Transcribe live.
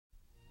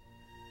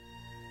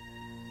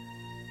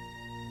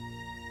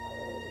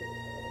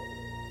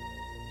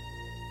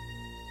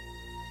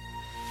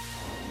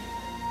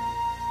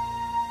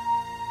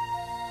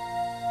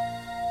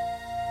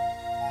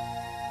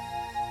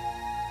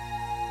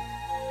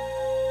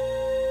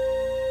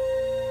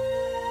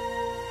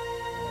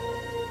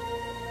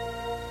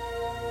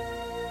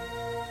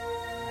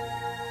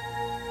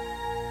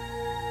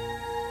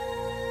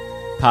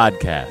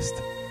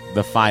podcast,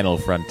 The Final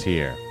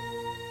Frontier.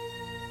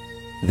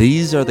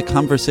 These are the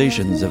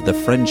conversations of the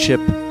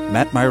friendship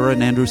Matt Myra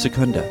and Andrew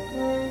Secunda.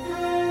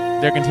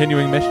 Their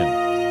continuing mission.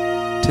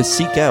 To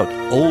seek out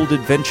old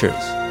adventures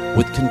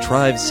with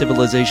contrived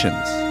civilizations.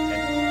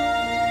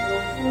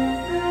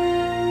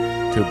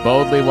 To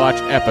boldly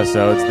watch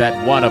episodes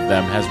that one of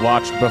them has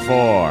watched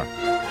before.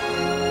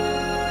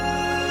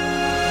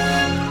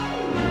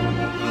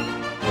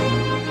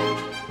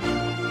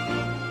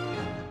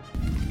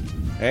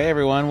 Hey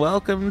everyone,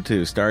 welcome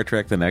to Star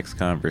Trek The Next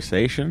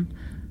Conversation,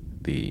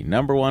 the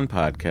 #1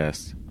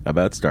 podcast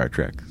about Star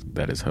Trek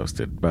that is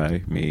hosted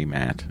by me,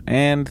 Matt,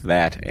 and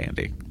that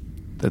Andy.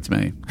 That's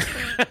me.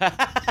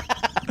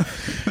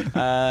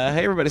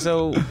 Hey everybody,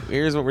 so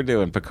here's what we're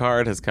doing.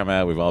 Picard has come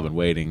out. We've all been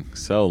waiting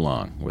so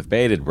long with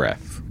bated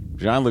breath.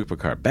 Jean Luc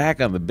Picard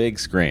back on the big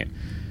screen,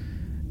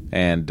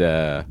 and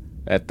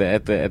at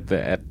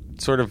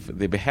sort of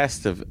the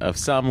behest of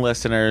some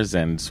listeners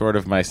and sort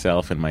of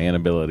myself and my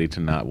inability to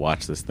not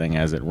watch this thing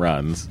as it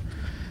runs,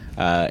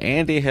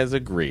 Andy has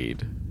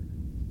agreed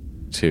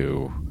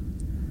to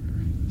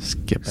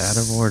skip out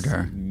of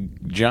order,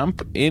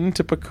 jump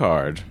into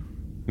Picard.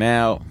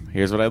 Now,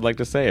 here's what I'd like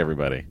to say,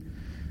 everybody.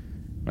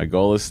 My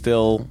goal is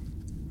still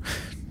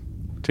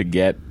to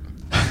get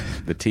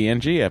the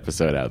TNG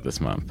episode out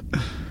this month.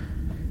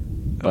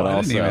 But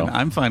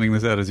I'm finding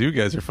this out as you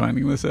guys are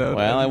finding this out.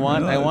 Well, I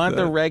want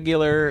the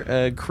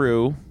regular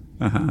crew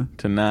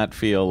to not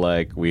feel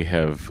like we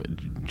have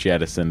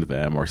jettisoned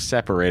them or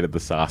separated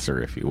the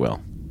saucer, if you will.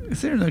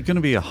 Is there going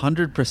to be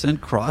 100%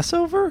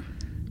 crossover?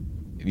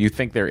 You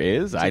think there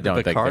is? I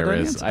don't think there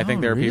is. I think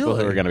there are people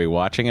who are going to be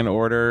watching in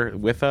order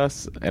with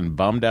us and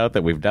bummed out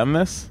that we've done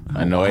this,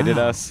 annoyed at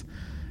us.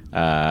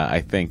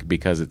 I think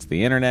because it's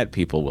the internet,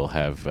 people will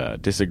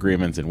have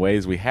disagreements in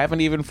ways we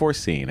haven't even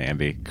foreseen,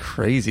 Andy.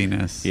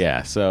 Craziness.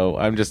 Yeah, so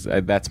I'm just,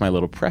 that's my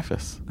little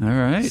preface. All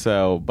right.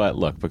 So, but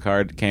look,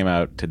 Picard came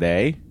out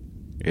today.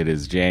 It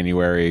is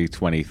January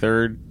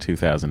 23rd,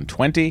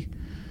 2020.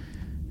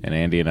 And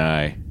Andy and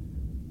I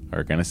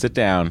are going to sit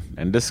down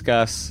and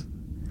discuss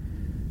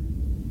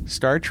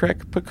Star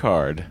Trek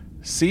Picard,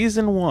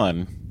 Season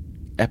 1,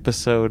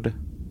 Episode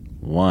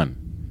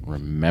 1,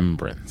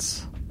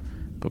 Remembrance.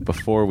 But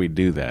before we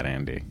do that,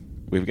 Andy,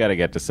 we've got to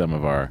get to some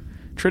of our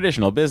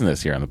traditional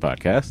business here on the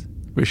podcast.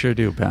 We sure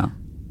do, pal.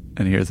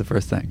 And here's the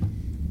first thing.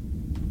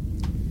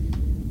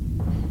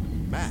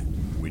 Matt,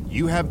 would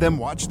you have them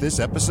watch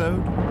this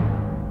episode?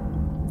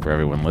 For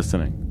everyone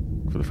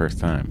listening for the first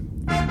time.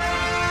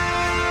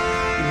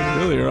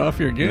 You really are off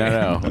your game.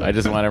 No. I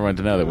just want everyone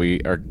to know that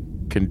we are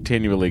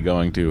continually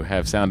going to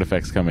have sound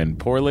effects come in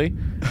poorly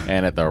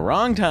and at the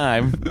wrong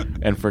time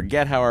and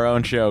forget how our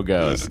own show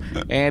goes.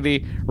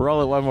 Andy,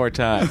 roll it one more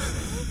time.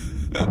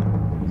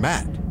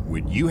 Matt,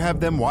 would you have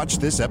them watch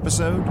this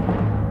episode?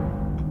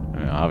 I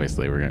mean,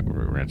 obviously, we're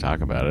gonna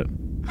talk about it.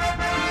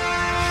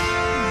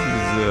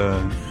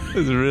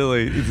 It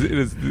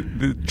is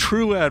the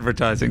true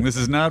advertising. This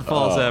is not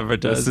false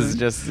advertising. This is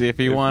just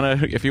if you want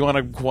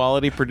a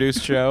quality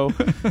produced show,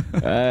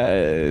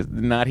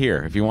 not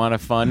here. If you want a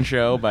fun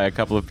show by a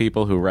couple of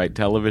people who write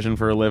television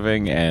for a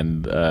living,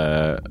 and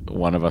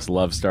one of us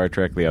loves Star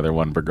Trek, the other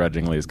one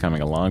begrudgingly is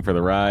coming along for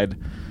the ride,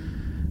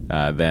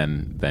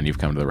 then you've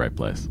come to the right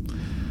place.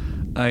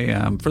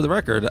 For the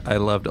record, I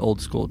loved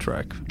old school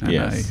Trek, and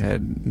yes. I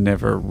had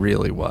never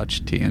really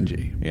watched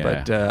TNG.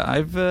 Yeah. But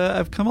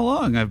I've come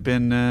along. I've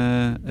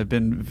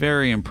been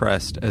very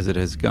impressed as it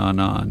has gone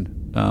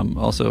on.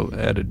 Also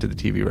added to the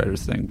TV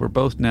writers thing, we're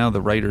both now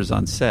the writers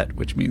on set,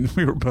 which means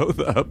we were both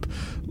up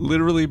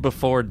literally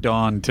before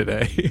dawn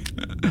today.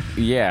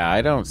 Yeah,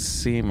 I don't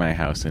see my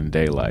house in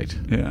daylight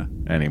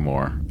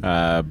anymore.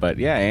 But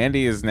yeah,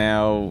 Andy is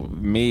now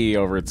me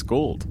over at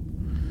Schooled.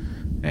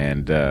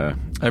 And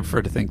I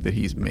prefer to think that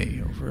he's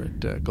me over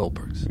at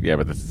Goldberg's. Yeah,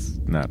 but that's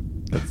not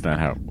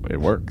how it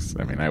works.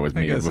 I mean, I was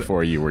me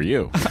before you were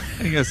you.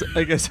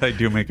 I guess I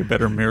do make a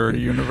better mirror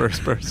universe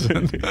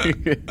person.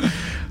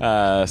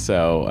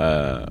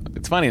 So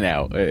it's funny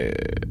now.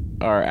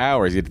 Our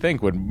hours, you'd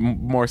think, would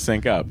more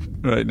sync up.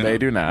 Right? No. They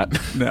do not.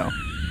 No.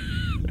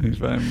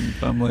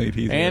 If I'm late,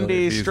 he's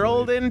Andy late.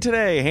 strolled in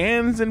today,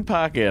 hands in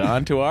pocket,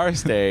 onto our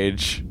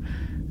stage,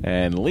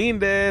 and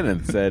leaned in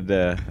and said,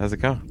 "How's it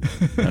going?"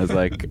 I was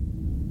like,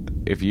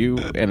 we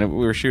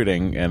were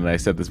shooting, and I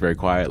said this very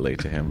quietly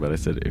to him, but I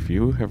said, if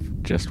you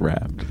have just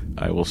rapped,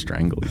 I will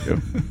strangle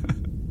you.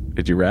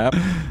 Did you rap?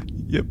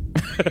 Yep.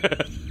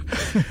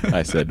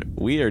 I said,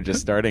 we are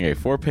just starting a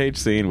 4-page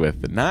scene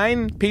with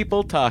 9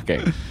 people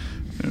talking.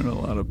 There are a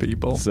lot of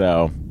people.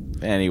 So,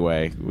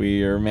 anyway,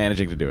 we are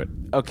managing to do it.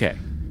 Okay.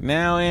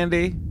 Now,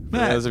 Andy, for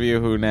those of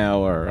you who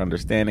now are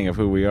understanding of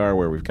who we are,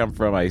 where we've come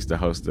from, I used to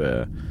host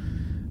a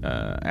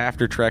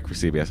After Trek for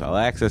CBS All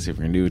Access. If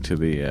you're new to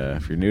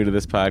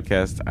this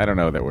podcast, I don't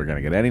know that we're going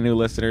to get any new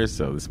listeners,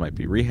 so this might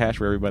be rehash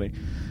for everybody.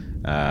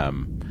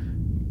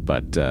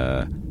 But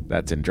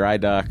that's in dry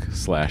dock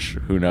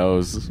 / who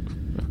knows.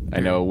 I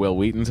know Will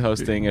Wheaton's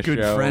hosting a show.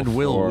 Good friend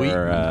Will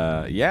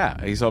Wheaton.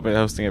 Yeah, he's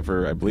hosting it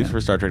for, I believe, for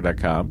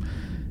StarTrek.com.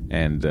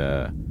 And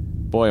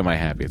boy, am I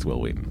happy it's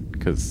Will Wheaton.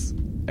 Because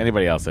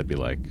anybody else, I'd be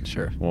like,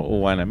 Sure. well,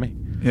 why not me?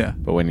 Yeah.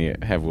 But when you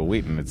have Will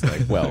Wheaton, it's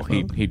like, well,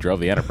 he drove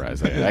the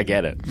Enterprise. I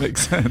get it.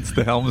 Makes sense.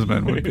 The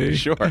helmsman would be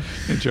Sure.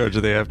 in charge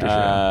of the after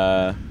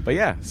show. But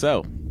yeah,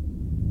 so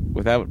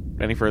without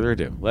any further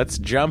ado, let's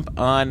jump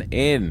on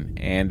in,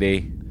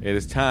 Andy. It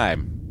is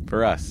time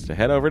for us to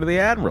head over to the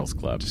Admirals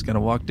Club. Just going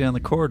to walk down the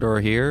corridor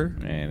here.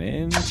 And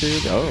into...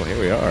 Oh, here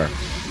we are.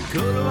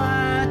 Go to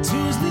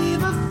iTunes,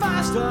 leave a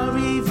 5-star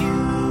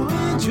review,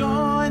 and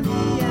join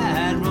the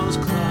Admirals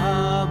Club.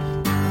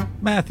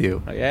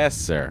 Matthew, Yes,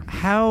 sir.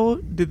 how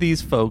did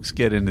these folks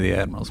get into the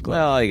Admirals Club?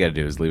 Well, all you got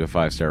to do is leave a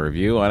 5-star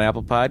review on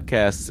Apple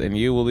Podcasts, and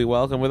you will be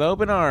welcomed with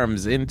open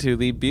arms into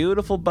the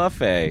beautiful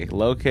buffet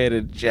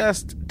located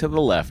just to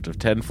the left of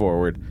 10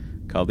 Forward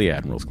called the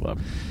Admirals Club.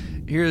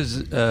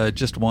 Here's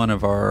just one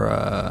of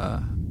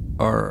our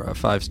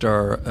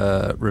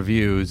 5-star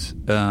reviews,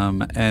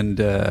 and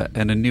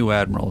a new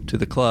admiral to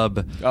the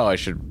club. Oh, I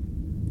should...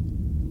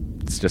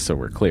 It's just so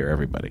we're clear,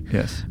 everybody.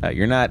 Yes.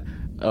 You're not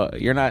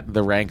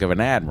the rank of an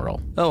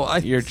admiral. Oh,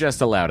 You're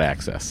just allowed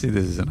access. See,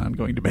 this is an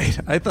ongoing debate.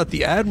 I thought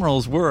the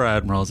admirals were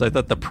admirals. I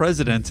thought the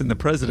presidents in the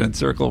president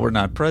circle were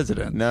not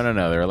presidents. No.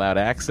 They're allowed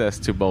access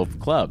to both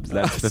clubs.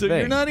 That's the so thing.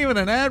 you're not even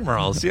an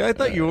admiral. See, I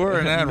thought you were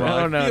an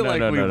admiral. No, I feel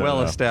like we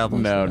well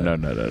established No.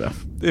 that.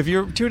 If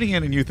you're tuning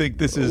in and you think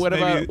this is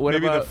maybe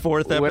the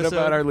fourth episode. What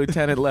about our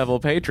lieutenant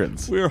level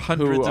patrons? We're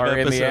hundreds who of are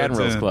in the episodes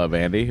Admirals in. Club,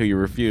 Andy, who you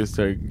refuse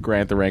to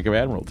grant the rank of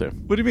admiral to.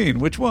 What do you mean?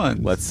 Which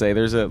one? Let's say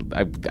there's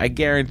I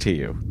guarantee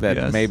you that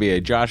Yes. maybe a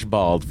Josh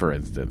Bald, for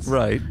instance.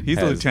 Right. He's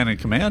the has- lieutenant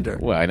commander.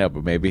 Well, I know,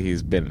 but maybe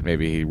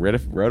he wrote a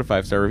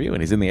 5-star review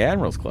and he's in the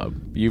Admirals Club.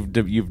 You've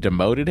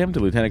demoted him to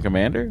lieutenant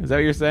commander? Is that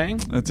what you're saying?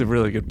 That's a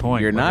really good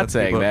point. You're Well, not that's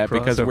saying people that have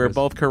because we're crossovers.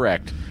 both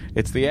correct.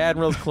 It's the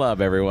Admirals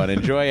Club, everyone.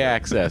 Enjoy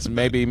access.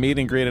 Maybe meet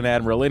and greet an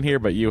admiral in here,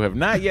 but you have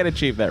not yet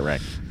achieved that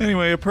rank.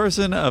 Anyway, a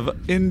person of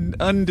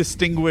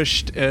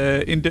undistinguished,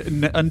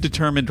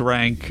 undetermined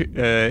rank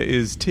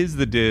is Tiz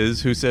the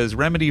Diz, who says,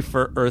 "Remedy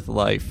for Earth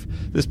life.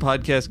 This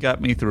podcast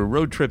got me through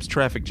road trips,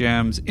 traffic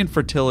jams,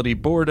 infertility,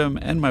 boredom,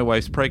 and my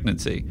wife's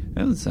pregnancy."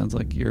 That sounds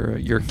like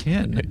your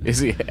kin. Is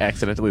he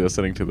accidentally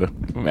listening to the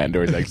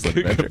Mandor's Excellent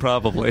Adventure?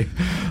 Probably.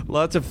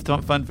 Lots of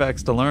fun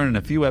facts to learn in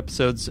a few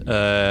episodes.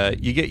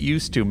 You get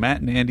used to Matt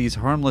and Andy's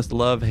harmless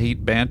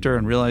love-hate banter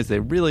and realize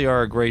they really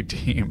are a great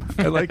team.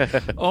 I like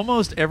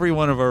almost every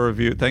one of our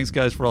reviews. Thanks,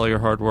 guys, for all your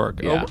hard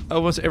work. Yeah.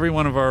 Almost every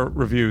one of our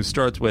reviews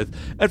starts with,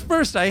 "At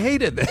first, I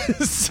hated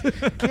this."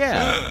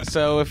 Yeah.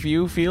 So if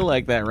you feel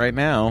like that right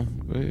now,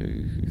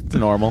 it's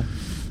normal.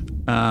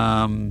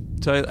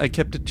 So I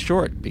kept it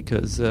short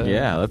because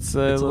Let's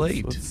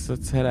late.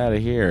 Let's head out of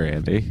here,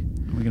 Andy.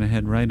 We're going to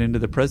head right into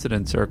the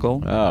president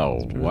circle. Oh,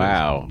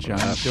 wow.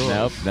 Giant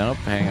doors. Nope.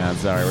 Hang on.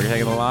 Sorry. We're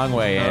taking the long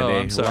way, Andy.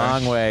 I'm sorry.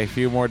 Long way. A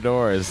few more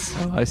doors.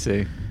 Oh, I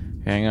see.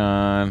 Hang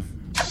on.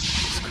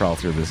 Just crawl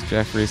through this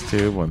Jeffries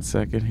tube. 1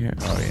 second here.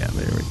 Oh, yeah.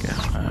 There we go.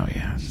 Oh,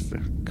 yeah. Just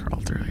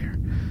crawl through here.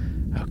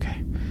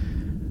 Okay.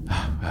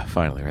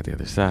 Finally, we're at the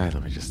other side.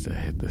 Let me just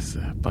hit this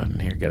button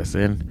here. Get us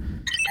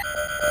in.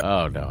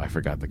 Oh, no. I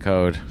forgot the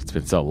code. It's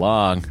been so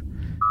long.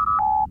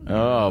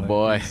 Oh,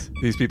 boy.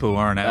 These people who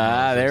aren't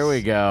admirals. There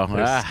we go.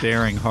 They're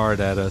staring hard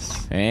at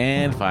us.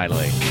 And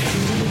finally.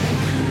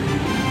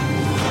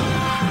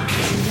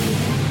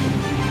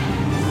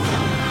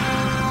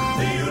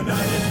 The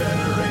United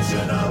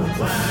Federation of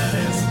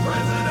Planets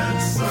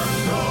President Circle.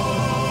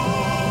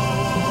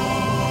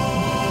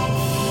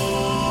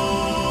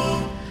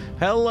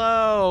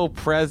 Hello,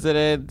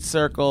 President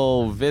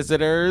Circle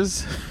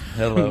visitors.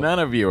 Hello. None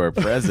of you are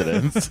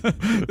presidents.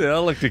 They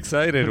all looked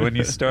excited when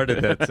you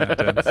started that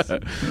sentence.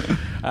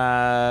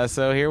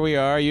 So here we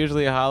are.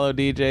 Usually a hollow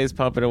DJ's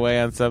pumping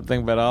away on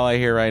something, but all I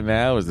hear right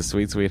now is the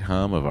sweet, sweet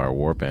hum of our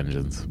warp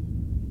engines.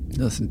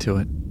 Listen to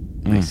it.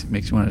 Makes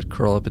you want to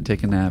curl up and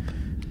take a nap.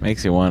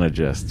 Makes you want to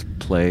just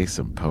play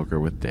some poker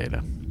with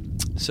Data.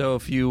 So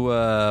if you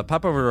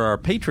pop over to our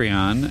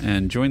Patreon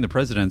and join the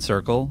President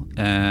Circle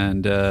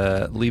and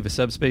leave a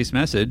subspace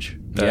message,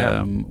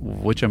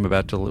 which I'm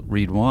about to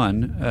read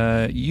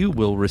one, you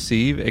will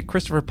receive a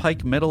Christopher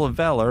Pike Medal of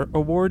Valor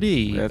award,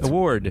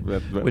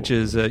 which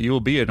is you will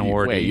be an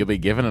awardee. Wait, you'll be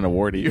given an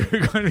awardee?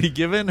 You're going to be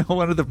given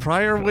one of the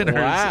prior winners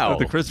Wow. of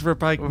the Christopher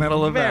Pike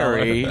Medal of Valor.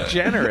 Very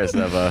generous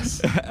of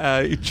us.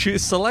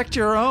 Select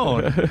your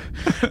own.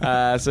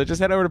 So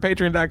just head over to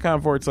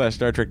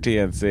patreon.com/Star Trek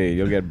TNC.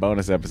 You'll get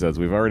bonus episodes.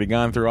 We've already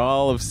gone through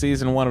all of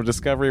season 1 of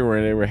Discovery.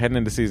 We're heading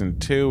into season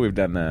 2. We've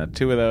done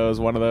 2 of those,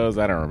 1 of those,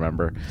 I don't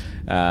remember.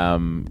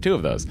 2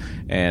 of those.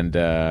 And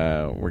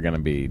we're going to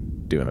be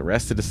doing the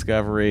rest of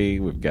Discovery.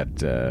 We've got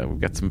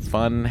some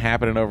fun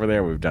happening over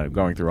there. We've done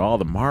going through all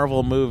the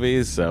Marvel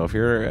movies. So if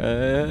you're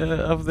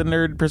of the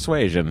nerd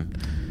persuasion,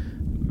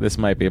 this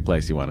might be a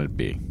place you want to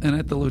be. And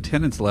at the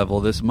lieutenant's level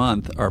this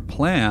month, our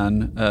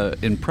plan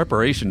in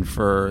preparation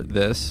for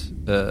this,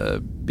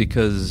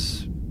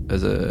 because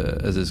as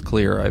is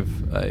clear,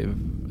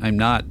 I've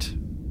not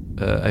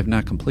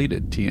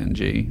completed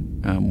TNG.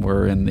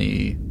 We're in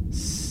the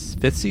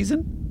 5th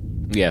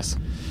season. Yes.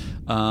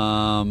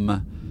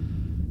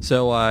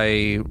 So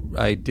I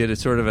did a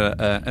sort of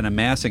an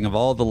amassing of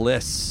all the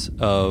lists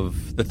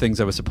of the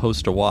things I was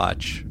supposed to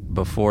watch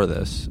before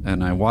this,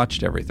 and I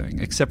watched everything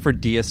except for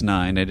DS9.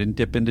 I didn't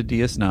dip into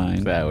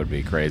DS9. That would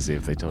be crazy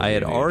if they told me. I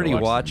had already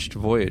watched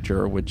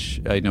Voyager, which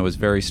I know is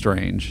very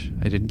strange.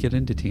 I didn't get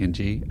into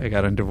TNG. I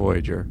got into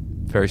Voyager.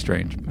 Very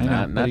strange. I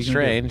know. Not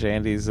strange.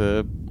 Andy's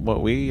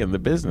what we in the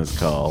business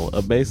call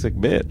a basic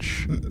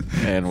bitch,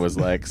 and was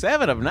like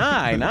 7 of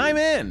 9. I'm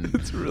in.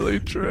 It's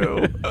really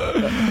true.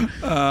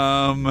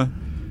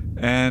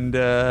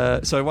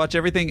 So I watch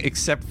everything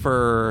except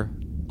for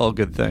All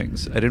Good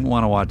Things. I didn't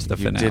want to watch the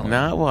finale. You did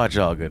not watch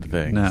All Good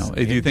Things. No.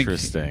 Do you think?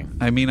 Interesting.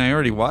 I mean, I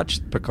already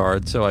watched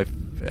Picard, so I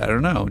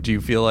don't know. Do you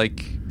feel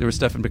like there was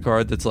stuff in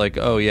Picard that's like,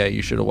 oh yeah,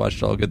 you should have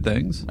watched All Good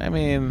Things? I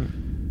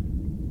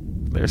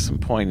mean, there's some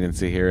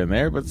poignancy here and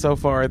there, but so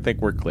far I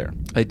think we're clear.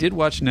 I did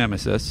watch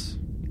Nemesis.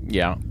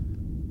 Yeah.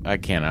 I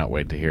cannot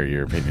wait to hear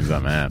your opinions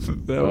on that.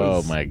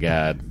 Oh my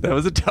God. That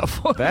was a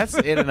tough one. That's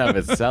in and of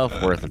itself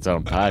worth its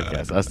own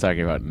podcast. Us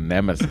talking about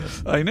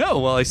Nemesis. I know.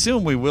 Well, I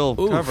assume we will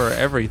cover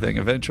everything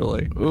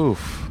eventually.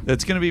 Oof.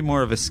 It's going to be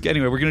more of a...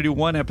 Anyway, we're going to do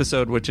one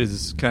episode which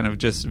is kind of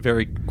just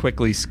very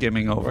quickly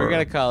skimming over We're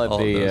going to call it all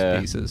the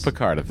those pieces.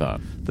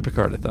 Picardathon. The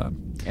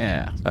Picardathon.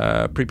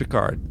 Yeah.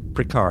 Pre-Picard.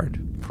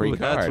 Picard. Pre-card.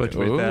 That's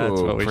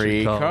what we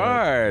should call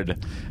it.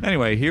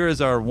 Anyway, here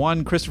is our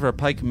one Christopher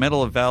Pike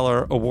Medal of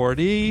Valor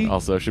awardee.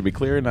 Also, should be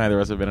clear, neither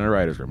of us have been in a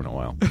writer's room in a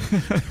while.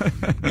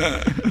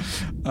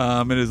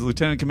 It is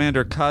Lieutenant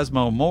Commander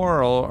Cosmo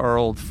Moore, our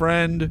old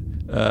friend.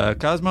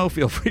 Cosmo,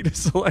 feel free to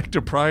select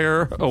a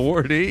prior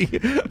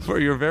awardee for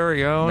your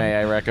very own. May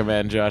I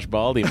recommend Josh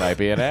Baldy might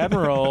be an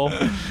admiral.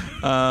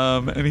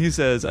 And he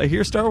says, I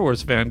hear Star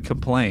Wars fans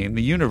complain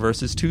the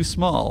universe is too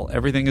small.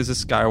 Everything is a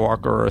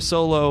Skywalker or a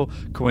Solo.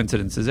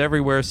 Coincidences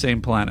everywhere,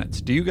 same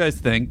planets. Do you guys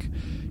think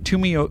too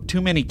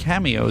many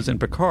cameos in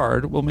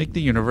Picard will make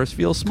the universe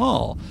feel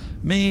small?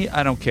 Me,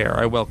 I don't care.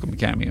 I welcome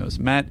cameos.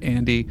 Matt,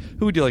 Andy,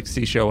 who would you like to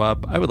see show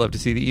up? I would love to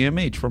see the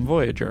EMH from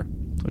Voyager,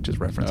 which is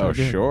reference. Oh,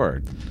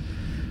 sure.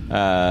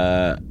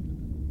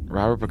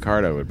 Robert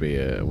Picardo would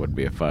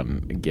be a fun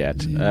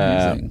get.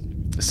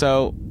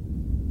 So,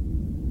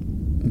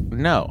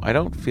 no, I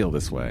don't feel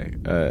this way.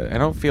 I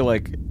don't feel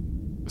like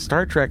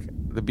Star Trek.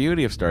 The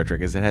beauty of Star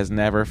Trek is it has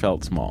never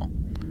felt small.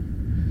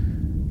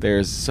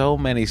 There's so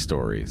many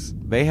stories.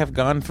 They have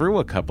gone through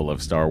a couple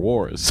of Star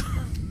Wars.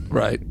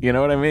 Right. You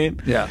know what I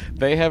mean? Yeah.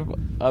 They have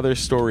other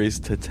stories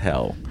to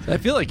tell. I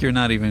feel like you're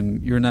not even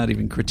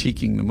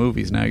critiquing the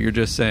movies now. You're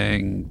just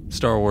saying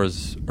Star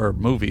Wars are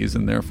movies,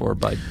 and therefore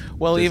by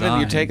even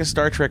you take a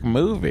Star Trek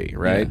movie,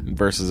 right,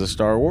 versus a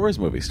Star Wars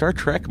movie. Star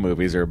Trek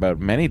movies are about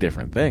many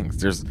different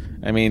things.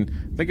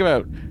 Think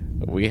about.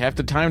 We have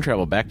to time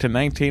travel back to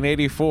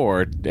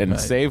 1984 and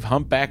save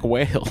humpback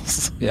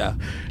whales. Yeah.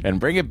 And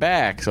bring it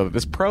back so that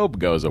this probe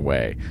goes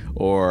away.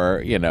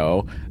 Or,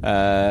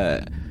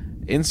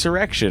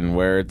 Insurrection,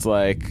 where it's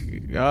like,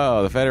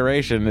 oh, the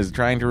Federation is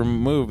trying to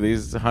remove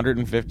these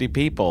 150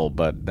 people,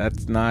 but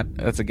that's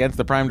against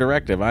the Prime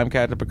Directive. I'm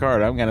Captain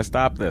Picard. I'm going to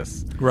stop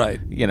this. Right.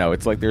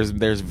 It's like there's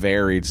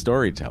varied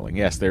storytelling.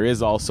 Yes, there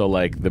is also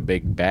like the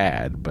big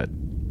bad, but,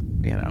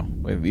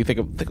 if you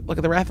look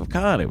at the Wrath of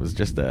Khan, it was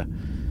just a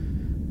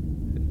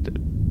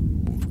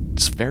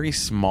very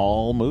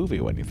small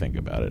movie when you think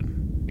about it.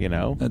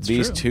 That's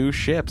these true. Two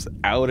ships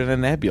out in a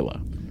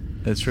nebula.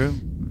 That's true.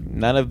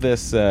 None of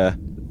this.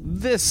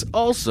 This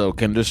also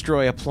can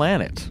destroy a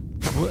planet.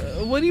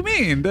 What do you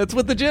mean? That's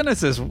what the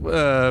Genesis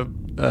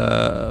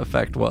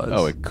effect was.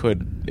 Oh, it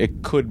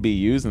could be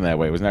used in that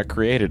way. It was not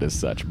created as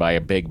such by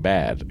a big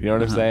bad. You know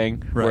what I'm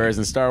saying? Right. Whereas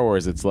in Star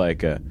Wars, it's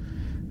like,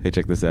 hey,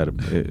 check this out.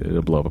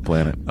 It'll blow up a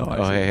planet.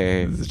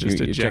 Hey. This is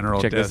just a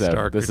general check Death this out.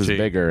 Star This is critique.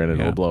 bigger, and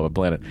it'll blow up a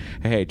planet.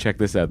 Hey, check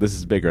this out. This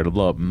is bigger. It'll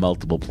blow up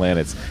multiple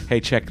planets. Hey,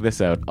 check this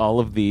out. All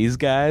of these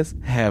guys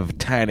have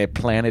tiny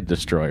planet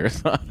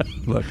destroyers on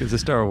them. Look, as a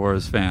Star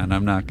Wars fan,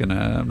 I'm not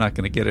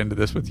gonna get into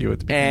this with you at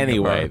the beginning.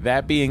 Anyway, of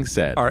that being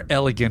said, our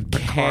elegant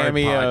Picard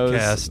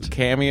podcast.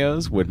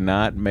 Cameos would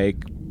not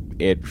make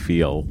it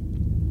feel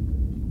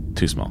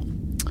too small.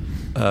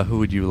 Who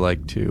would you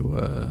like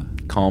to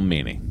Calm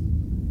Meany.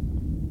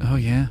 Oh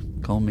yeah,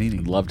 Colm Meaney.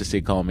 I'd love to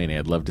see Colm Meaney.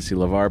 I'd love to see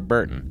LeVar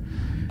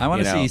Burton. I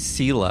want to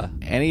see Sela.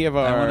 Any of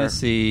our. I want to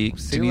see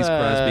Denise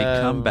Crosby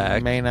come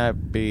back. May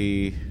not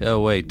be. Oh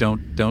wait,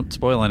 don't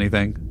spoil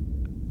anything.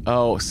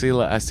 Oh,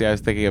 Sela. I see. I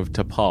was thinking of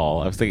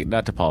T'Pol. I was thinking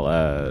not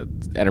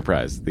T'Pol.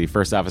 Enterprise, the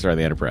first officer of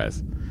the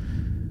Enterprise.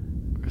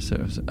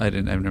 So I've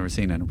never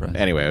seen Enterprise.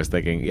 Anyway, I was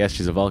thinking, yes,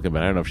 she's a Vulcan,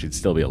 but I don't know if she'd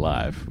still be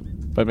alive.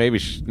 But maybe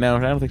no,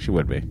 I don't think she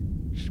would be.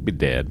 She'd be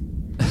dead.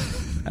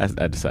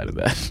 I decided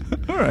that.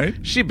 All right.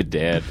 She'd be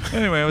dead.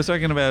 Anyway, I was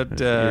talking about,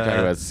 you were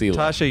talking about Sela.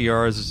 Tasha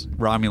Yar's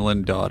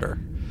Romulan daughter.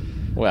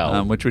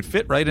 Well, which would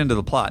fit right into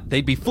the plot.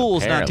 They'd be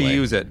fools not to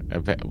use it.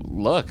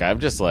 Look, I'm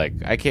just like,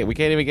 we can't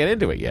even get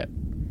into it yet.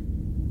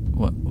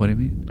 What do you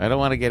mean? I don't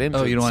want to get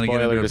into you don't want to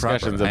get into it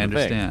discussions proper. of I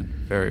the thing. understand.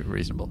 Very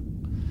reasonable.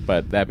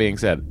 But that being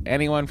said,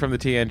 anyone from the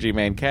TNG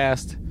main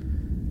cast,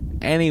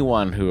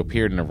 anyone who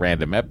appeared in a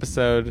random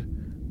episode,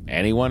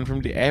 anyone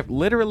from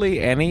literally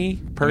any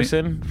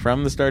person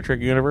from the Star Trek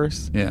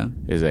universe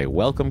is a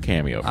welcome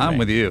cameo for I'm me.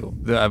 with you.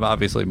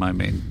 Obviously, my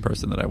main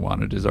person that I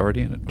wanted is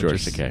already in it.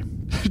 George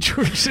Takei.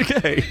 George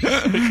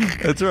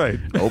Takei. That's right.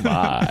 Oh,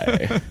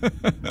 my.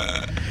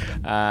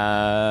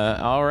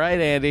 All right,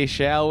 Andy,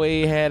 shall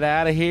we head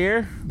out of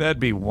here? That'd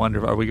be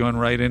wonderful. Are we going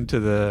right into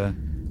the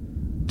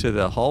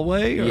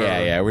hallway? Or?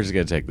 Yeah, we're just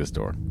going to take this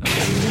door.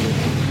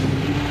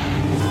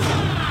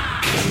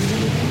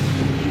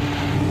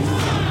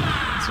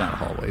 It's not a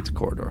hallway, it's a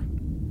corridor.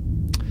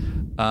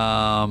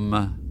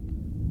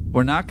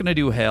 We're not going to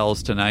do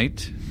hails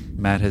tonight.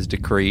 Matt has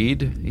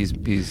decreed. He's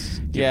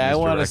I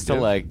want us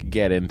to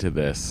get into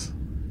this.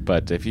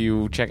 But if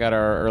you check out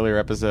our earlier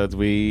episodes,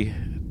 we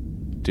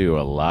do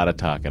a lot of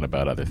talking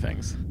about other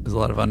things. There's a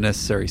lot of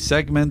unnecessary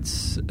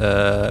segments.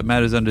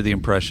 Matt is under the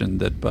impression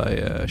that by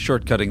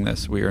shortcutting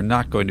this, we are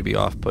not going to be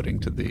off-putting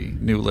to the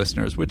new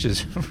listeners, which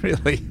is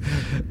really,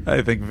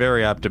 I think,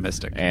 very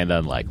optimistic. And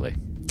unlikely.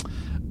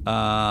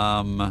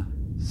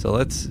 So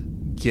let's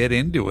get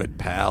into it,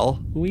 pal.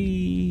 How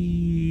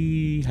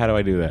do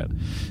I do that?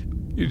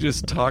 You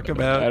just talk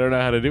about... I don't know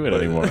how to do it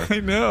anymore. I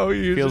know.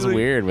 It feels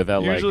weird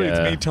without usually it's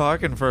me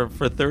talking for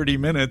 30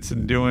 minutes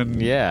and doing...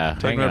 Yeah.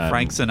 Talking about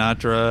Frank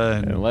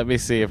Sinatra. And let me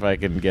see if I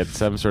can get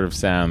some sort of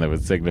sound that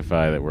would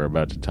signify that we're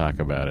about to talk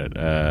about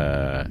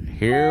it.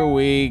 Here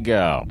we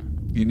go.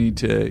 You need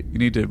to...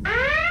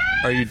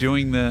 Are you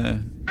doing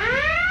the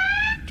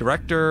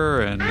director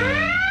and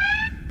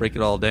break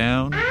it all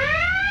down?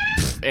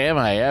 Am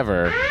I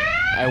ever?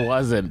 I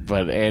wasn't,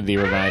 but Andy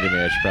reminded me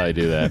I should probably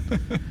do that.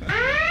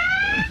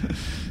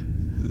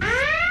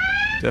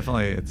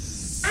 Definitely,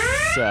 it's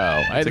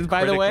a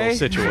by the way,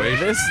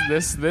 situation.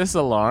 This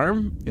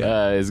alarm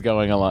is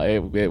going a lot.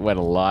 It went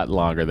a lot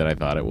longer than I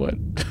thought it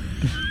would.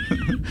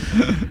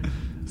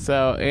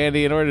 So,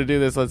 Andy, in order to do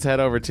this, let's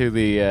head over to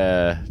the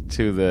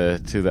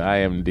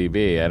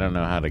IMDb. I don't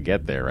know how to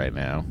get there right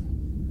now.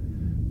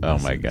 Oh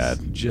my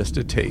God! Just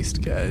a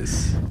taste,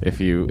 guys.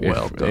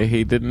 Welcome.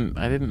 I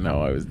didn't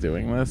know I was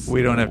doing this.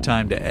 We don't have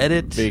time to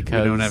edit. We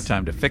don't have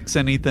time to fix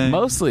anything.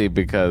 Mostly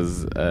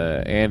because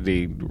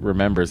Andy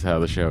remembers how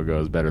the show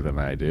goes better than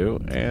I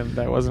do, and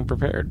I wasn't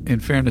prepared.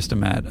 In fairness to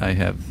Matt, I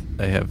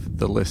have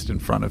the list in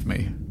front of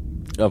me.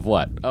 Of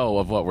what? Oh,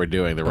 of what we're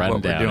doing, the rundown,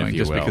 what we're doing, if you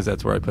just will. because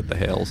that's where I put the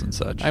hails and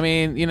such. I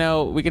mean,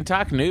 we can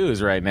talk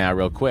news right now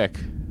real quick.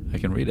 I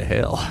can read a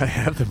hail. I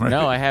have them right.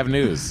 No, I have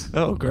news.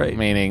 Oh, great.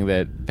 Meaning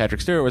that Patrick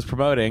Stewart was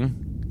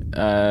promoting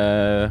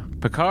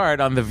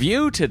Picard on The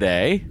View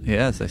today.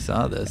 Yes, I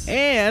saw this.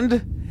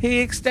 And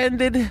he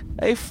extended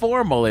a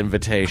formal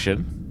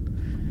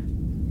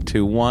invitation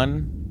to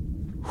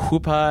one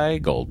Whoopi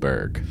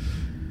Goldberg.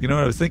 You know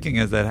what I was thinking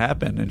as that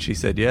happened, and she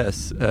said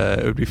yes.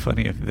 It would be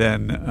funny if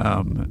then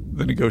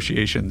the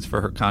negotiations for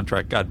her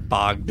contract got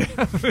bogged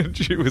down, and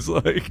she was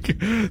like,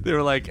 they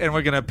were like, and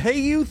we're going to pay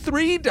you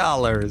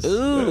 $3.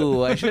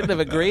 Ooh, I shouldn't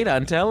have agreed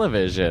on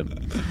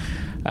television.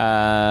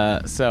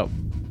 So,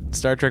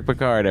 Star Trek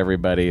Picard,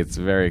 everybody. It's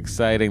very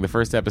exciting. The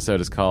first episode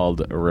is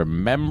called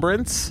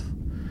Remembrance,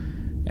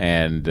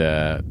 and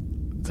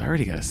it's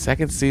already got a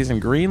second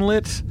season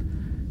greenlit.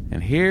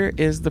 And here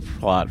is the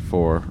plot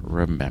for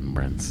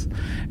Remembrance.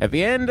 At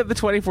the end of the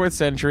 24th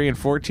century and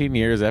 14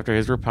 years after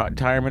his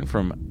retirement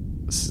from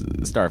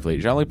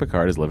Starfleet, Jean Luc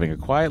Picard is living a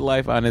quiet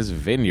life on his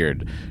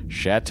vineyard,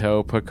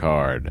 Chateau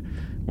Picard,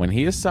 when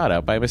he is sought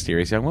out by a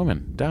mysterious young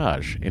woman,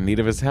 Daj, in need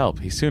of his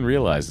help. He soon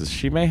realizes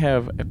she may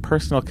have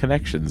personal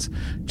connections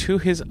to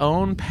his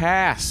own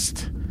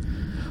past.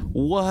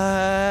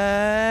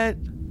 What?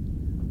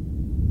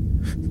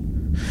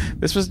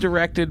 This was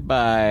directed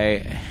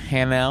by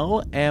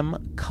Hanelle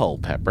M.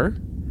 Culpepper,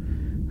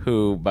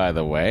 who, by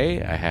the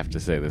way, I have to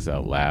say this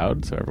out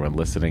loud so everyone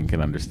listening can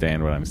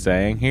understand what I'm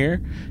saying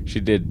here. She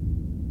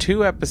did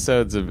 2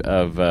 episodes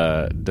of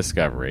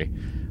Discovery,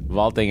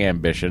 Vaulting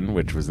Ambition,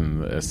 which was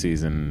in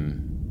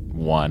season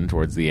 1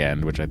 towards the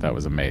end, which I thought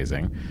was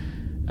amazing.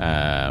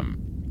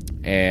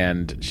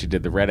 And she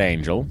did The Red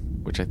Angel,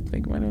 which I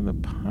think might have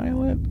been the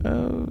pilot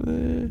of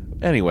the...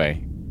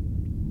 Anyway,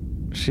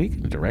 she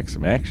can direct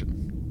some action.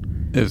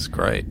 It was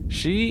great.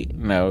 She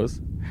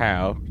knows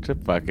how to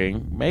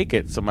fucking make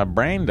it so my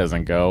brain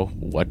doesn't go,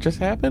 what just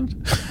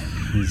happened?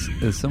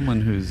 As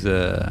someone who's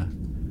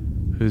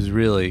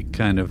really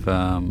kind of,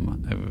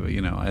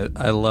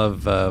 I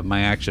love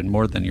my action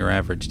more than your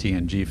average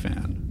TNG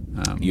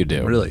fan. You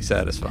do. Really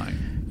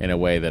satisfying. In a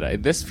way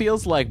that this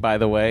feels like, by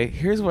the way,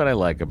 here's what I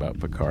like about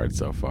Picard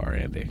so far,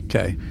 Andy.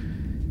 Okay.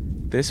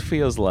 This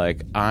feels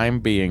like I'm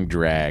being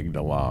dragged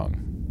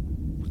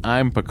along.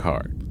 I'm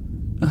Picard.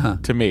 Uh-huh.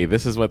 To me,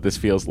 this is what this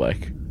feels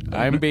like.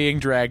 I'm being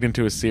dragged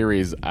into a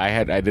series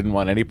I didn't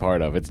want any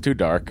part of. It's too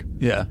dark.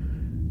 Yeah.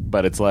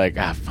 But it's like,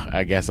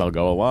 I guess I'll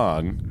go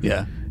along.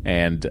 Yeah.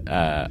 And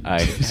I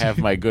have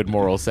my good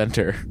moral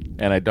center,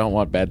 and I don't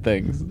want bad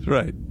things.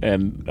 Right.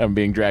 And I'm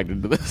being dragged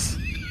into this.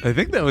 I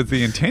think that was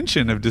the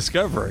intention of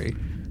Discovery.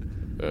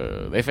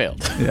 They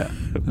failed. Yeah.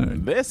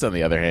 This, on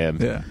the other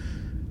hand,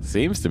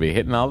 Seems to be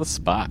hitting all the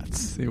spots.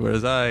 See,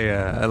 whereas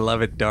I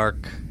love it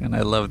dark and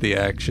I love the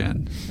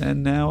action,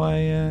 and now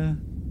I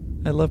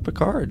love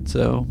Picard.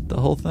 So the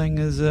whole thing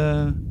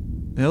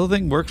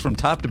works from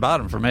top to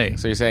bottom for me.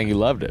 So you're saying you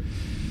loved it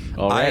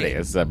already?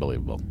 It's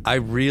unbelievable. I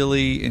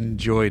really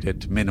enjoyed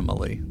it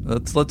minimally.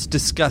 Let's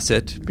discuss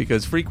it,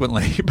 because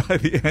frequently by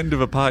the end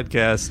of a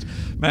podcast,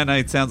 Matt and I,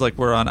 it sounds like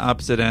we're on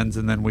opposite ends,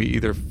 and then we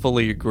either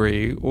fully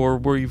agree or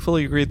we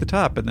fully agree at the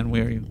top, and then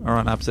we are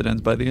on opposite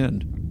ends by the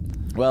end.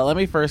 Well, let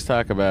me first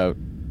talk about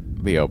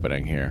the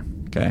opening here.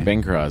 Okay.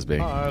 Bing Crosby.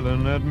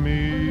 Smiling at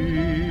me.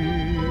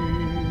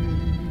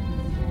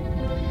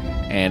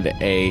 And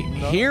a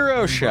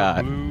hero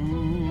shot.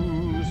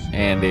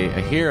 And a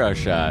hero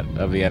shot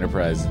of the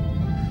Enterprise.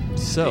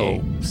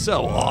 So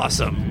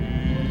awesome.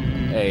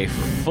 A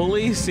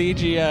fully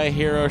CGI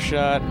hero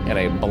shot and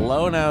a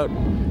blown out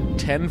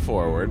 10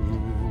 forward.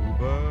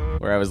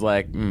 Where I was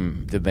like,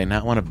 did they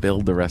not want to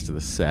build the rest of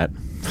the set?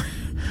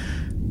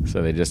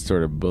 So they just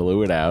sort of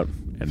blew it out.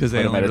 Because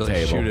they only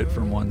really shoot it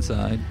from one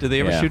side. Did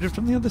they ever shoot it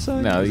from the other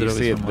side? No, you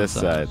see it this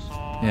side.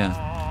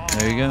 Yeah,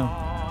 there you go.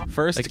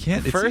 First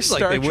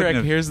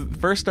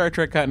Star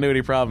Trek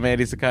continuity problem,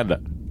 Andy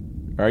Secunda.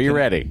 Are you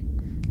ready?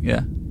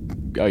 Yeah.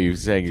 Oh, you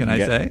saying? Can I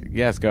say?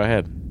 Yes, go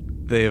ahead.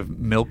 They have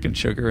milk and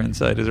sugar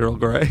inside his Earl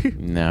Grey.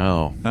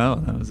 No. Oh,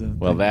 that was a.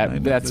 Well,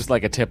 that's just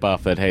like a tip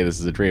off that hey, this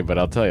is a dream. But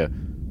I'll tell you,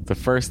 the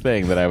first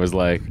thing that I was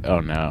like, oh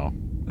no.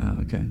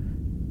 Oh, okay.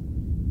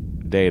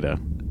 Data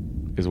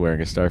is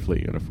wearing a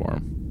Starfleet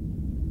uniform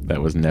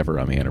that was never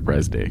on the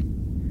Enterprise D.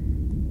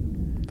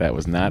 That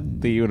was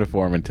not the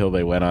uniform until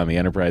they went on the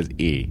Enterprise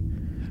E.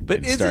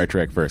 But Star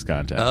Trek First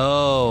Contact.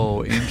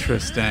 Oh,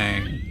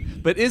 interesting.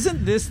 But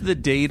isn't this the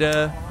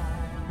Data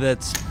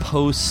that's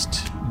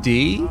post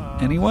D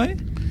anyway?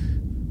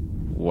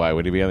 Why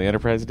would he be on the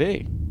Enterprise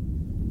D?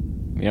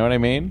 You know what I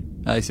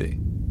mean? I see.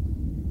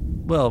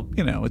 Well,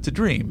 it's a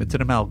dream. It's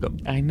an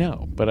amalgam. I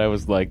know, but I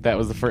was like, that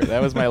was the first.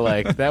 That was my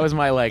like.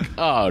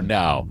 Oh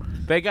no,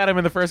 they got him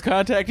in the First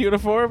Contact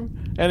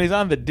uniform, and he's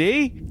on the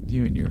D.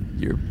 You and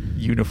your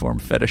uniform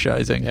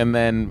fetishizing. And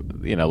then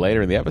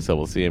later in the episode,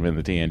 we'll see him in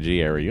the TNG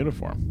era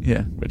uniform.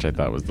 Yeah, which I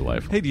thought was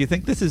delightful. Hey, do you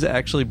think this is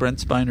actually Brent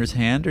Spiner's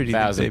hand, or do you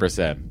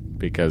 1,000%?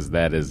 Because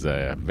that is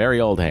a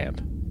very old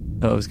hand.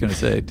 Oh, I was going to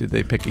say, did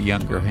they pick a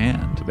younger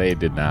hand? They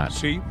did not.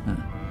 See?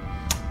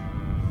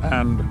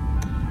 And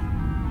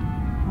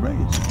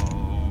raise.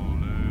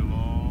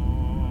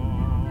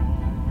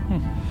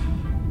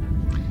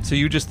 So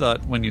you just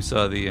thought when you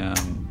saw the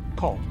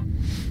Call.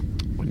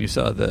 When you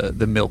saw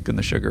the milk and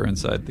the sugar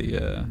inside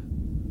the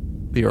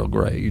Earl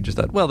Grey, you just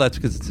thought, well, that's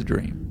because it's a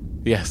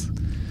dream. Yes.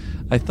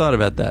 I thought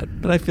about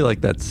that, but I feel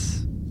like that's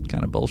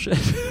kind of bullshit.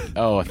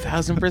 Oh,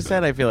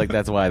 1,000%. I feel like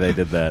that's why they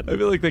did that. I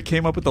feel like they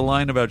came up with the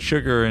line about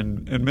sugar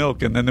and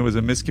milk, and then there was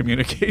a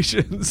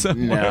miscommunication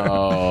somewhere.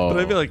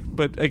 No.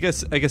 But I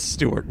guess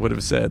Stewart would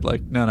have said,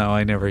 like, no,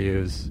 I never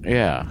use.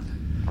 Yeah.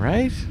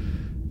 Right?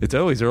 It's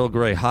always Earl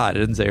Grey hot. It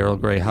didn't say Earl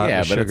Grey hot. Yeah,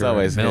 with but sugar it's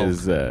always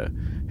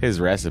and his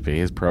recipe,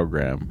 his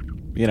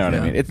program. You know what I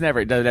mean? It's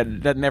never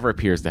that never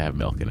appears to have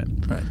milk in it.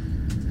 Right.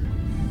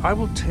 I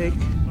will take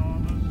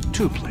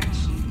 2,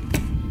 please.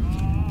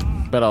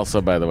 But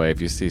also, by the way, if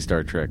you see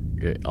Star Trek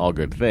All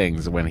Good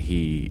Things, when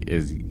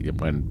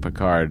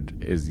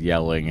Picard is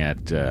yelling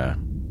at the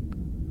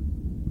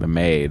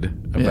maid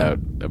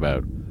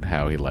about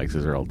how he likes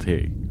his Earl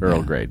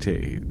Grey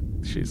tea,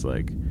 she's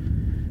like,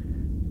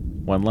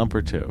 1 lump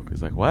or 2.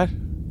 He's like, what?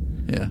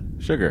 Yeah.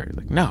 Sugar. He's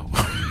like, no.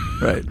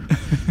 Right.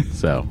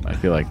 So I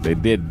feel like they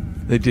did.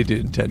 They did it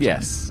intentionally.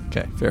 Yes.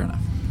 Okay, fair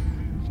enough.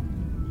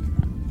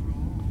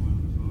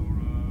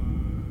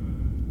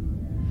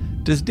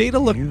 Does Data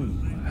look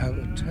Have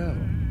a tell.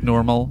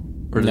 normal?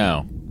 Or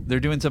No. They're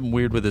doing something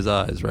weird with his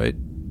eyes, right?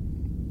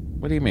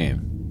 What do you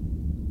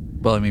mean?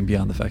 Well, I mean,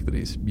 beyond the fact that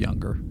he's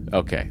younger.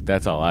 Okay,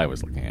 that's all I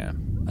was looking at.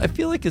 I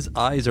feel like his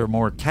eyes are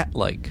more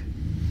cat-like.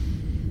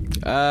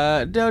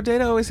 No,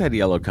 Data always had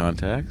yellow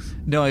contacts.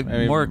 No, I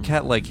mean, more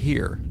cat-like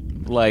here.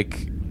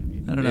 Like,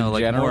 I don't know, in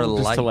like general, more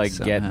just light to like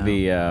somehow. get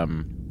the I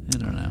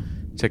don't know.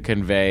 to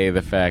convey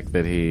the fact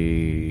that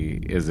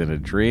he is in a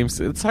dream.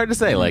 It's hard to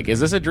say. Like,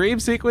 is this a dream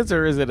sequence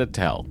or is it a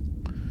tell?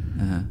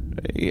 Uh-huh.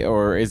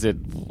 Or is it?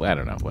 I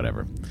don't know.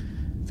 Whatever.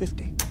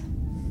 50.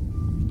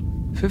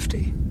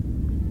 50.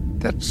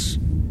 That's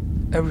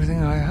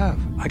everything I have.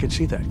 I can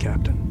see that,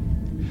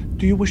 Captain.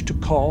 Do you wish to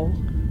call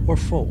or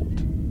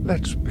fold?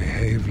 Let's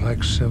behave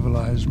like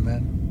civilized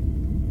men.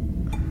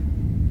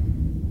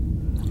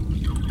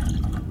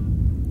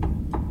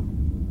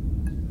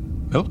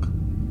 Milk?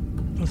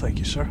 No, thank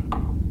you, sir.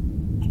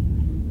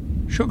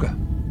 Sugar?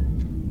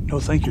 No,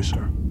 thank you,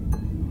 sir.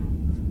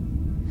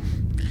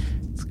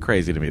 It's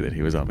crazy to me that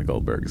he was on the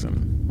Goldbergs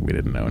and we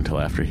didn't know until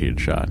after he had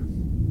shot.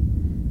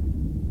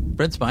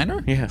 Brent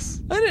Spiner?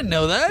 Yes. I didn't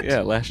know that.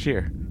 Yeah, last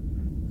year.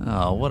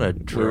 Oh, what a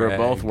drag. We were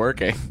both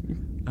working.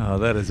 Oh,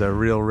 that is a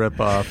real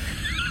ripoff.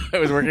 I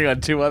was working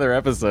on 2 other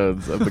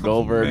episodes of the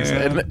Goldbergs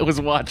and I was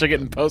watching it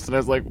in post and I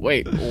was like,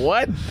 wait,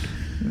 what?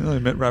 Well, I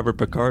met Robert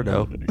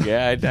Picardo.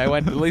 Yeah, I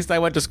went. At least I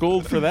went to school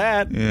for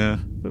that. Yeah.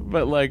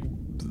 But like,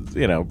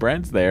 you know,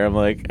 Brent's there. I'm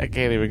like, I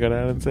can't even go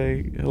down and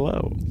say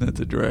hello. That's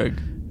a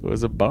drag. It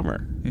was a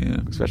bummer. Yeah.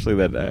 Especially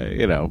that,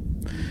 you know.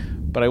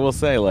 But I will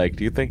say, like,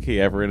 do you think he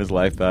ever in his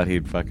life thought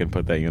he'd fucking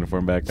put that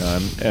uniform back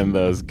on and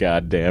those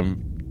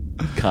goddamn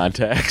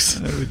contacts?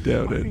 I would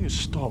doubt Why are it. you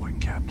stalling,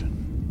 Captain?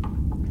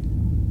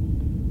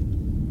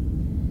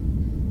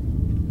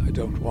 I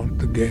don't want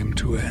the game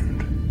to end.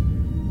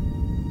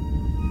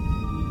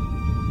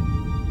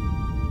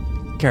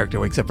 Character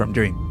wakes up from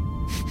dream.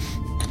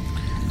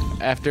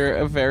 After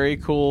a very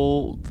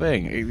cool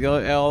thing.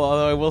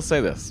 Although I will say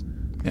this.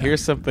 Yeah.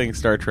 Here's something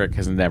Star Trek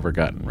has never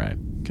gotten right.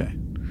 Okay.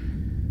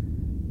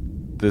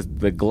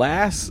 The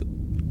glass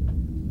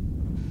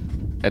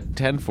at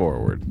 10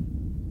 forward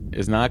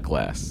is not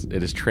glass.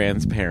 It is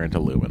transparent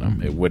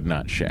aluminum. It would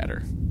not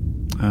shatter.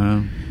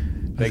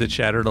 Has it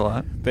shattered a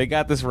lot? They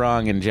got this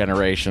wrong in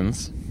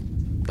Generations.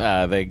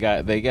 They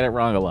get it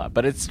wrong a lot,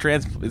 but it's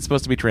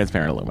supposed to be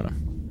transparent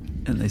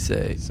aluminum, And they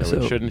say so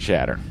it shouldn't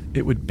shatter.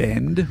 It would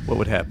bend. What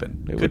would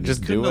happen? It would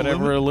just do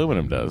whatever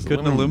aluminum does.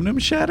 Couldn't aluminum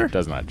shatter?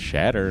 Does not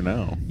shatter.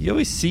 No. You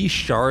always see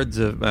shards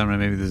of. I don't know.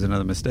 Maybe there's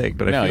another mistake,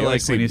 but No, I feel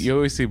like when you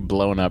always see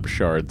blown up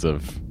shards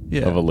of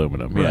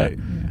aluminum. Right.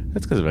 Yeah.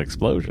 That's because of an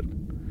explosion.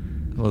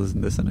 Well,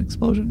 isn't this an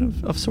explosion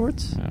of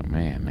sorts? Oh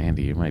man,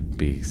 Andy, you might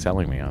be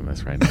selling me on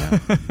this right now.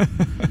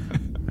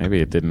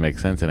 Maybe it didn't make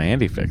sense and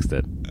Andy fixed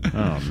it.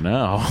 Oh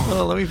no.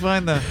 Well, let me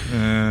find the.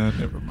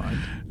 Never mind.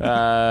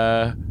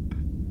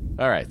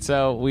 All right,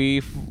 so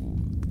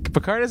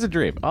Picard has a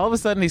dream. All of a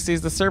sudden, he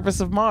sees the surface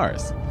of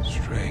Mars.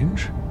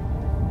 Strange.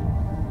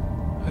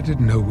 I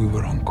didn't know we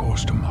were on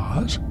course to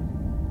Mars.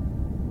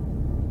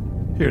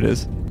 Here it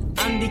is.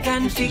 Andy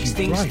can fix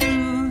things Right.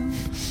 too.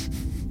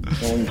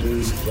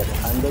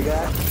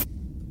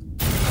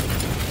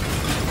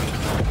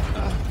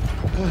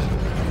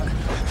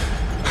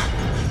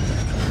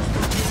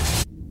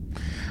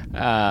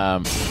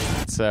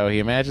 So he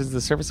imagines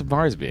the surface of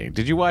Mars being.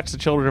 Did you watch the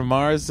Children of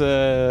Mars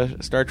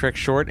Star Trek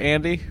short,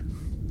 Andy?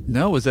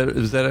 No, was that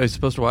I was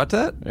supposed to watch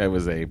that? It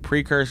was a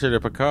precursor to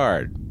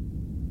Picard.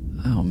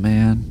 Oh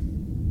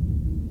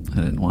man, I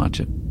didn't watch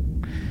it.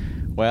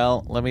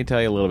 Well, let me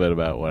tell you a little bit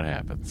about what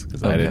happens,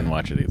 because I didn't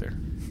watch it either.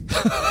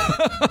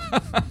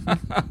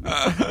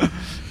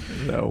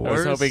 I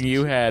was hoping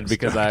you had,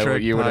 because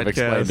you would have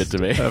explained it to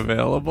me.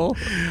 Available?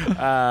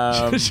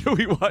 Should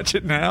we watch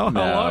it now?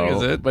 No, How long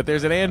is it? But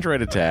there's an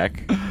android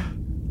attack.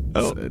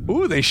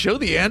 Ooh, they show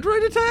the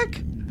android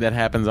attack? That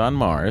happens on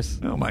Mars.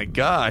 Oh my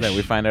gosh. That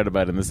we find out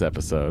about in this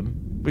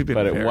episode. We've been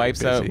but it very wipes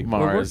busy. out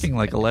Mars. We're working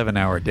like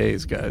 11-hour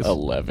days, guys.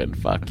 11.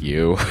 Fuck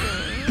you.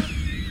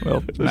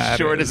 Well, the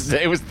shortest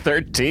day was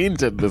 13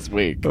 this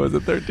week. Oh, was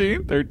it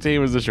 13? 13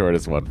 was the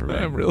shortest one for me.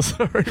 I'm real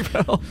sorry,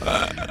 pal.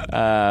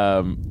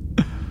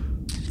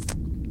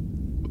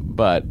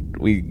 But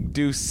we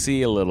do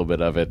see a little bit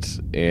of it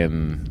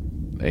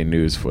in a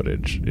news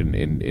footage,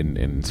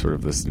 in sort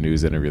of this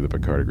news interview that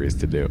Picard agrees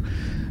to do.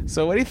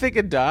 So what do you think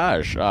of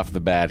Daj off the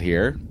bat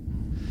here?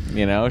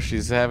 You know,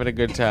 she's having a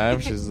good time.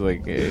 She's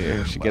like,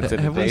 she gets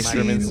into the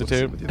Daystrom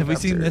Institute. Have we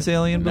seen this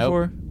alien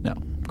before? No.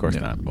 Of course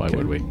not. Why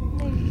would we?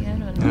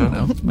 I don't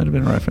know. Might have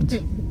been a reference.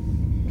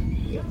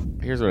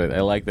 Here's what I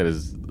like, that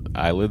his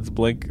eyelids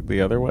blink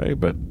the other way,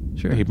 but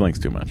Sure. he blinks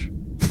too much.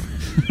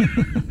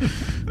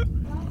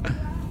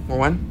 More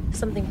one?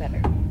 Something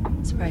better.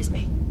 Surprise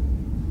me.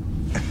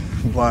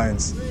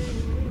 Blinds.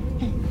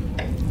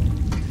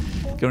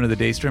 Going to the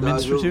Daystrom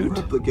Institute?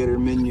 Replicator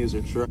menus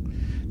are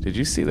Did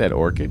you see that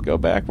orchid go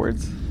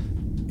backwards?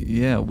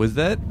 Yeah,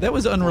 that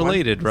was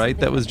unrelated, right?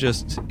 That was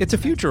just, it's a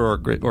future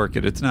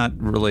orchid. It's not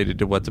related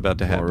to what's about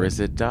to happen. Or is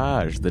it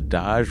Daj, the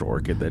Daj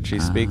orchid that she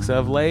speaks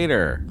of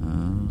later?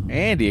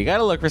 Andy, you got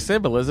to look for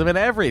symbolism in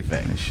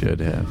everything. I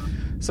should have.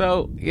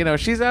 So, you know,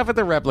 she's off at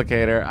the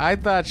replicator. I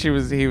thought he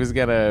was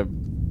going to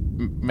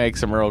make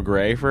some Earl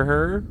Grey for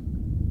her,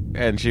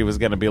 and she was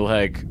going to be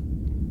like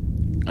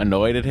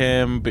annoyed at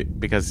him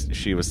because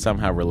she was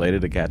somehow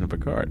related to Captain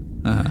Picard.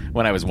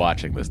 When I was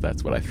watching this,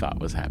 that's what I thought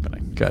was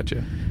happening.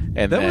 Gotcha.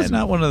 And that was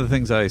not one of the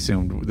things I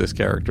assumed this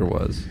character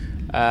was.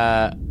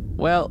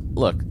 Well,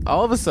 look,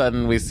 all of a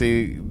sudden we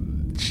see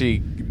she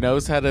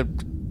knows how to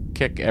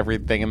kick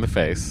everything in the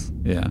face.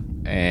 Yeah.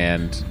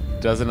 And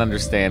doesn't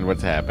understand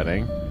what's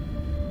happening.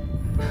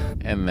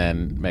 And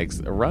then makes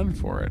a run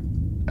for it.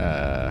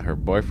 Her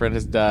boyfriend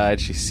has died.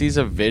 She sees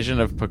a vision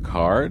of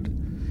Picard.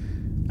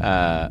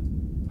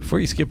 Before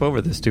you skip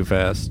over this too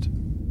fast,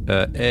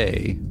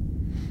 I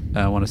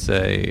want to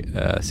say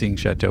seeing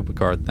Chateau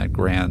Picard, that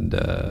grand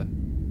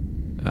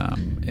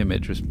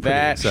image was pretty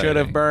That exciting. should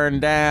have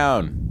burned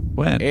down.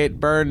 When? It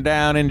burned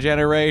down in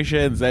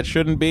Generations. That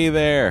shouldn't be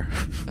there.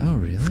 Oh,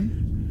 really?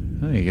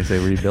 Oh, I guess they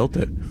rebuilt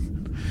it.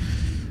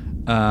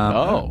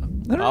 I'll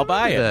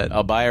buy it. that.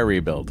 I'll buy a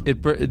rebuild.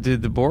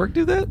 Did the Borg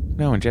do that?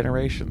 No, in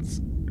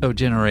Generations. Oh,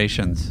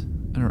 Generations.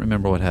 I don't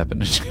remember what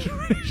happened in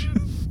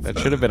Generations. That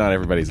should have been on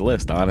everybody's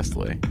list,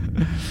 honestly.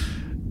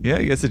 Yeah,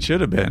 I guess it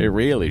should have been. It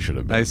really should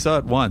have been. I saw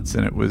it once,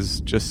 and it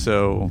was just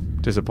so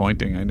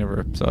disappointing. I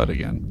never saw it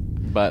again.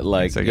 But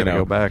like, I gotta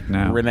go back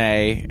now.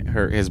 Renee,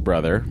 his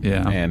brother,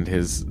 Yeah. and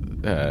his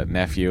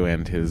nephew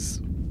and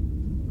his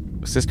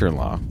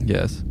sister-in-law,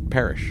 Yes.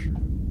 perish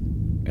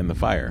in the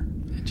fire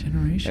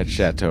Generation. at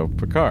Chateau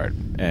Picard,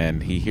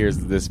 and he hears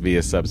this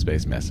via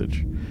subspace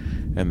message,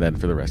 and then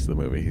for the rest of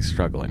the movie, he's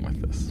struggling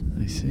with this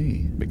I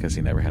see. because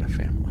he never had a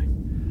family.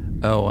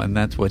 Oh, and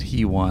that's what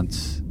he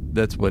wants.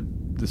 That's what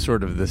the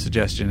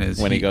suggestion is.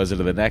 When he goes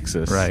into the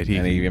Nexus, right,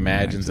 and he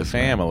imagines a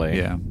family,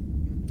 Yeah.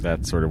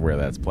 that's sort of where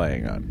that's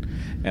playing on.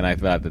 And I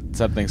thought that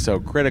something so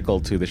critical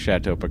to the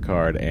Chateau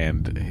Picard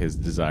and his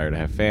desire to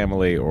have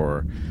family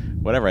or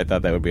whatever, I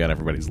thought that would be on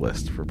everybody's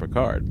list for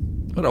Picard.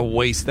 What a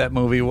waste that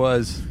movie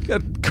was.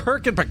 Got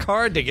Kirk and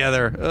Picard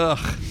together.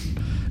 Ugh.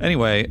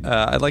 Anyway,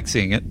 I like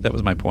seeing it. That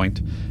was my point.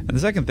 And the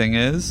second thing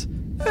is,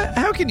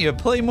 how can you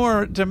play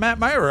more to Matt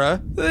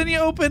Myra than you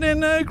open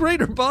in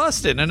Greater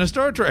Boston in a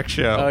Star Trek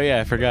show? Oh yeah,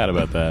 I forgot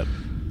about that.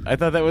 I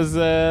thought that was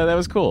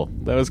cool.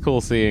 That was cool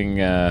seeing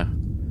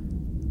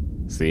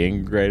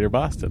Greater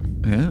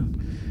Boston.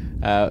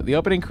 Yeah. The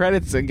opening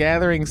credits are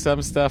gathering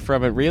some stuff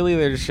from it. Really,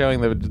 they're just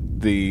showing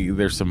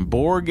there's some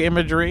Borg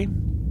imagery.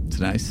 It's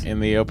nice. In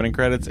the opening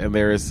credits, and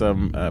there is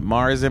some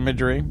Mars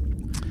imagery.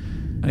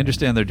 I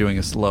understand they're doing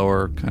a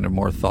slower, kind of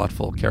more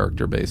thoughtful,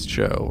 character-based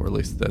show, or at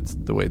least that's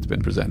the way it's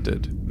been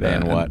presented.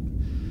 Than what?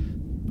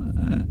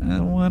 I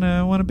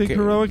want a big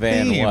heroic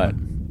Than theme. what?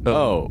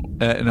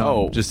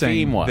 No, just saying.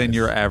 theme-wise. Than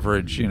your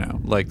average,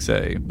 like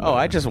say. Oh,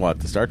 I just want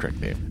the Star Trek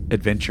theme.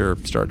 Adventure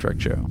Star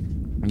Trek show.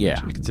 Yeah.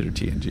 Which I consider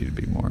TNG to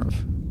be more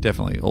of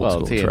definitely old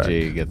school TNG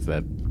Trek. gets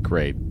that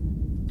great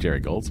Jerry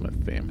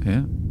Goldsmith theme.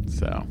 Yeah.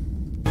 So.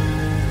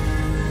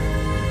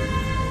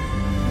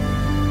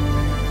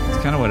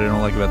 It's kind of what I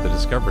don't like about the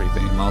Discovery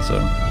theme also.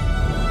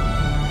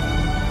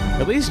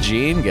 At least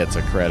Gene gets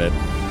a credit.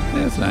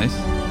 Yeah, it's nice.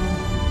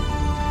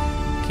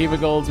 Kiva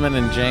Goldsman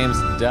and James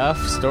Duff.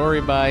 Story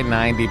by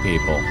 90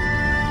 people.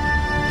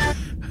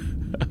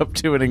 Up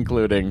to and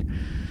including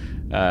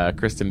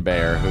Kristen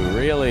Bear, who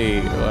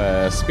really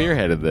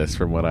spearheaded this,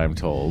 from what I'm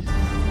told.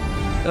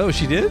 Oh,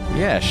 she did?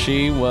 Yeah,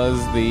 she was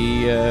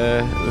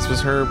this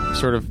was her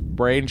sort of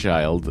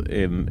brainchild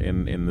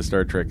in the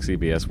Star Trek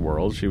CBS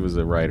world. She was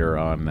a writer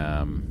on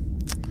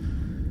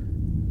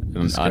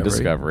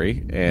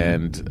Discovery,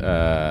 and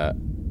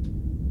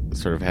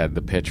sort of had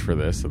the pitch for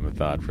this and the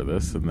thought for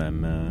this, and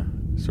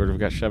then sort of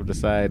got shoved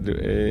aside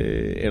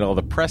in all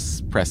the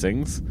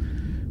pressings.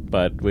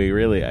 But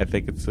I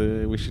think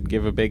we should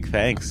give a big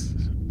thanks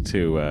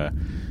to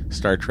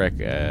Star Trek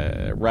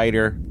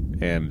writer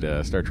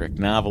and Star Trek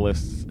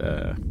novelist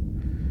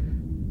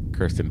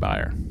Kirsten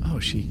Beyer. Oh,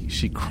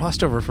 she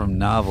crossed over from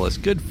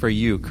novelist. Good for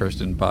you,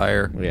 Kirsten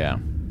Beyer. Yeah,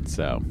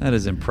 so that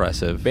is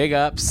impressive. Big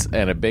ups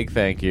and a big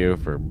thank you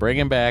for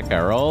bringing back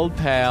our old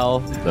pal,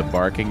 the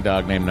barking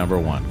dog named Number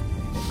One.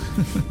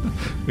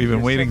 We've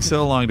been waiting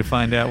so long to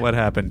find out what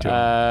happened to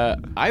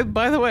him.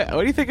 By the way,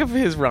 what do you think of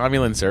his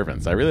Romulan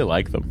servants? I really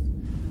like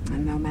them.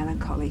 I'm no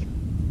melancholy.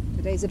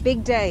 Today's a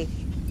big day.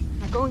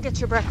 Now go and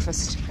get your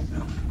breakfast.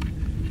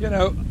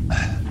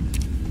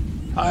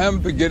 I am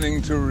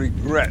beginning to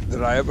regret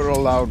that I ever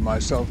allowed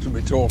myself to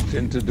be talked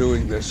into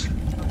doing this.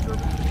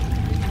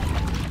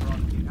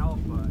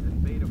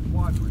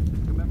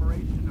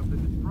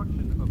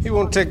 He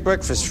won't take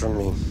breakfast from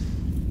me.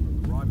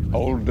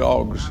 Old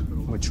dogs.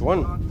 Which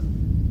one?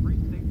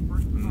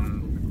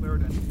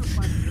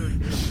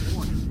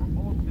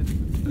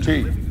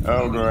 Tea,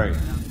 Earl Grey,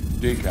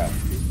 decaf.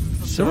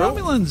 So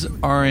Romulans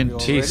aren't...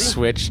 He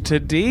switched to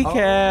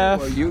decaf.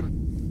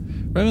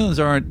 Romulans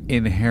aren't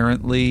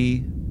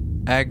inherently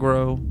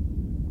aggro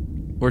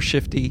or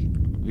shifty.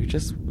 We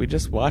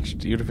just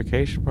watched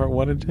Unification Part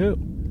 1 and 2.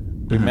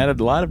 We met a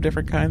lot of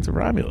different kinds of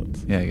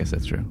Romulans. Yeah, I guess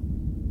that's true.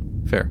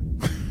 Fair.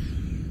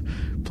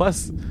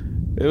 Plus,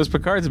 it was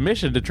Picard's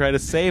mission to try to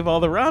save all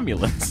the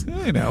Romulans.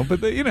 I know,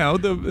 but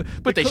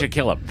but they should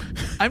kill him.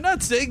 I'm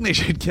not saying they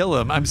should kill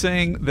him. I'm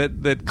saying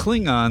that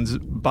Klingons,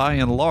 by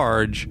and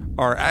large,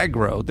 are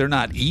aggro. They're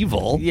not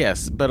evil.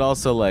 Yes, but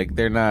also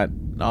they're not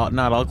all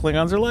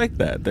Klingons are like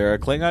that. There are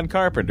Klingon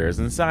carpenters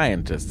and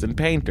scientists and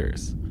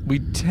painters. We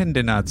tend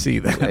to not see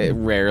that.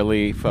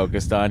 Rarely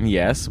focused on,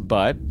 yes,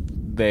 but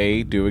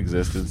they do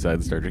exist inside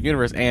the Star Trek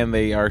universe, and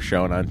they are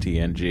shown on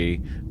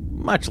TNG.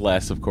 Much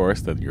less, of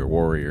course, than your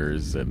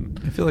warriors. And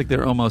I feel like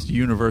they're almost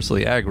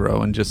universally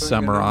aggro, and just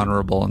some are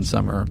honorable and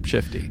some are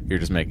shifty. You're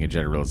just making a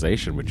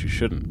generalization, which you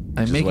shouldn't.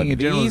 I'm making a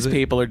generalization. These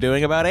people are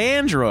doing about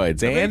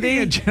androids, Andy. I'm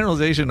making a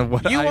generalization of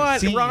what you I've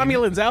want seen.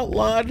 Romulans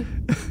outlawed?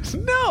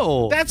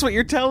 No, that's what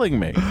you're telling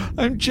me.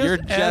 I'm just you're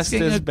just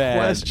asking as a bad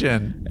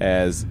question.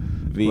 As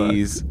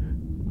these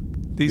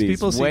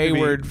people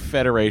wayward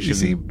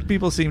Federation.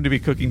 People seem to be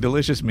cooking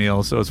delicious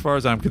meals, so as far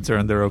as I'm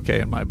concerned, they're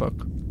okay in my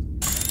book.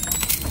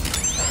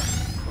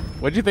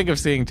 What do you think of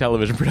seeing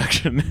television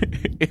production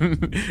in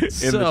the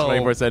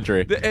 24th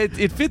century.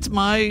 It fits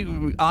my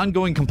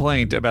ongoing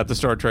complaint about the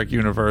Star Trek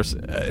universe,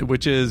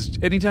 which is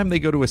anytime they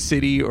go to a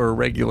city or a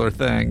regular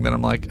thing, then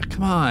I'm like,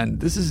 come on,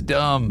 this is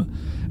dumb.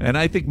 And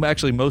I think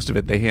actually most of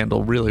it they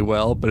handle really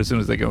well, but as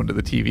soon as they go into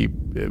the TV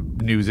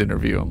news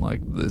interview, I'm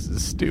like, this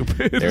is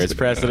stupid. There's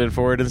precedent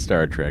for it in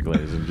Star Trek,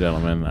 ladies and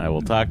gentlemen. I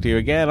will talk to you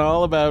again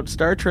all about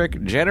Star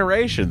Trek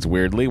Generations,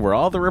 weirdly, where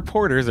all the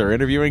reporters are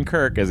interviewing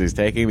Kirk as he's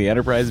taking the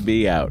Enterprise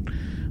B out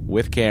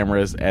with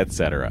cameras,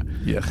 etc.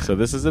 Yeah. So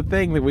this is a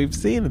thing that we've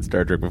seen in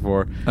Star Trek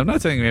before. I'm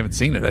not saying we haven't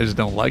seen it. I just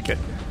don't like it.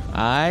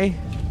 I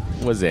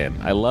was in.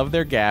 I love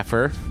their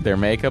gaffer. Their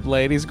makeup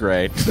lady's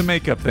great. The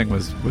makeup thing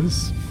was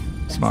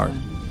smart.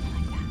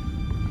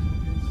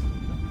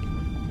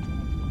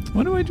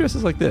 Why do I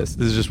dresses like this?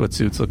 This is just what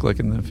suits look like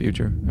in the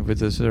future. If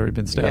it's already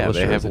been established.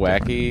 Yeah, they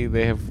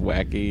have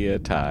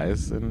wacky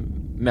ties.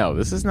 And no,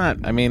 this is not.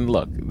 I mean,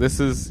 look,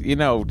 this is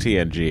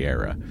TNG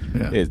era.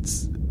 Yeah.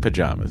 It's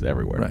pajamas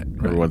everywhere. Right.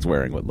 Everyone's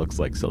wearing what looks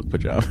like silk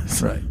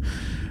pajamas. Right.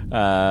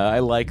 I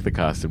like the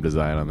costume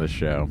design on this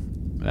show.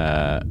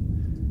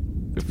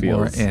 It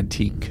feels more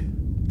antique.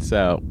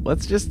 So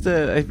let's just.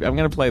 I'm going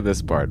to play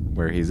this part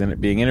where he's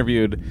being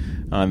interviewed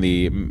on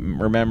the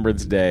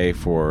Remembrance Day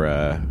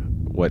for.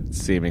 What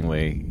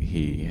seemingly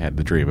he had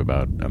the dream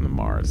about on the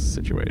Mars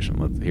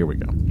situation. Here we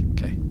go.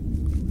 Okay.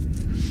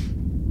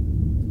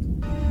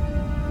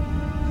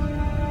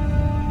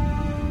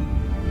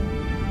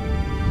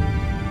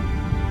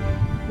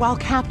 While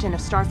captain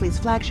of Starfleet's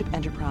flagship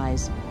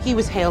Enterprise, he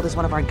was hailed as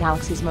one of our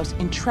galaxy's most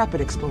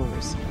intrepid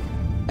explorers.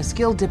 A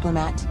skilled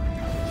diplomat,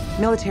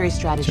 military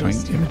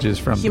strategist, showing images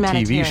from the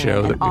TV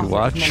show that we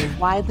watch. Of many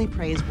widely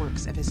praised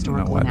works of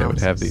historical I don't know why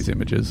analysis. they would have these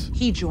images.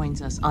 He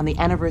joins us on the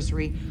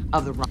anniversary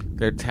of the.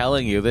 They're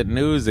telling you that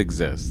news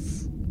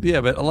exists. Yeah,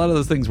 but a lot of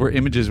those things were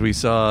images we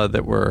saw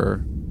that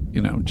were,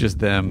 just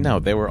them. No,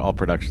 they were all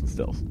production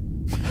stills.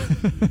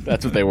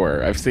 That's what they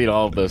were. I've seen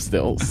all of those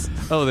stills.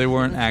 Oh, they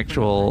weren't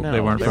actual. No, they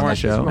weren't from the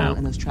show. No.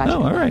 In those tragic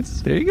all right.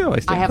 There you go.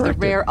 I have the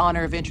rare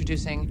honor of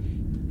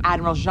introducing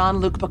Admiral Jean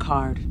Luc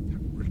Picard.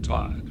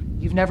 Retired.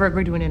 You've never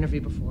agreed to an interview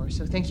before,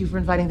 so thank you for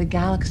inviting the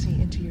galaxy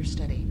into your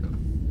study.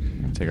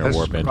 Take our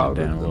warp engine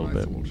down a little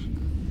bit.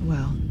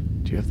 Well,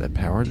 do you have that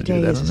power to do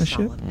that on the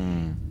ship?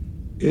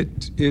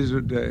 It is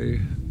a day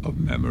of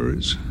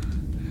memories.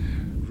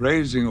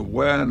 Raising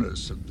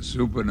awareness of the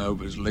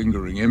supernova's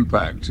lingering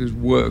impact is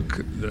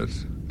work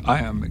that I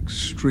am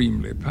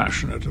extremely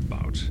passionate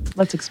about.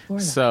 Let's explore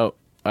that. So,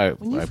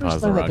 when you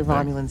first learned that the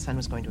Romulan sun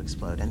was going to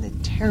explode and the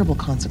terrible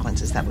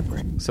consequences that would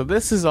bring. So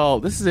this is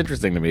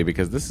interesting to me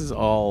because this is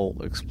all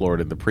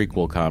explored in the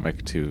prequel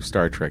comic to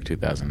Star Trek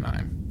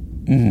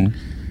 2009.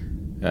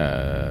 Mm-hmm.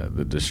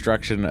 The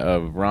destruction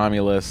of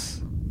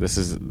Romulus. This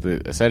is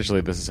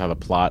how the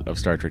plot of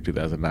Star Trek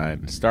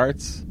 2009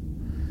 starts.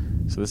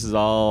 So this is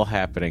all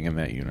happening in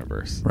that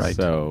universe. Right.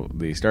 So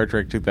the Star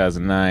Trek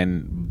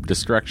 2009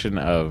 destruction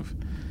of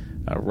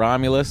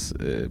Romulus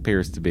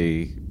appears to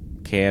be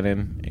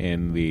canon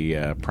in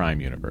the Prime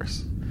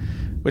universe,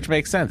 which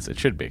makes sense. It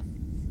should be.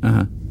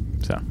 Uh-huh.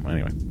 So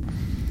anyway,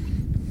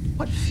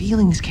 what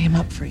feelings came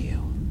up for you?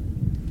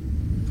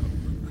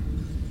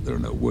 There are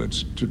no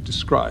words to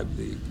describe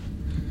the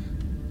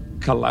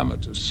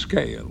calamitous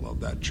scale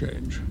of that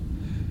change,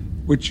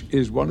 which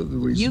is one of the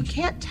reasons. You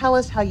can't tell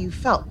us how you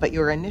felt, but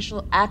your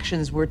initial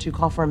actions were to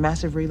call for a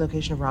massive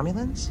relocation of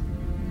Romulans?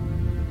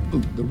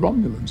 The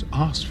Romulans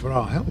asked for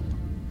our help,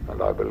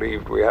 and I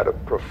believed we had a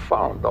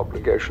profound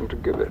obligation to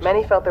give it.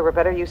 Many felt there were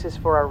better uses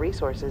for our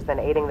resources than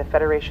aiding the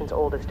Federation's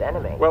oldest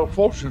enemy. Well,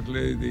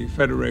 fortunately, the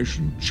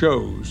Federation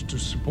chose to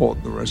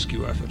support the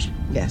rescue effort.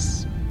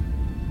 Yes.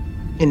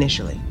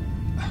 Initially.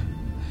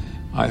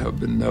 I have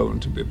been known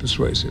to be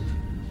persuasive.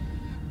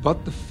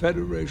 But the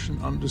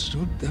Federation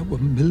understood there were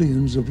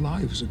millions of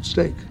lives at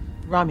stake.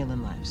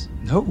 Romulan lives.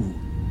 No.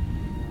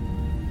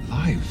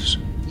 Lives.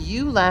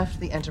 You left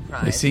the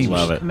Enterprise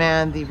to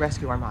command the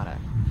rescue armada.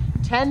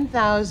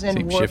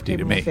 10,000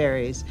 warp-capable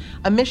ferries.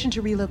 A mission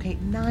to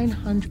relocate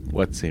 900...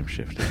 What seems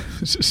shifty?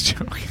 Just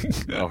joking.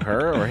 Oh,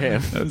 her or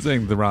him? I was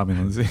saying the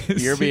Romulans.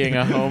 You're being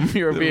a home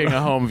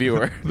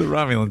viewer. The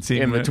Romulans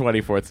seem in the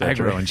 24th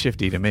century. Aggro and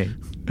shifty to me.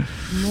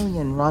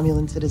 Million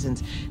Romulan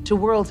citizens to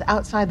worlds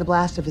outside the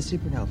blast of a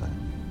supernova.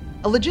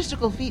 A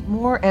logistical feat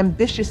more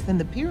ambitious than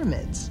the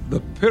pyramids.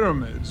 The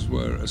pyramids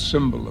were a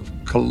symbol of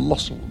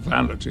colossal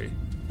vanity.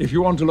 If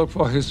you want to look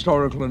for a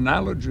historical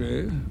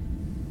analogy,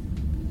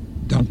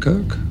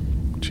 Dunkirk.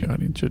 Which the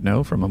audience should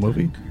know from a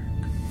movie.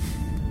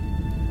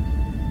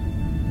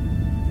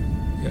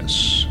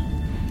 Yes.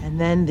 And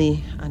then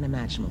the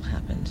unimaginable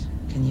happened.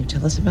 Can you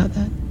tell us about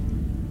that?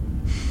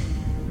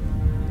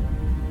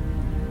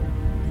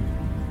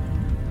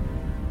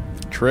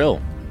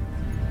 Trill.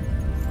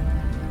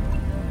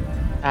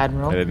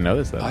 Admiral. I didn't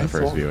notice that in the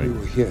first viewing. We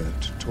were here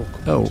to talk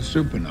about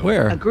supernova.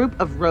 Where? A group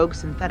of rogue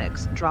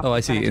synthetics dropped I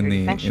see. In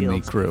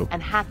the crew.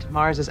 And hacked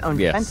Mars's own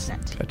defense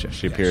net. Gotcha.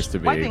 She appears to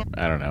be,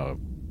 I don't know,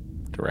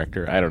 a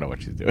director. I don't know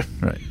what she's doing.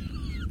 Right.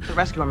 the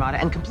rescue armada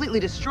and completely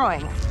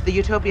destroying the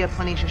Utopia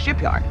Planitia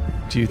shipyard.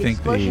 Do you think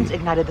explosions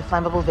ignited the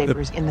flammable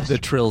vapors in the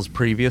Trill's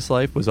previous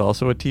life was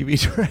also a TV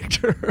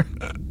director?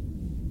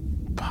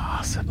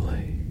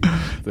 Possibly.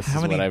 This How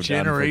is many what I've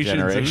generations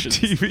done for of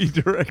TV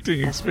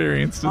directing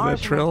experience does that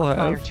Trill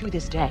have? To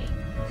this day,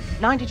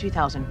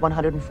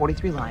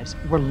 92,143 lives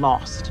were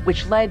lost,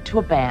 which led to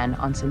a ban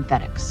on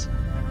synthetics.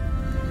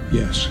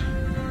 Yes.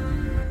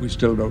 We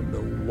still don't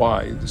know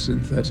why the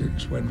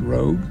synthetics went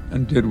rogue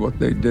and did what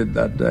they did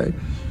that day.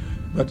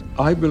 But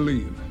I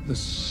believe the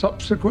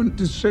subsequent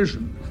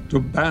decision to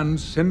ban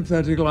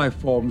synthetic life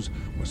forms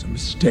was a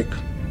mistake.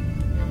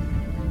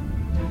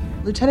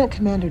 Lieutenant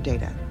Commander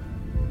Data,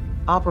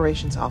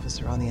 operations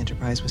officer on the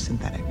Enterprise, was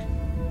synthetic.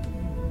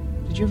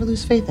 Did you ever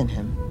lose faith in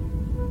him?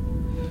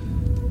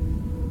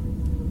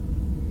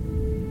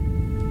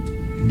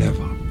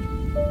 Never.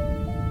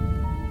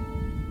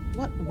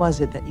 What was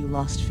it that you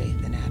lost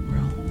faith in,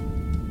 Admiral?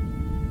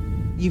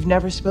 You've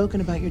never spoken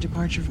about your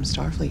departure from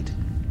Starfleet.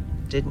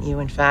 Didn't you,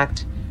 in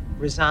fact,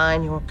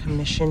 resign your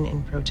commission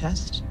in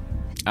protest?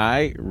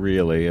 I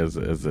really,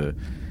 the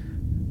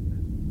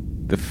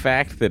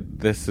fact that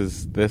this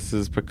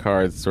is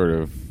Picard's sort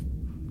of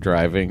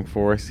driving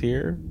force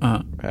here,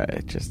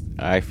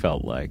 I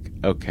felt like,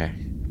 okay.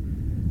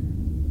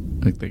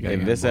 Like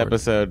in this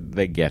episode,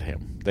 they get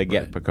him. They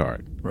get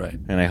Picard. Right.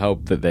 And I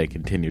hope that they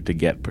continue to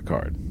get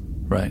Picard.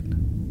 Right.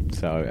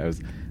 So I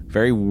was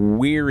very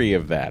weary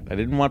of that. I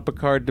didn't want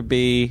Picard to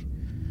be,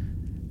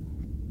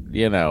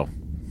 I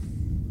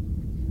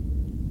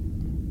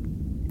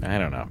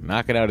don't know,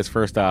 knocking out his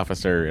first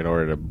officer in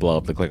order to blow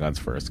up the Klingons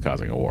first,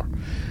 causing a war.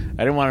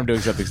 I didn't want him doing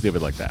something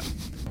stupid like that.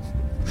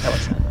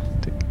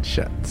 Taking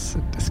shots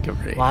at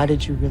Discovery. Why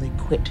did you really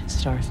quit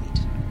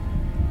Starfleet?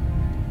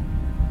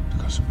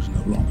 Because it was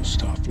no longer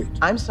Starfleet.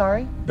 I'm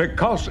sorry?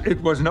 Because it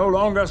was no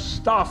longer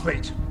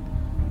Starfleet.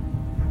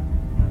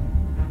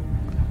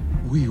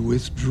 We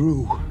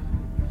withdrew.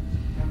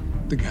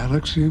 The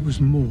galaxy was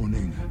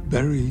mourning,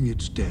 burying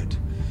its dead.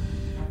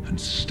 And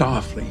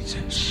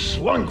Starfleet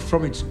slunk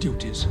from its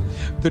duties.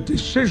 The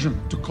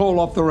decision to call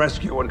off the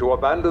rescue and to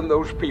abandon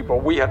those people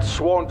we had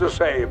sworn to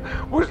save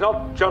was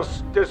not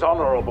just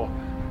dishonorable.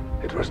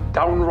 It was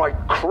downright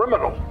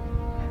criminal.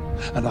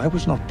 And I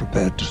was not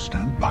prepared to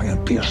stand by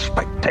and be a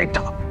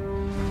spectator.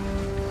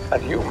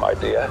 And you, my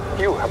dear,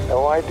 you have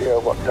no idea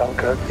what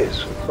Dunkirk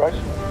is, right?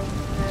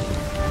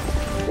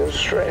 You're a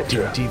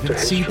stranger. Didn't even to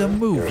see history. the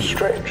movie. You're a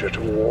stranger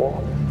to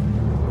war.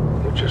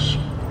 You just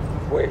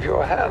wave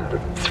your hand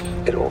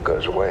and it all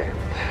goes away.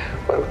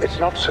 Well, it's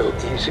not so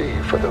easy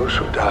for those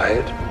who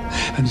died.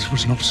 And it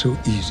was not so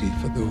easy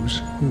for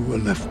those who were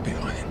left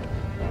behind.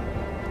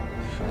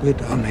 We're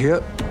done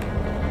here.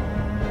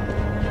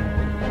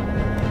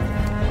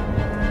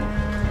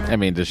 I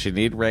mean, does she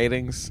need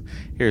ratings?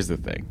 Here's the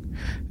thing.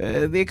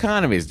 The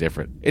economy is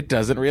different. It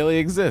doesn't really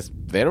exist.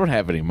 They don't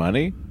have any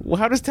money. Well,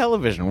 how does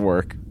television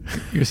work?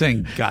 You're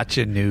saying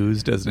gotcha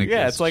news doesn't exist?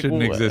 Yeah, it's like,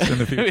 shouldn't exist in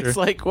the future? It's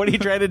like, what are you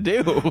trying to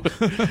do?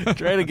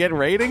 Trying to get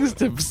ratings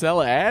to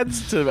sell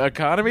ads to the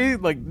economy?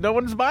 Like, no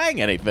one's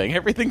buying anything.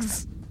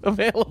 Everything's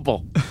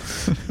available.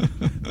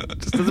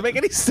 Just doesn't make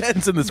any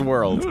sense in this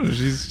world. No,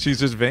 she's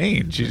just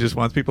vain. She just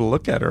wants people to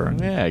look at her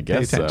and I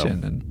guess pay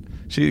attention. And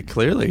she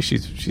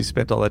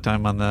spent all that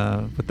time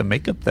with the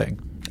makeup thing.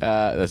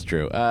 That's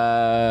true.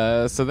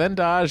 So then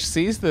Daj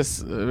sees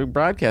this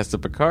broadcast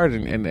of Picard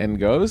and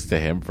goes to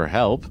him for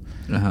help.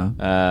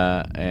 And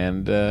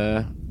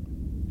I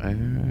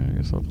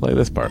guess I'll play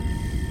this part.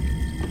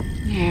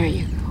 There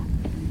you go.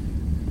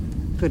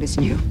 Good as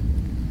new.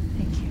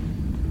 Thank you.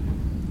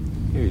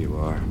 Here you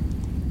are.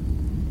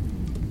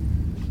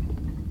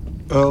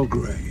 Earl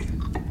Grey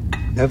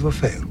never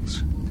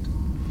fails.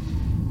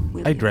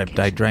 I dreamt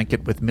I drank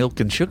it with milk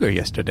and sugar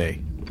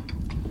yesterday.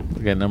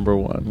 Look at number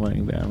one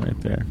laying down right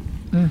there.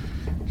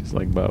 Just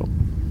like Bo.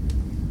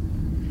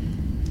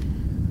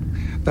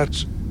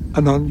 That's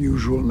an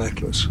unusual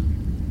necklace.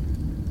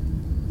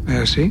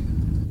 May I see?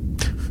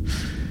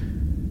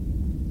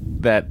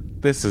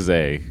 This is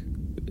a...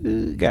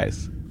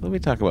 guys, let me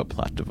talk about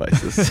plot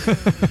devices.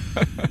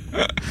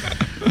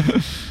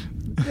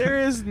 There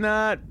is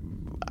not...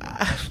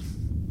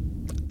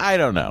 I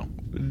don't know.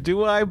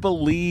 Do I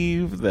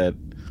believe that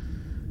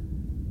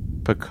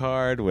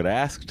Picard would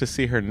ask to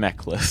see her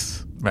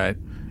necklace right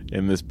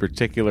in this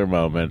particular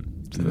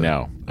moment?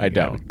 No, I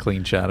don't. A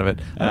clean shot of it.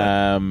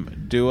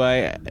 Do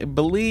I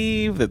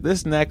believe that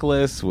this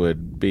necklace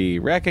would be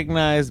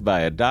recognized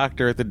by a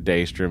doctor at the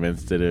Daystrom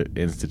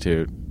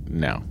Institute?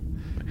 No.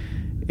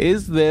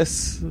 Is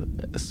this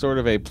sort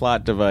of a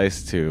plot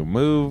device to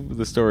move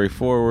the story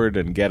forward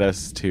and get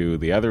us to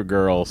the other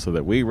girl so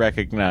that we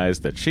recognize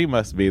that she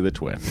must be the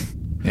twin?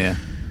 Yeah.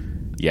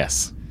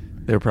 Yes.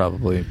 There are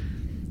probably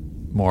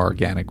more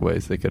organic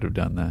ways they could have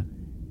done that.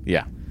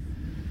 Yeah.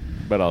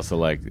 But also,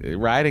 like,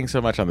 riding so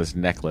much on this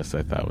necklace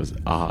I thought was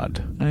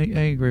odd. I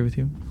agree with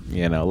you.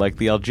 You know, like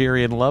the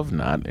Algerian love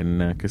knot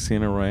in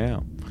Casino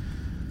Royale.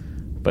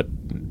 But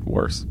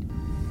worse.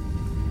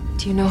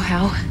 Do you know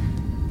how?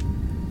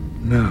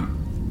 No.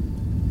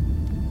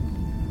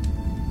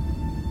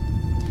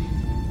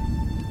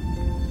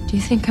 Do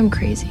you think I'm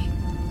crazy?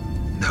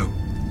 No.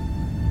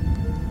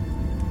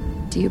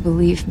 Do you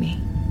believe me?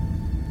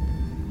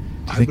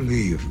 I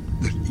believe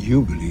that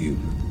you believe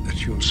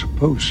that you're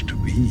supposed to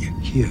be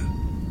here.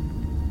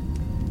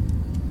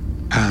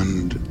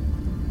 And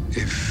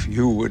if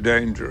you were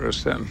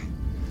dangerous, then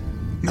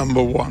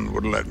number one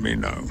would let me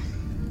know.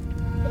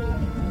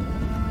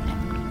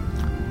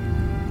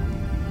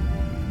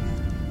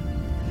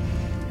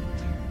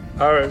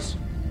 Iris,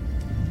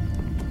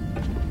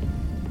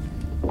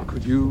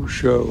 could you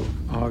show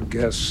our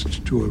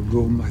guest to a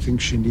room? I think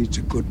she needs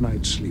a good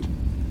night's sleep.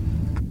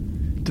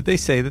 Did they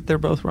say that they're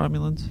both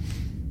Romulans?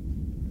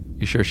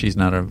 You sure she's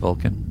not a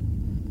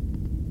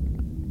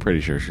Vulcan?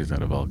 Pretty sure she's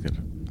not a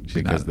Vulcan.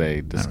 Because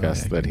they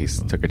discussed that he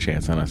took a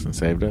chance on us and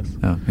saved us.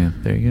 Oh, yeah.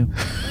 There you go.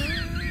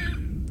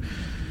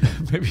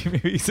 maybe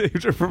he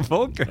saved her from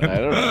Vulcan. I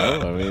don't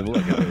know. I mean,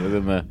 look at it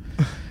within the...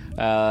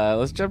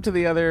 let's jump to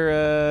the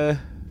other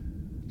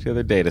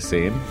data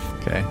scene.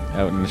 Okay.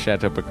 Out in the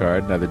Chateau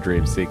Picard, another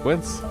dream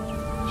sequence.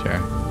 Sure.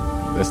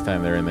 This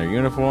time they're in their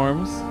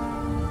uniforms.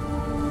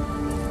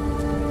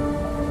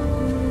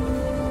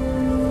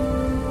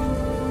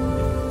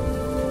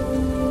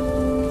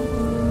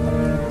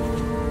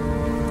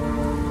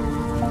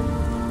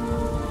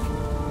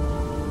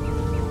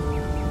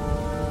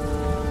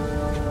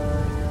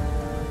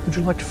 Would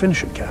you like to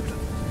finish it, Captain?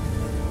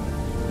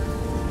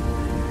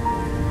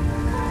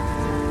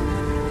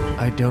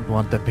 I don't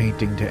want the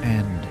painting to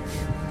end.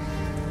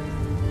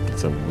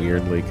 It's a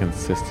weirdly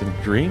consistent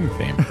dream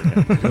theme.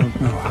 I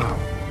don't know how.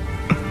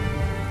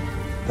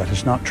 That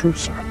is not true,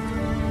 sir.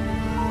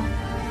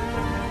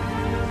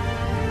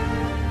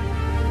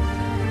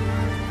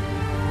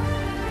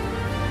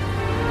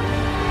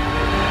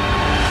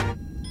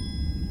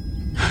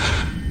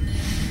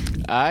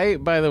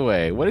 By the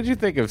way, what did you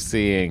think of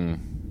seeing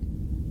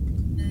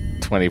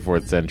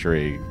 24th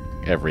century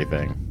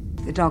everything?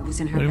 The dog was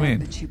in her What do you bed, mean?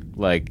 but she...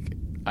 Like,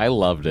 I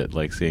loved it,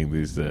 like seeing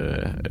these,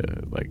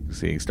 like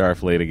seeing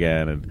Starfleet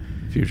again and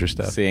future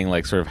stuff. Seeing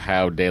like sort of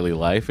how daily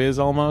life is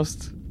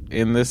almost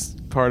in this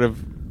part of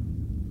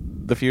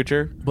the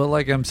future. Well,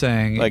 like I'm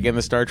saying, like in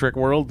the Star Trek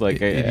world,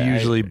 like it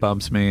usually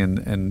bumps me,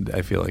 and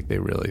I feel like they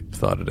really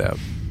thought it out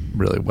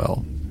really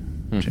well,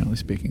 generally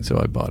speaking. So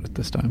I bought it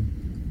this time.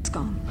 It's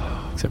gone.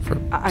 Except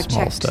for I've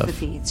small checked stuff. the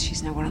feeds.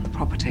 She's nowhere on the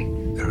property.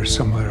 There is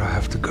somewhere I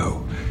have to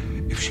go.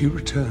 If she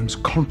returns,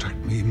 contact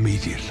me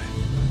immediately.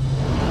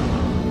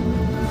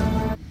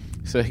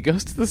 So he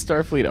goes to the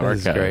Starfleet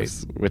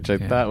archives, which I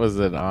thought was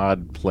an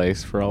odd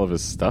place for all of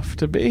his stuff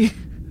to be.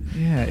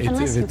 Yeah,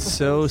 if it's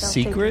so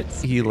secret,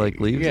 he like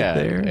leaves it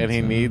there. And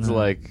he needs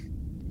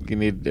you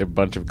need a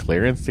bunch of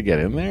clearance to get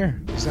in there.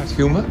 Is that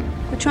humor?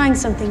 We're trying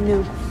something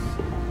new.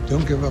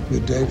 Don't give up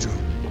your day job.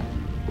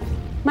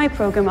 My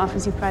program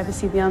offers you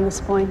privacy beyond this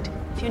point.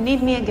 If you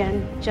need me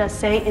again, just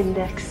say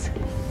index.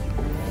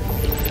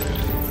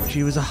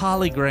 She was a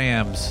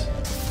holograms.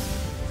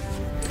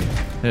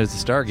 There's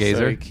the Stargazer.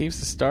 So he keeps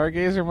the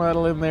Stargazer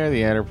model in there,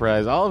 the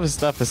Enterprise, all of his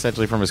stuff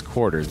essentially from his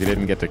quarters. He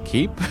didn't get to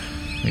keep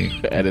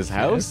at his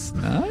house.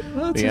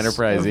 No, the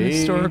Enterprise E.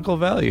 Historical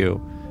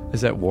value.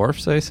 Is that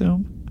Worf's, I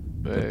assume?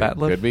 The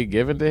Batlift? Could be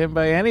given to him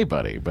by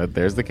anybody, but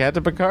there's the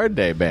Captain Picard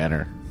Day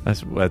banner.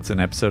 That's an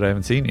episode I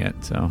haven't seen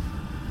yet, so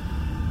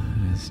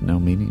it's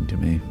no meaning to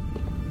me.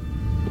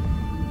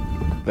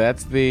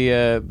 That's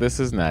the,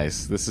 this is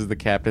nice. This is the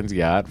captain's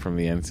yacht from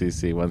the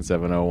NCC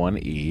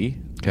 1701E.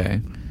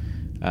 Okay.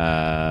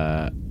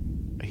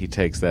 He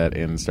takes that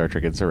in Star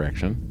Trek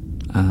Insurrection.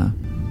 Uh-huh.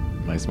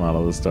 Nice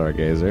model of the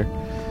Stargazer.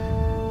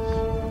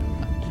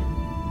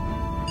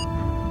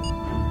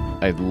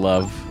 I'd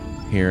love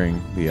hearing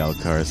the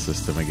Alcar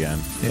system again.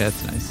 Yeah,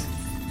 it's nice.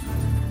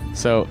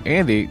 So,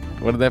 Andy,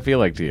 what did that feel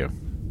like to you?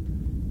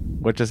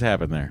 What just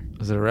happened there?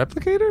 Was it a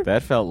replicator?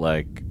 That felt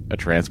like a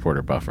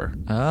transporter buffer.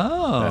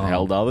 Oh. That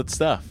held all its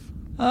stuff.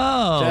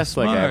 Oh, just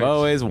smart. like I've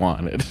always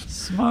wanted.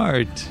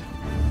 Smart.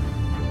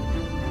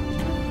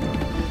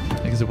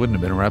 Because it wouldn't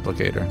have been a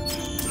replicator.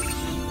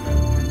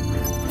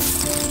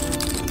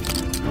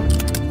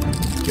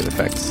 Good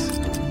effects.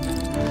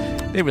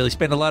 They really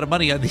spend a lot of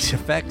money on these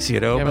effects, you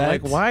know. Yeah, but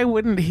like, why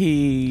wouldn't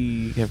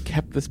he have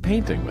kept this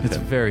painting with him? It's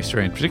very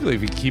strange, particularly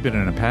if you keep it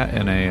in a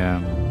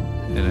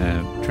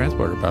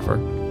transporter buffer.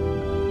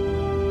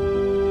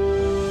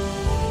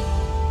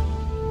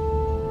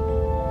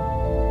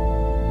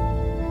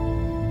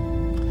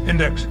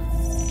 Index.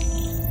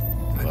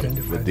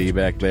 The D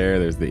back there.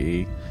 There's the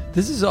E.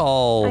 This is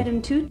all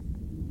Item 2.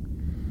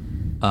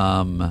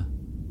 I don't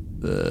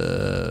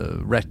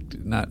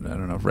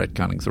know if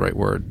retconning's the right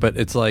word, but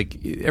it's like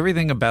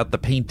everything about the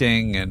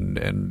painting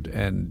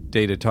and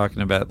Data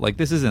talking about, like,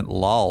 this isn't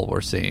LOL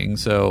we're seeing,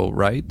 so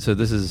right? So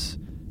this is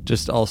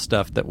just all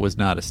stuff that was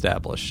not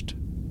established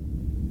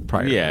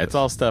prior. Yeah, it's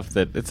all stuff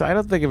that I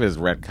don't think of it as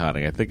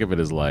retconning. I think of it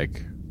as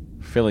like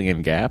filling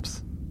in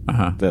gaps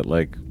that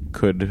like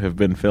could have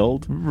been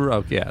filled.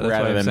 Yeah, that's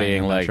rather than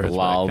being like sure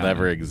LOL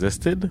never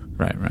existed.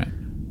 Right.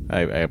 I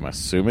am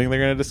assuming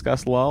they're going to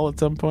discuss LOL at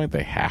some point.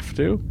 They have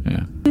to.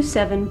 Yeah.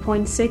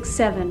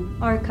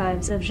 27.67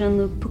 Archives of Jean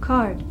Luc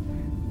Picard.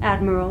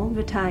 Admiral,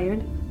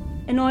 retired.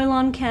 An oil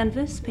on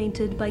canvas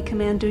painted by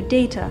Commander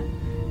Data,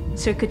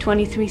 circa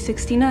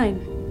 2369.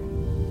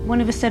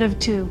 One of a set of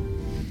 2.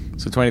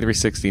 So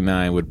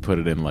 2369 would put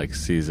it in like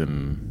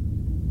season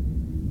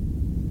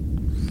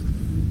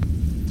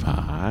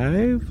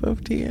 5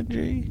 of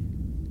TNG?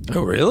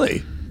 Oh,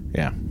 really?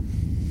 Yeah.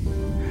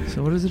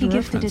 So what is it He a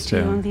gifted it reference to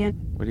you to? on the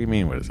What do you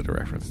mean, what is it a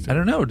reference to? I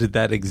don't know. Did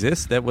that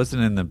exist? That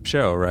wasn't in the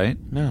show, right?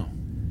 No.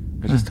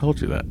 I just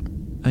told you that.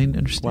 I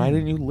understand. Why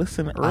didn't you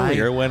listen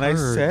earlier when I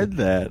said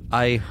that?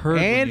 I heard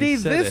Andy, when you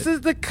said this it.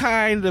 is the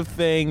kind of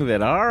thing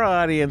that our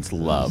audience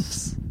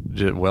loves.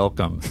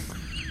 Welcome.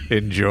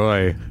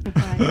 Enjoy.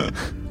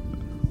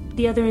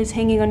 The other is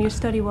hanging on your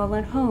study wall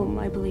at home,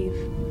 I believe.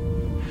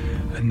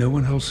 And no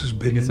one else has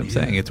been in I'm here.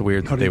 saying it's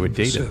weird that Not they even would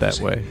for date it that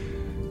servicing. way.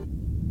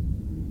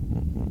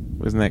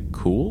 Isn't that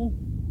cool?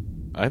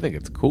 I think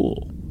it's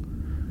cool.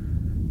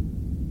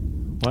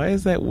 Why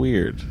is that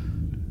weird?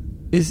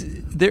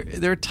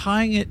 They're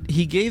tying it?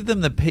 He gave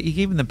them the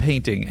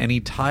painting, and he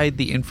tied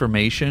the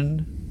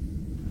information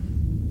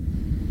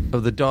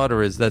of the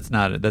daughter.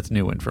 That's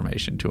new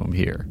information to him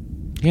here.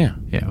 Yeah.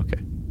 Yeah.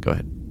 Okay. Go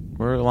ahead.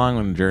 We're along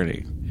on the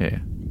journey. Yeah.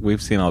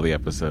 We've seen all the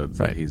episodes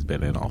that he's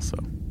been in. Also,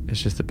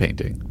 it's just a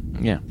painting.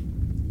 Yeah.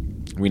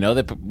 We know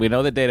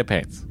that Data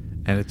paints,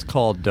 and it's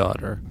called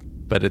Daughter.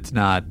 But it's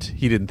not,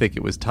 he didn't think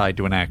it was tied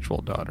to an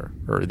actual daughter,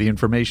 or the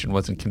information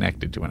wasn't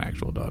connected to an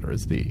actual daughter,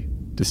 is the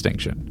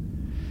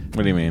distinction.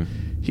 What do you mean?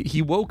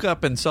 He woke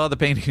up and saw the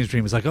painting in his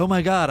dream. He was like, oh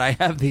my God, I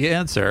have the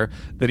answer.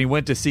 Then he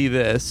went to see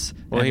this.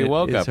 Well, he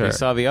woke up. He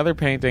saw the other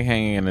painting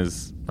hanging in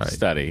his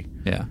study.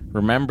 Yeah.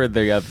 Remembered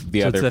the other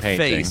it's the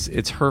painting. Face.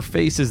 It's her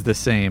face is the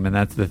same, and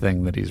that's the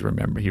thing that he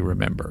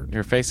remembered.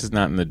 Her face is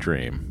not in the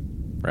dream.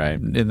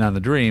 Right, not in the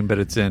dream, but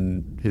it's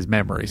in his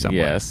memory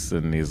somewhere. Yes,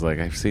 and he's like,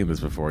 I've seen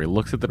this before. He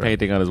looks at the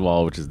painting on his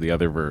wall, which is the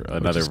other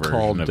another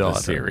version of the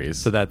series.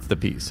 So that's the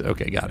piece.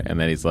 Okay, got it. And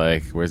then he's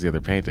like, "Where's the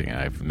other painting?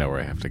 I know where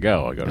I have to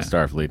go. I go to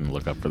Starfleet and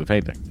look up for the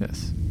painting."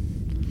 Yes.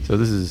 So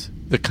this is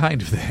the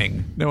kind of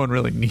thing no one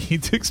really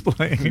needs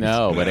explained.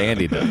 No, but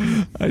Andy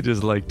does. I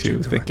just like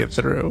to think it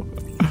through.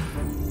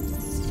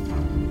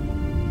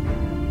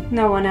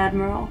 No one,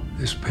 Admiral.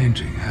 This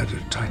painting had a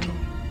title.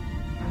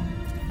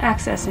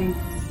 Accessing.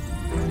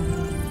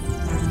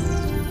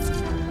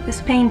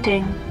 This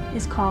painting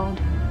is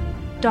called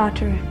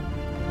Daughter.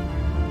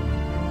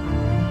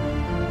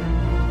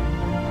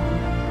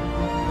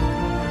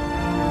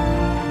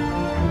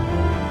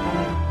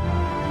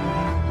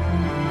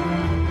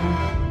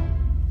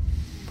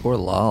 Poor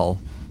Lal.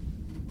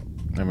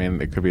 I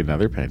mean, it could be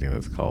another painting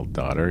that's called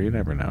Daughter. You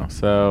never know.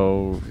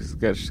 So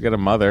she's got a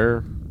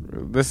mother.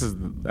 This is,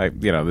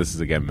 this is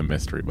again the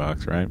mystery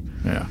box, right?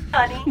 Yeah.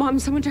 Honey? Mom,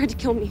 someone tried to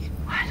kill me.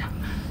 What?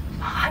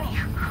 Honey,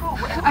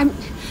 who?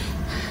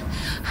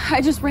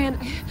 I just ran.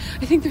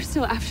 I think they're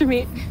still after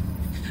me.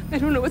 I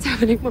don't know what's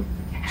happening, Mom.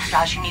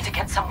 Josh, you need to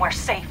get somewhere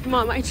safe.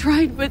 Mom, I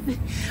tried, but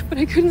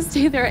I couldn't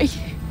stay there. I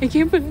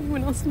can't put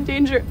anyone else in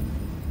danger.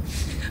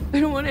 I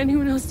don't want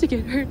anyone else to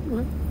get hurt,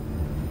 Mom.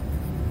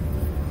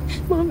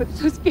 Mom, I'm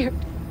so scared.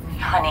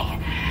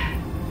 Honey,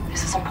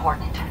 this is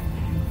important.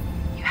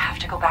 You have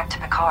to go back to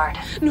Picard.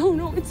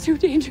 No, it's too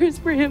dangerous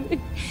for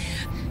him.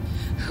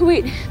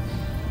 Wait,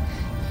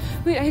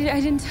 I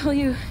didn't tell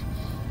you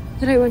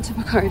that I went to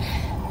Picard.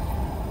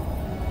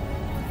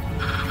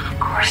 Of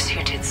course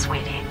you did,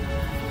 sweetie.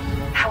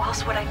 How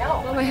else would I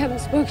know? Mom, I haven't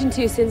spoken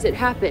to you since it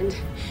happened.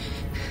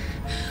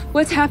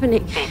 What's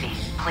happening? Baby,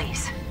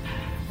 please.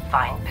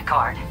 Find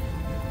Picard.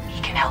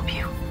 He can help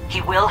you.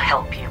 He will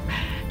help you.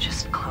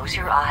 Just close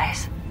your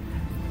eyes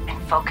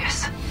and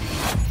focus.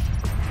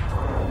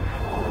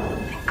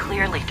 Think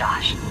clearly,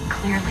 Dosh.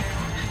 Clearly.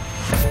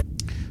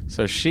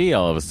 So she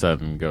all of a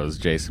sudden goes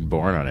Jason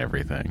Bourne on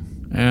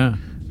everything. Yeah.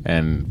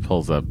 And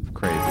pulls up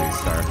crazy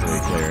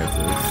Starfleet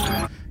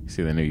clearances. You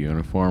see the new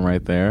uniform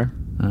right there?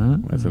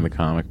 That's in the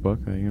comic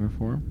book, the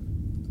uniform.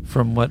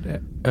 From what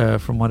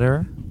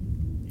era?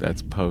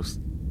 That's post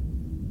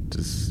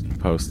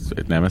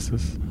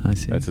Nemesis. I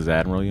see. That's his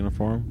Admiral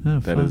uniform. Oh,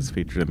 that fun. is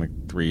featured in the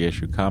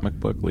 3-issue comic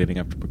book leading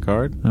up to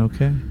Picard.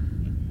 Okay.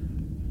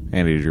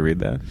 Andy, did you read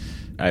that?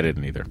 I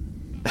didn't either.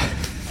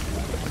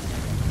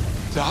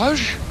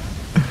 Daj?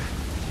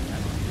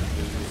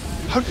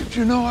 How did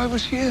you know I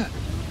was here?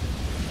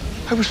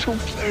 I was so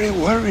very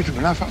worried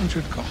when I found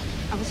you'd gone.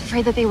 I was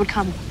afraid that they would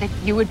come, that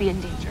you would be in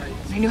danger.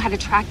 I knew how to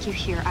track you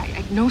here.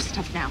 I know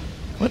stuff now.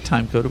 What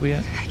time code are we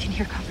at? I can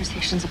hear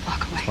conversations a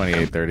block away.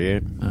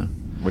 2838.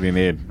 What do you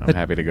need? I'm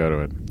happy to go to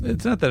it.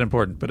 It's not that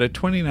important, but at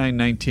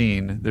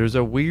 2919, there's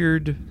a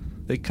weird...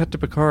 They cut to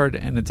Picard,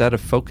 and it's out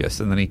of focus,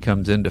 and then he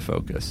comes into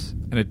focus.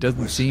 And it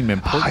doesn't seem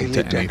important Highly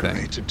to anything.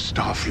 decorated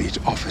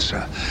Starfleet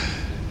officer.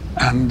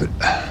 And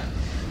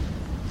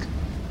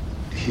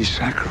he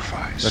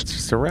sacrificed. That's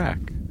just a rack.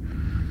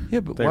 Yeah,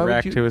 but they why would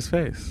rack you... to his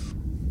face.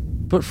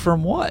 But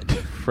from what?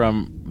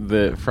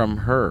 From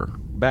her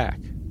back.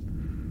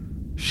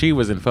 She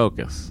was in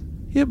focus.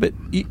 Yeah, but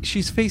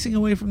she's facing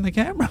away from the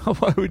camera.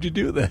 Why would you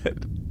do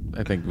that?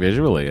 I think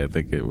visually, I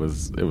think it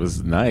was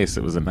nice.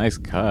 It was a nice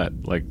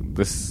cut. Like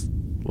this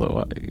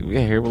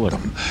Here, look.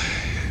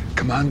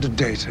 Commander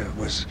Data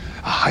was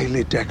a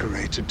highly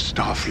decorated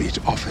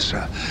Starfleet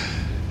officer,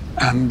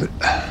 and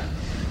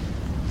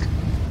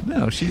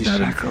no, she's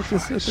not in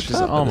focus at the She's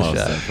top almost of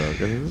the in shot.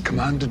 focus.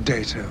 Commander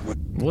Data was...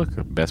 Look,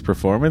 best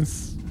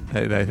performance.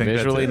 I think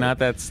visually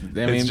that's not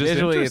that. I mean, just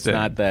visually it's interesting.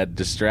 not that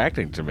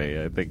distracting to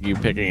me. I think you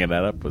picking it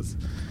up was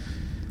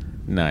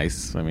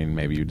nice. I mean,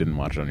 maybe you didn't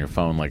watch it on your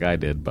phone like I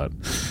did, but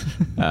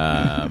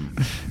I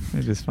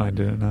just find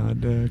it an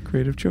odd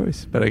creative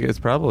choice. But I guess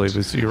probably it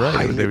was, you're right.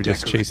 Highly They were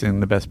just chasing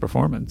the best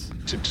performance.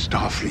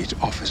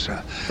 Starfleet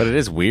officer. But it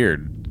is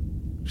weird.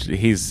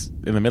 He's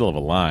in the middle of a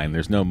line.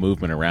 There's no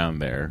movement around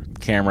there.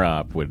 Camera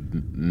up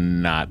would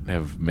not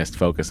have missed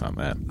focus on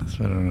that. That's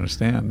what I don't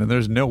understand. And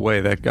there's no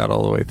way that got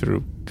all the way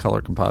through color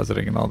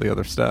compositing and all the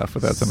other stuff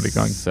without somebody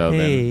going, So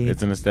hey. then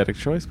it's an aesthetic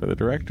choice by the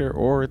director,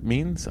 or it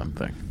means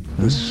something.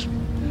 It was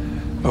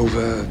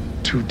over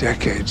 2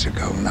 decades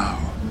ago now.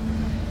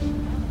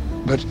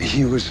 But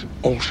he was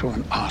also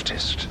an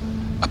artist,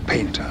 a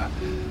painter.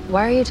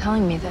 Why are you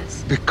telling me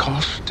this?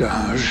 Because,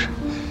 Daj,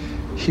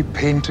 he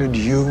painted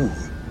you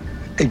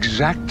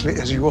exactly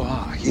as you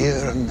are,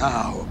 here and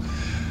now.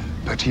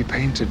 But he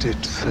painted it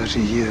 30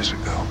 years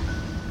ago.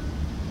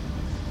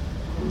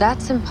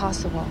 That's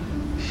impossible.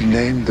 He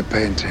named the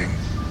painting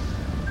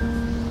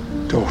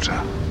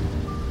Daughter.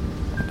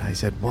 And I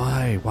said,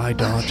 why? Why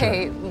daughter?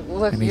 Okay,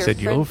 look, and he your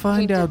said, you'll friend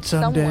find out painted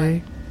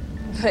someday.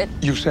 But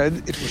You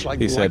said it was like...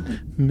 He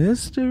said,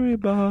 mystery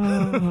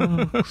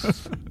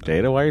box.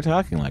 Data, why are you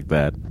talking like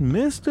that?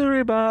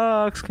 Mystery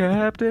box,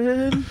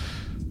 Captain.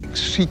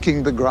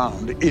 Seeking the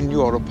ground in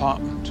your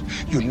apartment.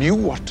 You knew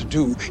what to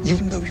do,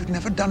 even though you'd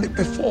never done it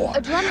before.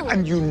 Adrenaline.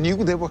 And you knew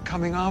they were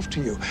coming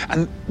after you.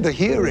 And the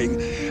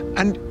hearing.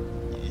 And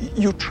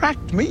you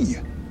tracked me.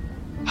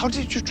 How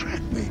did you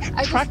track me?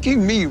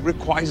 Tracking me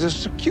requires a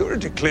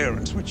security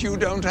clearance, which you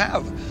don't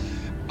have.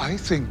 I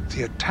think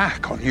the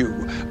attack on you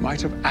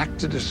might have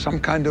acted as some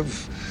kind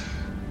of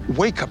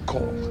wake-up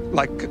call,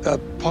 like a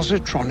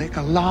positronic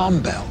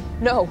alarm bell.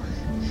 no.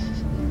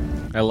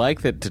 I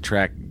like that to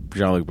track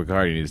Jean Luc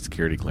Picard, you need a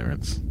security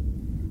clearance.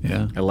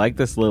 Yeah. I like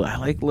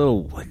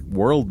little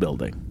world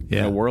building.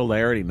 Yeah. A world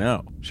I already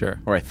know.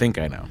 Sure. Or I think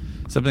I know.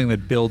 Something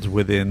that builds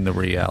within the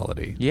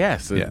reality.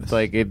 Yes. It's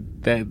like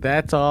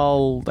that's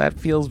all. That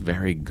feels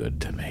very good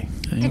to me.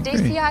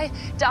 Cadecia,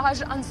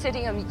 Daj,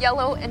 Oncidium,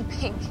 yellow and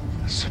pink.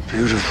 It's a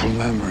beautiful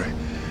memory.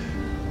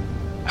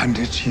 And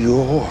it's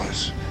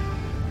yours.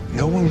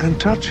 No one can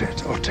touch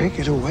it or take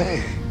it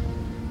away.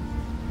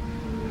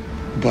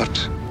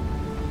 But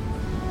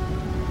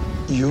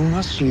you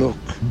must look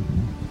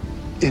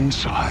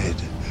inside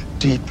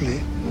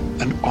deeply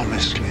and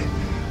honestly.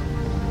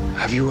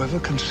 Have you ever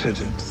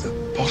considered the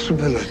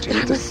possibility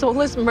I'm a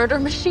soulless murder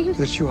machine?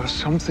 that you are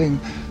something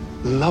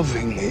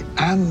lovingly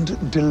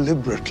and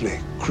deliberately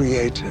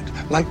created,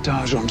 like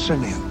Daj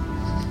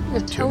Oncidium?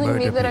 You're telling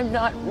me that I'm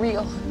not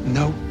real.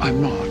 No,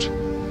 I'm not.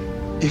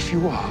 If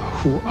you are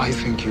who I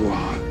think you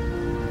are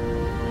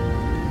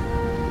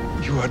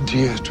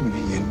dear to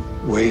me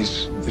in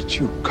ways that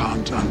you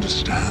can't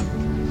understand.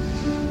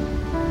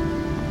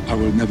 I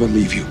will never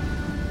leave you.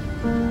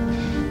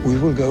 We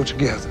will go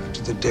together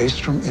to the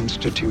Daystrom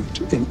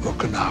Institute in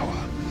Okinawa.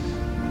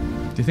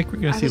 Do you think we're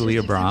going to see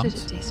Leah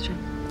Brahms?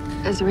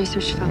 As a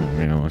research fellow.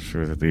 You know, she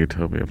was at the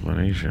Utopia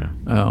Planitia.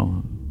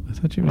 Oh, I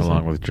thought she was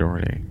along with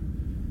Geordie.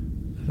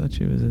 I thought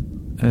she was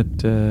at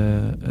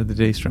the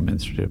Daystrom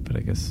Institute, but I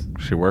guess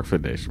She worked for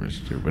the Daystrom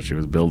Institute, but she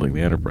was building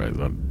the Enterprise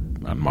on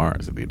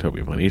Mars at the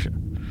Utopia Planitia.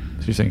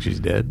 So you're saying she's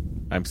dead?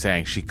 I'm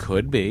saying she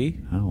could be.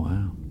 Oh,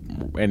 wow.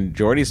 And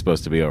Geordie's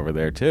supposed to be over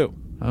there, too.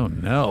 Oh,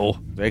 no.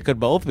 They could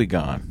both be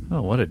gone.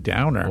 Oh, what a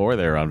downer. Or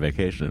they're on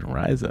vacation in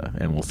Ryza,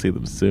 and we'll see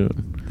them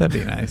soon.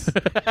 That'd be nice.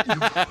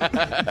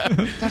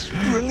 That's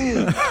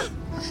brilliant.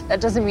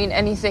 That doesn't mean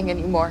anything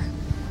anymore.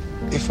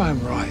 If I'm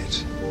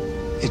right,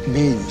 it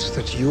means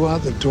that you are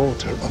the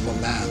daughter of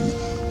a man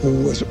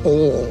who was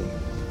all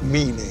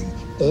meaning,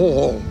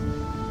 all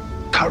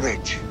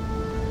courage.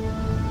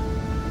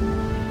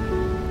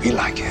 Be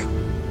like him.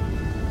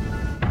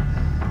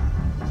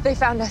 They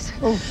found us.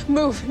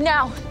 Move,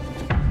 now.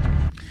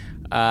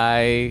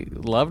 I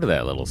loved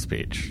that little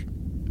speech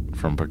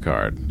from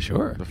Picard.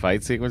 Sure. The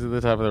fight sequence at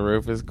the top of the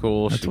roof is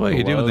cool. That's why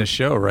you're doing this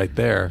show right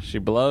there. She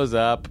blows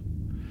up.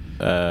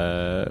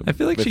 I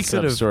feel like with she some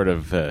could have sort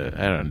of I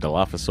don't know,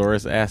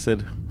 Dilophosaurus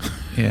acid.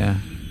 Yeah.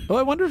 Well,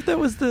 I wonder if that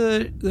was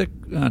the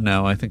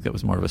no, I think that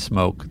was more of a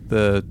smoke.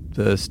 The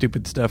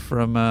stupid stuff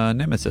from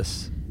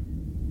Nemesis.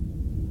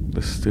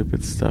 The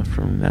stupid stuff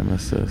from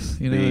Nemesis.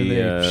 You know,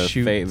 they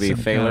shoot the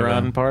some kind of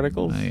Phaleron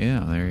particles.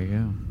 Yeah, there you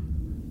go.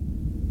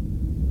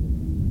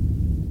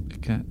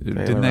 Didn't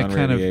Phaleron that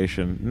kind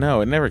radiation.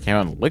 No, it never came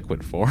out in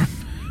liquid form.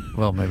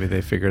 Well, maybe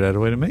they figured out a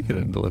way to make it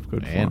into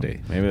liquid form.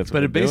 Andy, maybe that's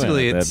what But they're it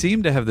basically doing. it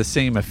seemed to have the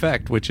same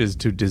effect, which is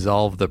to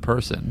dissolve the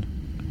person,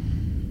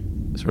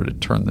 sort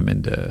of turn them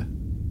into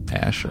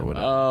ash or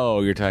whatever.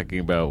 Oh, you're talking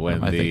about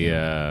when What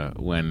am I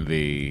when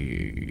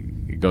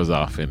it goes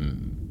off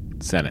in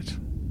Senate.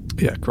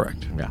 Yeah,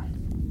 correct. Yeah.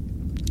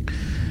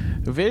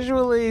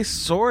 Visually,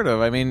 sort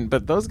of. I mean,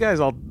 but those guys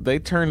they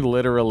turned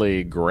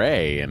literally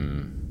gray,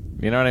 and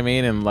you know what I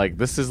mean? And like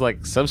this is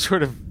like some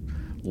sort of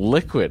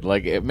liquid.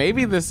 Like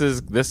maybe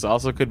this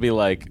also could be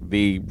like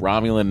the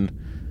Romulan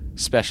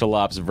special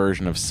ops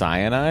version of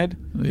cyanide.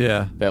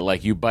 Yeah. That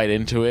like you bite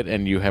into it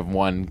and you have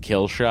one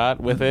kill shot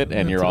with it,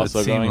 and you're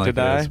also going to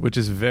die. Which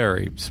is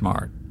very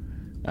smart.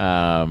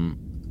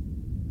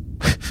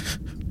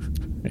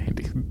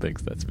 Andy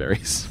thinks that's very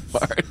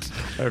smart.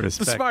 I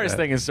respect the smartest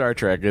that. thing in Star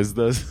Trek is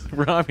those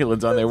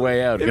Romulans on their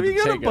way out. If you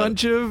got a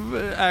bunch of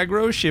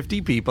aggro,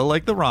 shifty people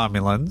like the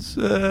Romulans,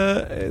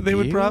 they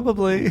would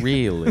probably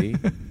really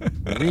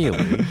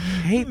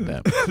hate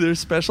them. Their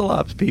special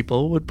ops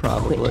people would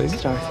probably.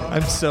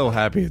 I'm so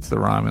happy it's the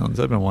Romulans.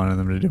 I've been wanting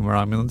them to do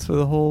Romulans for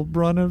the whole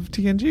run of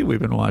TNG we've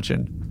been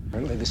watching.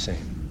 Aren't they the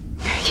same?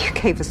 You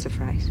gave us a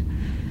fright.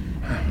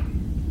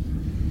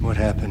 What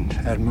happened,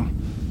 Admiral?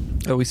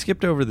 Oh, we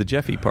skipped over the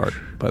Jeffy part,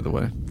 by the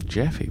way.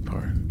 Jeffy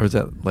part? Or is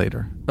that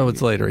later? Oh,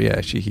 it's later. Yeah,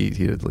 he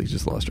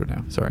just lost her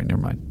now. Sorry, never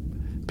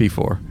mind.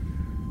 Before.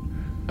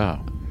 Oh,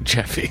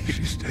 Jeffy.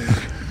 She's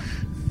dead.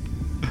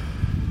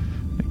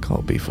 They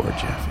call before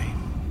Jeffy.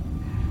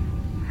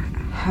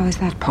 How is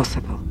that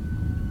possible?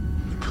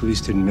 The police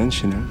didn't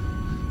mention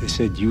it. They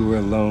said you were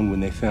alone when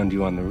they found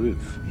you on the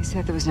roof. They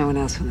said there was no one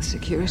else on the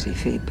security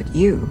feed, but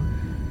you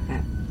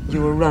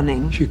were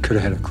running. She could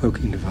have had a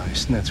cloaking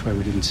device, and that's why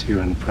we didn't see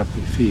her on the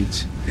property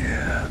feeds.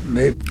 Yeah,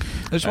 maybe.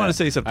 I just want to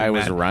say something. I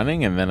was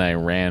running and then I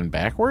ran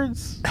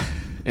backwards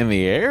in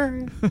the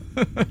air?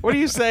 What are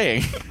you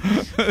saying?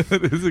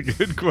 That is a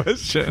good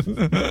question.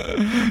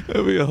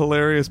 That'd be a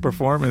hilarious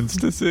performance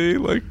to see,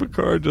 like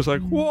Picard just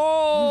like,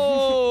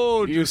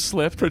 whoa! You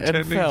slipped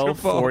pretending and fell to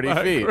fall 40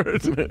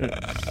 backwards.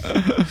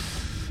 feet.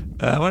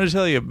 I want to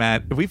tell you,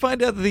 Matt, if we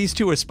find out that these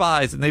two are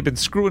spies and they've been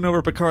screwing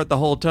over Picard the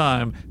whole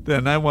time,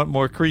 then I want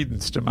more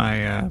credence to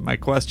my my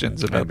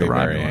questions about the Romulans.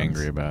 I'd be very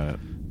angry about it.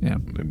 Yeah,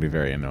 it'd be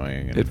very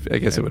annoying. I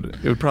guess it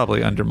would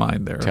probably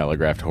undermine their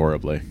telegraphed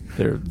horribly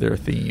their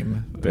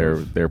theme,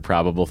 their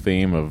probable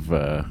theme of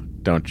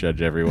don't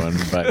judge everyone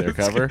by their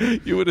cover.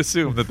 You would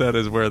assume that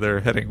is where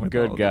they're heading with.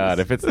 Good God,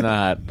 if it's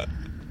not.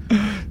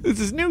 This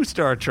is new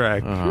Star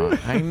Trek.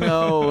 I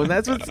know, and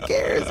that's what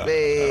scares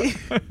me.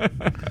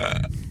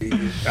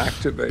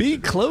 Be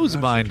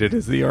close-minded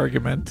is the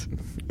argument.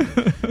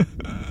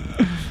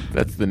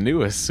 That's the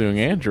newest Soong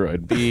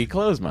android. Be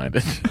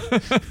close-minded.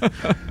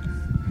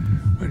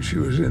 When she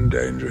was in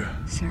danger.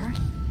 Sir?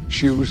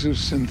 She was a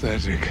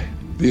synthetic.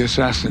 The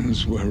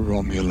assassins were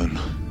Romulan.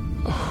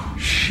 Oh,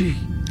 she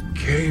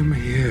came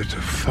here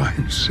to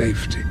find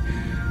safety.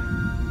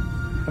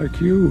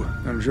 Like you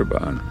and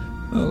Jaban.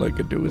 All I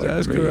could do was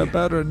ask her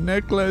about her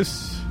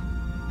necklace.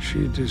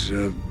 She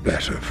deserved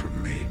better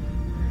from me.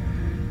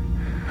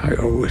 I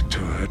owe it to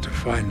her to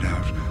find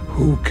out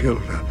who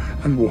killed her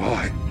and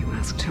why. You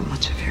ask too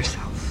much of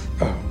yourself.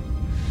 Oh,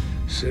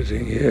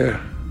 sitting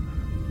here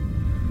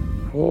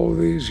all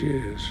these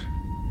years,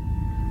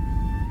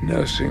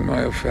 nursing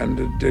my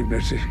offended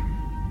dignity,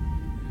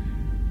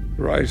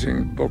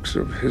 writing books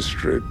of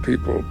history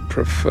people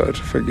prefer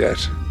to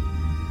forget.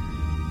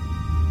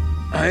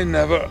 I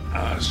never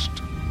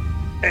asked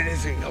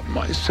anything of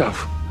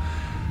myself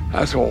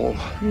at all.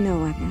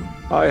 No, Admiral.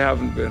 I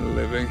haven't been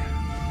living.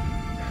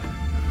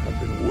 I've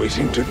been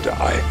waiting to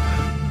die.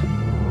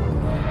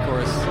 Of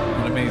course,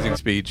 an amazing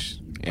speech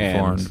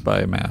performed by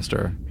a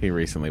master. He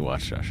recently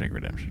watched Shawshank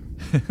Redemption.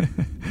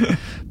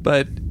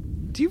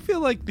 But do you feel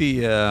like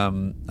the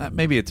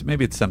maybe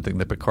it's something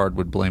that Picard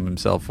would blame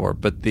himself for,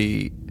 but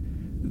the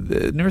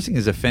nursing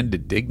his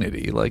offended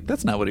dignity, like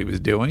that's not what he was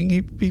doing.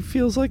 He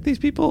feels like these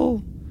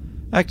people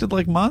acted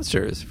like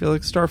monsters. I feel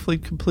like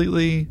Starfleet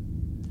completely.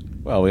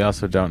 Well, we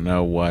also don't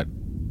know what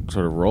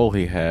sort of role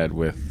he had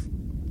with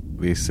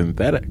these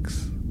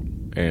synthetics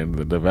and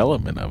the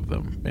development of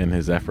them in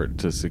his effort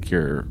to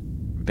secure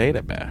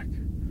data back.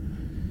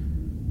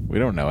 We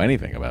don't know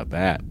anything about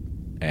that.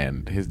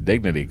 And his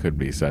dignity could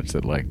be such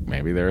that, like,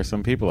 maybe there are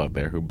some people out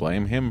there who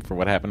blame him for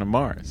what happened to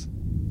Mars.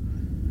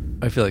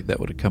 I feel like that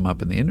would have come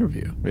up in the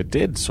interview. It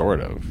did,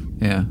 sort of.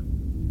 Yeah.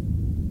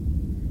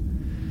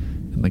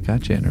 In the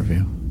Gotcha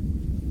interview.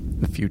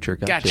 The future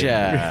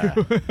Gotcha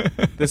interview.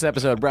 This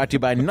episode brought to you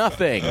by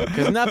nothing,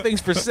 because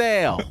nothing's for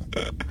sale.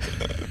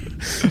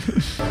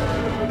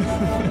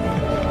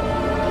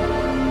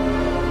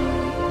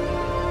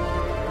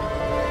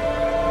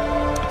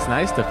 It's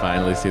nice to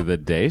finally see the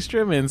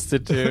Daystrom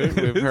Institute.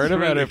 We've heard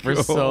about it for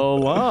so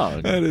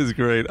long. That is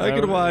great.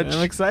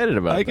 I'm excited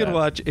about I could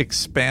watch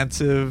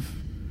expansive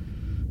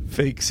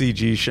fake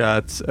CG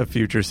shots of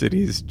future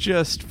cities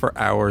just for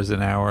hours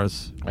and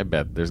hours. I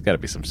bet there's got to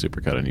be some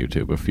supercut on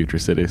YouTube of future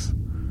cities.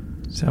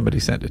 Somebody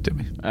sent it to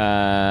me.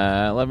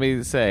 Let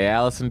me say,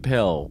 Alison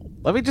Pill.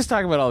 Let me just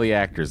talk about all the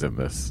actors in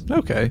this.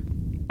 Okay.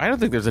 I don't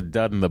think there's a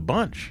dud in the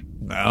bunch.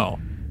 No.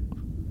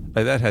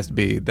 That has to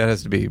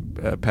be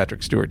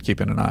Patrick Stewart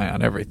keeping an eye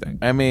on everything.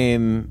 I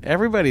mean,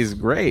 everybody's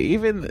great.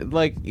 Even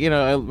like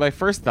my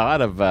first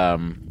thought of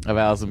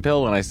Alison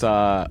Pill when I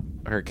saw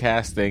her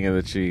casting and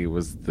that she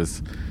was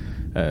this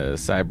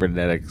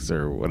cybernetics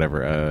or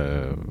whatever,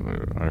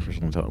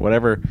 artificial intelligence,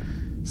 whatever,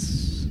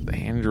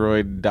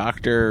 android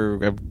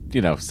doctor,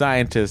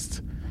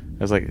 scientist.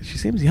 I was like, she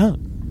seems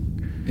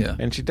young. Yeah.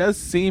 And she does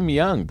seem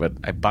young, but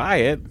I buy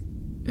it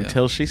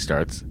until she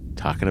starts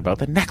talking about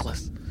the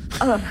necklace.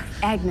 Oh,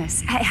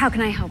 Agnes, how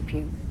can I help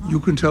you? You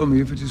can tell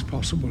me if it is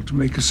possible to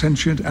make a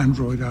sentient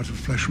android out of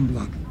flesh and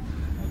blood.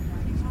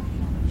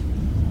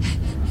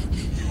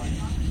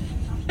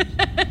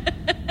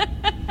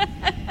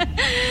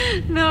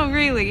 No,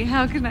 really,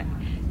 how can I?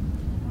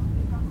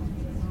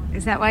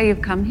 Is that why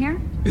you've come here?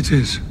 It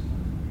is.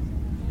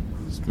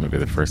 It's maybe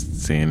the first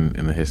scene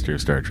in the history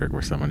of Star Trek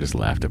where someone just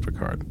laughed at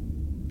Picard.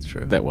 It's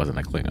true. That wasn't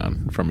a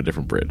Klingon from a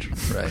different bridge.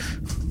 Right.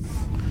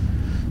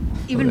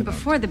 Even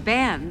before the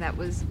ban, that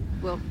was,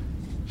 well...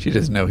 She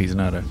doesn't know he's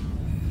not a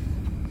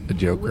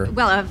joker.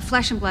 Well, a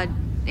flesh and blood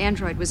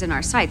android was in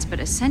our sights, but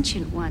a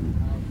sentient one,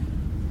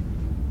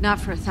 not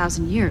for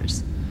 1,000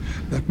 years.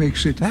 That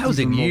makes it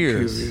 1,000 even more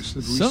years. curious that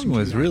we Sung seem to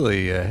was be-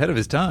 really ahead of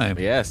his time.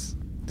 Yes,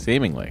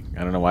 seemingly.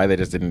 I don't know why they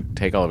just didn't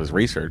take all of his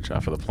research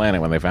off of the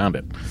planet when they found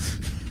it.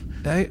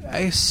 I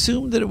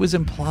assumed that it was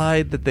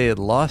implied that they had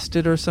lost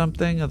it or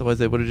something. Otherwise,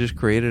 they would have just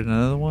created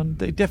another one.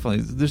 They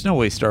definitely. There's no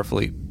way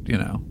Starfleet,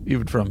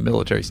 even from a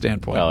military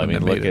standpoint. Well, I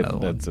wouldn't mean, have look made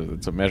another one.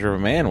 it's a measure of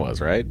a man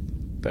was, right?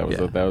 That was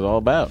Yeah. what that was all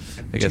about.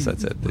 I guess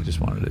that's it. They just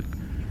wanted it.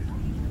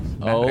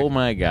 Oh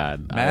my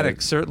God,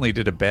 Maddox certainly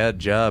did a bad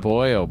job.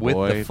 Boy, oh boy,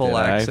 with the full did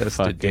access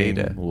I to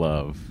data. fucking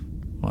love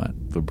What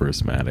the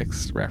Bruce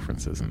Maddox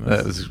references in this.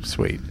 That was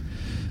sweet,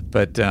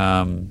 but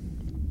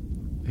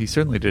he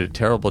certainly did a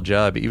terrible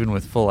job, even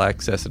with full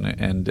access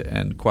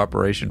and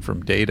cooperation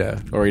from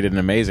Data. Or he did an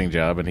amazing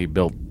job, and he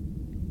built.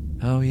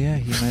 Oh yeah,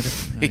 he might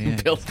have. He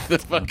built the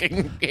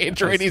fucking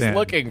android he's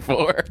looking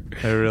for.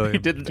 He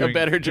did a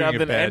better job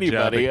than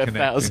anybody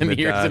 1,000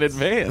 years in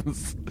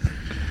advance.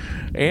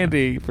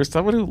 Andy, for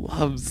someone who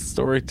loves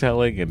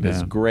storytelling and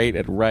is great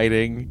at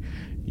writing,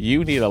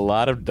 you need a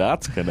lot of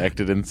dots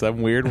connected in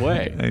some weird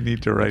way. I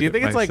need to write. Do you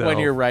think it it's like when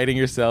myself. you're writing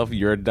yourself,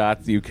 your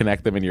dots, you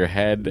connect them in your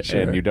head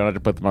Sure. and you don't have to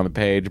put them on the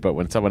page, but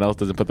when someone else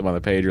doesn't put them on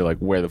the page, you're like,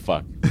 where the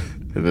fuck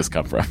did this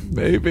come from?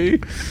 Maybe.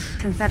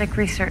 Synthetic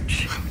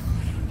research.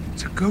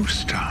 It's a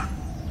ghost town.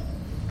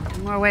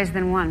 In more ways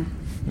than one.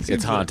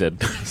 It's haunted.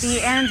 The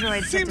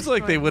androids. Seems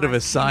like they would have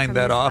assigned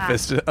that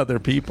office to other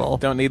people.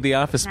 Don't need the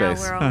office Now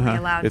space. we're only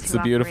allowed It's to the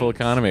beautiful operate.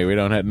 economy. We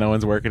don't have no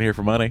one's working here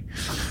for money.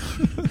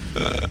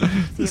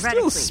 There's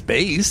still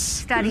space.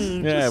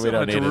 Study. Yeah, we so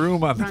don't much need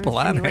room it. on the Run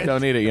planet. simulation.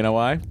 Don't need it. You know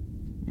why?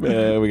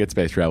 We get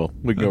space travel.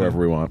 We can go wherever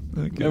we want.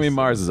 I mean,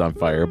 Mars is on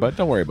fire, but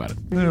don't worry about it.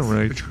 All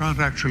right. But you can't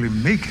actually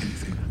make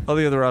anything. All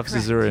the other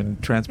offices are in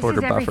This transporter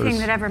is everything buffers.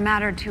 that ever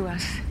mattered to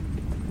us.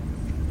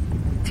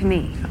 To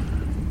me.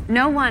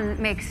 No one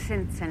makes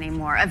sense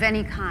anymore of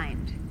any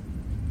kind.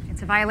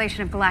 It's a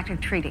violation of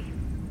galactic treaty.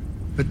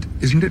 But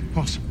isn't it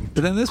possible?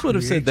 But then this would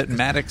have said that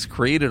Maddox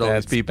created all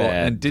these That's people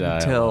bad and didn't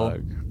dialogue. tell.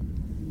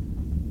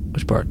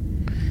 Which part?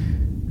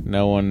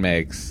 No one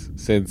makes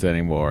sense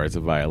anymore. It's a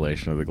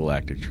violation of the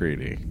Galactic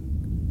Treaty.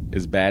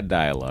 Is bad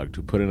dialogue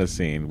to put in a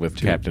scene with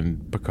Captain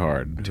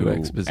Picard, to who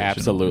exposition.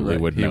 absolutely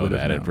Right, would he know would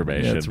have that known.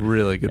 information. Yeah, that's a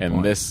really good and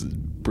point. this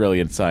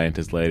brilliant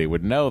scientist lady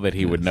would know that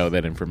he would know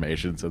that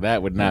information, so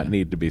that would not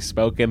need to be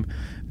spoken.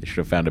 They should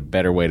have found a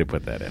better way to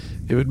put that in.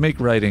 It would make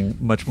writing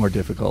much more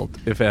difficult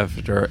if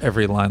after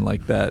every line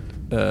like that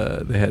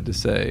they had to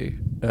say,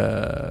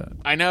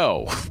 I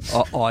know.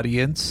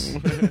 Audience.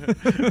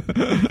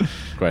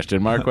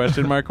 Question mark,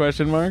 question mark,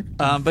 question mark.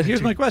 But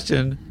here's my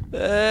question.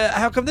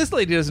 How come this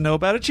lady doesn't know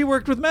about it? She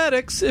worked with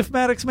Maddox if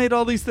Maddox made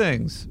all these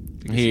things.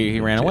 He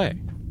ran away.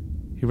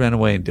 He ran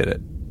away and did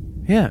it.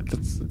 Yeah,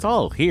 it's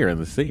all here in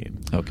the scene.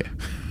 Okay.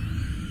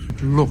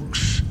 It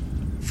looks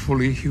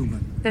fully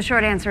human. The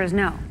short answer is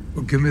no.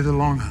 Well, give me the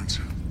long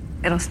answer.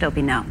 It'll still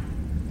be no.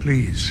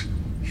 Please,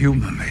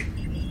 humor me.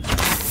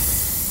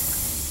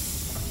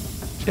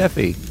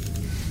 Jeffy.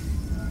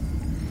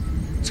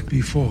 It's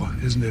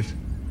B4, isn't it?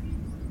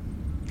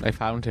 I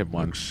found him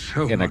once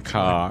so in a much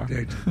car. like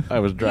Data. I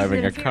was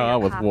driving a inferior car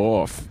with copy.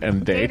 Worf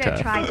and Data.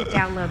 Tried to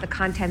download the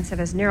contents of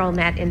his neural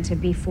net into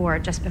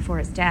B4 just before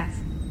his death.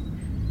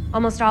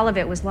 Almost all of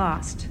it was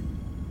lost.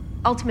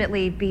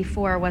 Ultimately,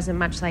 B4 wasn't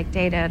much like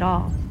Data at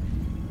all.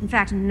 In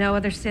fact, no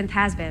other synth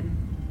has been.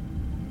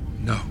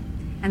 No.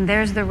 And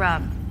there's the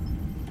rub.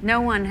 No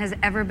one has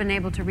ever been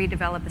able to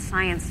redevelop the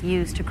science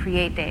used to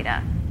create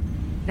Data.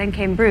 Then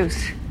came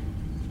Bruce.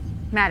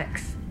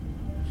 Maddox.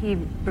 He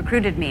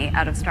recruited me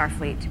out of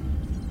Starfleet.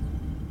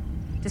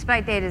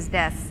 Despite Data's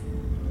death,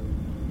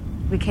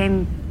 we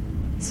came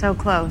so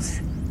close.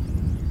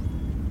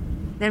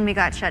 Then we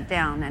got shut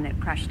down and it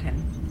crushed him.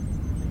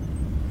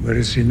 Where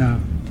is he now?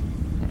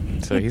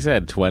 So he's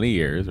had 20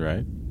 years,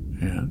 right?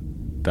 Yeah.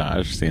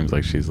 Daj seems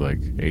like she's like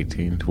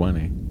 18,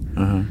 20.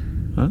 Uh-huh.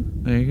 Huh?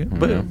 There you go.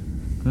 But,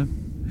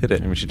 hit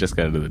it. I mean, she just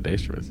got into the day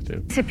service,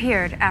 too.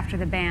 Disappeared after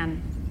the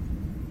ban.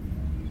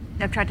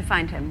 I've tried to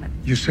find him, but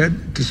You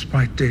said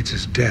despite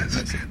Data's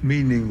death,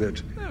 meaning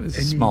that was a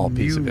any small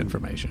piece of new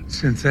information.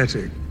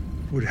 synthetic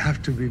would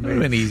have to be Would have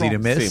made been easy to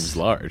from- miss. Seems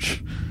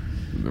large.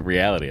 the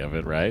reality of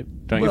it, right?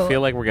 Don't you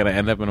feel like we're going to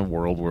end up in a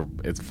world where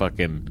it's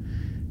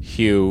fucking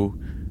Hugh...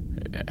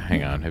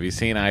 Hang on. Have you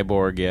seen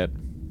Iborg yet?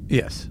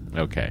 Yes.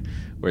 Okay.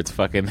 Where it's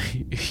fucking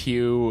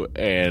Hugh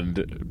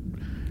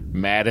and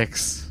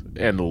Maddox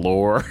and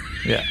Lore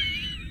yeah.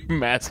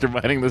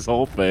 masterminding this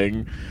whole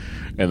thing,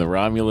 and the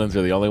Romulans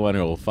are the only one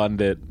who will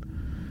fund it.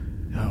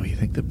 Oh, you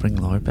think they'd bring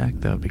Lore back?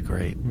 That would be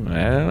great.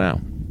 I don't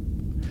know.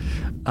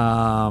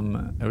 I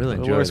really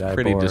enjoyed Lore's Iborg.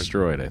 pretty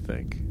destroyed, I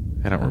think.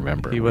 I don't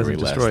remember. He wasn't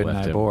destroyed in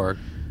Iborg.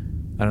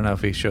 I don't know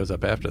if he shows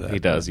up after that. He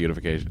does.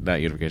 Unification.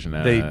 Not Unification.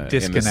 They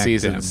disconnect in the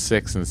season him.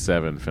 6 and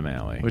 7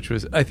 finale. Which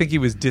was, I think he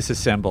was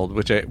disassembled,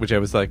 which I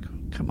was like,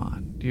 come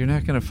on. You're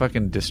not going to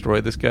fucking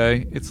destroy this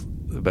guy?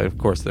 But of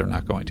course they're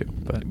not going to.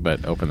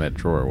 But open that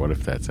drawer. What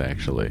if that's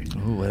actually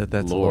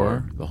that's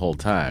Lore the whole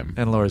time?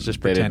 And Lore's just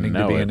pretending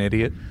to be an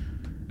idiot.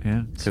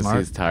 Yeah, because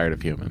he's tired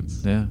of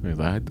humans. Yeah, he's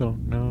like, I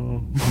don't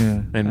know.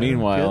 Yeah, and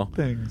meanwhile,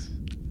 things.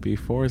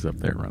 B4's up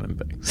there running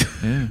things.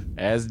 Yeah,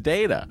 as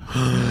Data.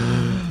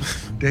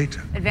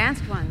 Data.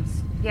 Advanced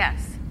ones,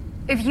 yes.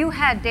 If you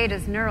had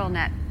Data's neural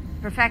net,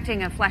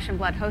 perfecting a flesh and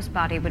blood host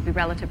body would be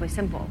relatively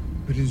simple.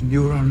 But his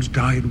neurons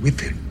died with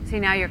him. See,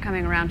 now you're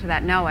coming around to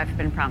that no I've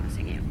been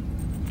promising you.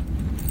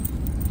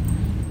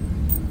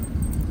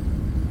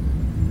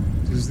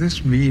 Does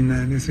this mean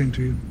anything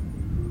to you?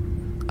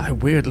 I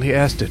weirdly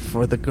asked it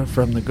from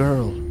the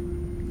girl.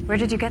 Where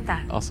did you get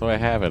that? Also, I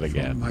have it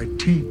again. From my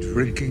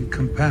tea-drinking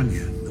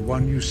companion, the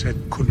one you said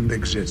couldn't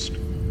exist.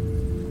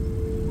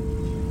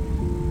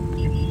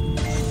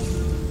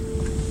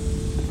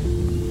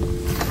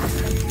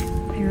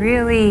 I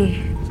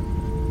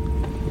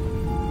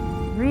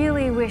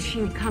really wish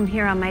you'd come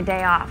here on my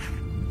day off.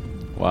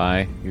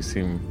 Why? You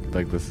seem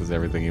like this is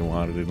everything you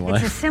wanted in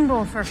life. It's a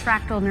symbol for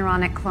fractal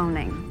neuronic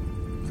cloning.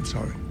 I'm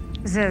sorry.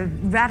 It's a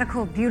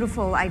radical,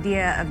 beautiful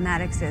idea of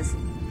Maddox's.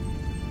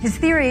 His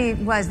theory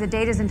was that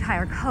Data's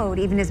entire code,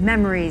 even his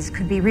memories,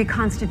 could be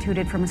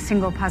reconstituted from a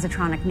single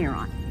positronic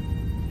neuron.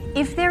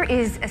 If there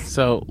is a...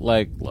 So,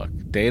 look,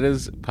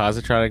 Data's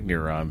positronic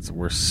neurons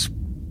were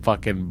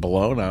fucking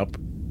blown up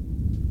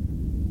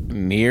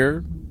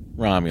near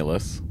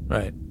Romulus.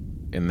 Right.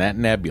 In that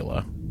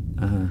nebula.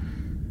 Uh-huh.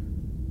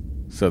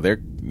 So they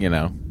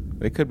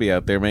could be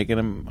out there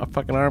making a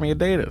fucking army of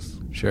Datas.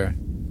 Sure.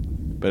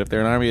 But if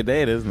they're an army of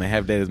Datas and they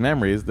have Data's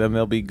memories, then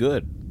they'll be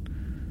good.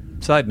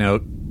 Side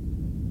note.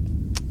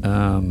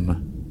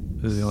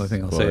 This is the only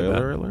thing I'll say about it.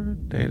 Spoiler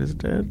alert, Data's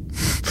dead.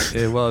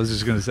 Well, I was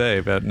just going to say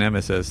about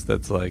Nemesis,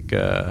 that's like...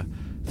 and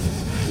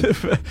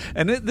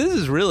this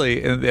is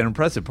really an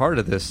impressive part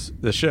of this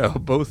show,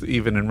 both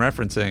even in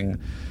referencing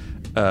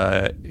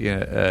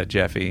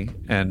Jeffy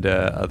and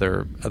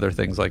other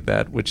things like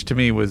that, which to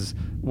me was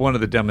one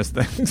of the dumbest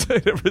things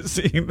I'd ever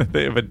seen, that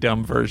they have a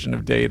dumb version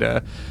of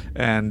Data.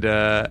 And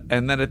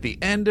then at the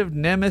end of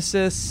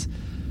Nemesis,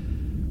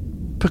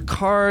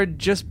 Picard,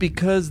 just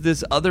because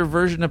this other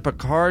version of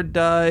Picard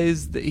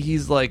dies,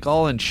 he's like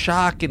all in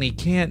shock and he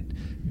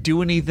can't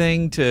do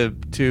anything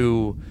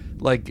to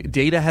like,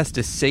 Data has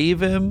to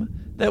save him.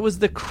 That was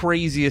the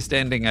craziest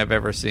ending I've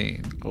ever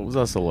seen. It was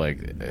also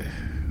like...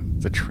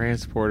 the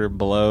transporter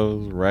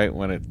blows right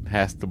when it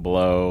has to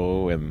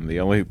blow, and the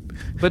only...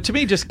 But to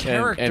me, just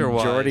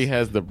character-wise... And Geordi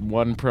has the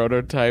one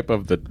prototype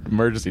of the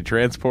emergency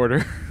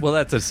transporter. Well,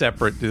 that's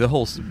the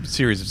whole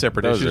series of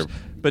separate issues.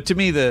 But to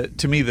me,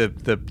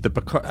 the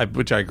Picard,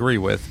 which I agree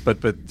with,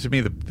 but to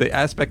me, the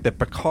aspect that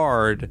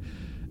Picard,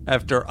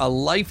 after a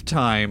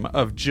lifetime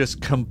of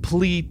just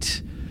completely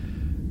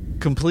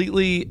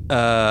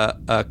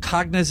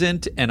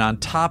cognizant and on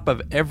top of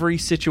every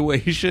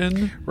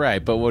situation.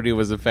 Right, but what he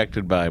was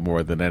affected by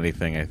more than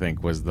anything, I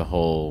think, was the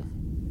whole...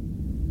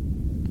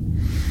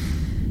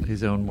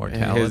 His own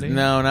mortality?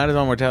 No, not his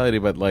own mortality,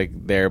 but like,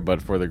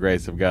 but for the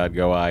grace of God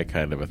go I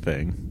kind of a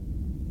thing.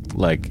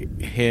 Like,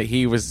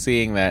 he was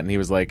seeing that and he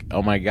was like,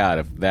 oh my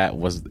God,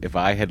 if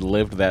I had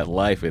lived that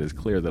life, it is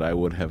clear that I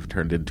would have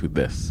turned into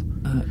this.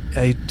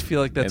 I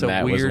feel like that's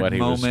a weird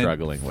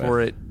moment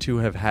for it to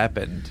have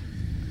happened.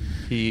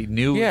 He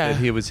knew that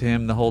he was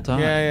him the whole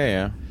time.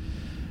 Yeah.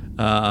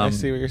 I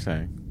see what you're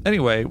saying.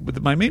 Anyway,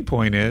 my main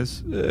point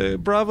is,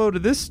 bravo to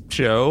this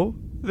show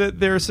that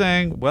they're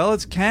saying, well,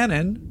 it's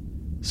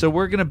canon, so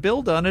we're going to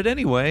build on it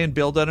anyway and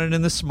build on it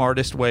in the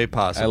smartest way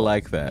possible. I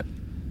like that.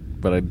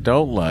 But I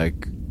don't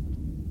like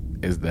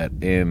is that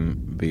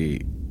in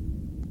the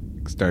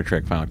Star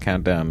Trek Final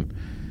Countdown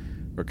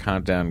or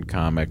Countdown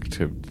comic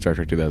to Star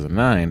Trek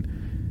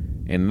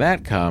 2009, in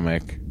that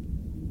comic,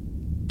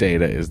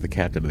 Data is the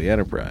captain of the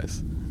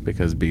Enterprise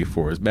because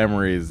B4's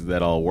memories,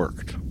 that all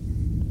worked.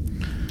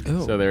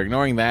 Oh. So they're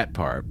ignoring that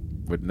part.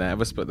 But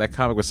that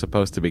comic was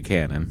supposed to be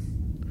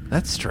canon.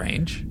 That's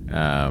strange.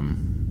 Well,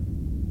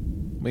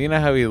 you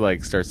know how he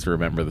like starts to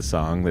remember the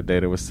song that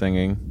Data was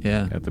singing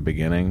at the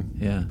beginning?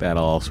 Yeah. That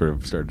all sort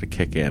of started to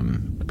kick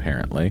in,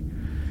 apparently.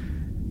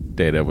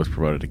 Data was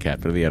promoted to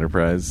captain of the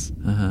Enterprise.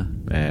 Uh-huh.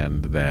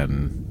 And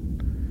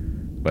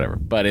then... whatever.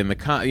 But in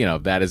the...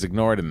 that is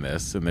ignored in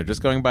this, and they're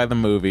just going by the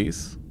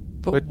movies.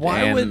 But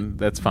why would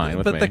that's fine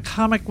with me. But the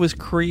comic was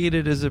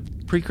created as a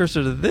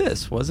precursor to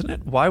this, wasn't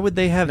it? Why would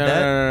they have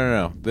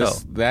that? No.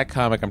 That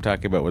comic I'm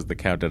talking about was the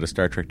countdown to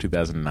Star Trek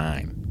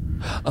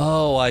 2009.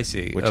 Oh, I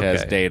see. Which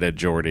has Data,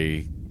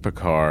 Geordi,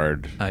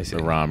 Picard, I see.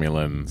 the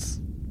Romulans.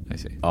 I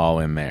see. All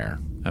in there.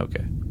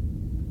 Okay.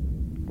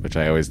 Which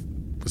I always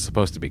was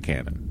supposed to be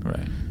canon.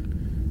 Right.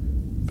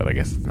 But I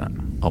guess it's not.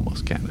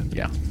 Almost canon.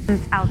 Yeah.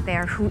 Out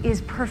there who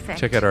is perfect.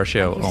 Check out our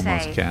show, like you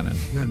Almost say. Canon.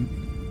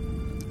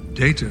 Then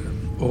Data,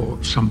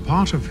 or some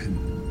part of him,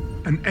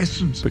 an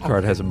essence Picard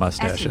of has a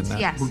mustache Essence, in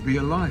that. yes. would be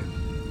alive.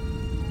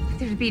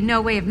 There'd be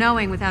no way of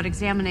knowing without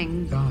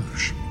examining.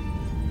 Dash,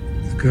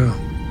 the girl.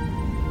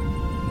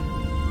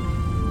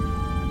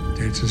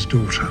 Data's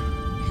daughter.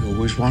 He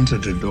always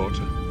wanted a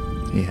daughter.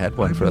 He had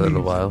one I for a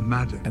little believe while,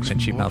 Maddox and then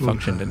she modeled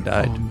malfunctioned her and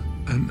died.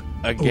 on an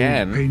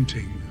Again. old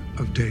painting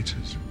of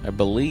Data's. I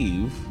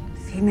believe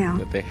Female.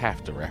 that they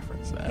have to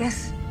reference that.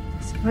 Yes.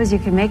 I suppose you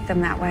can make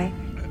them that way.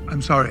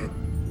 I'm sorry,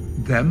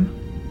 them?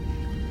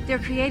 They're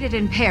created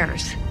in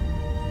pairs.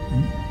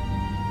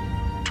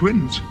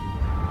 Twins.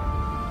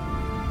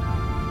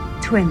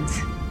 Twins.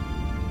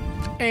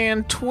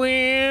 And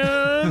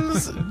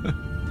twins.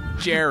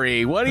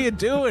 Jerry, what are you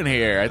doing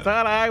here? I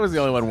thought I was the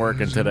only one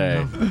working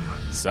today.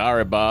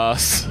 Sorry,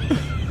 boss.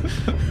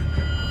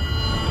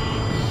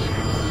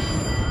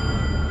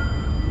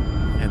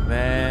 And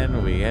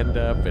then we end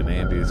up in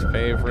Andy's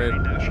favorite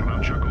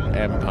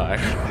empire.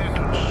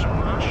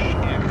 I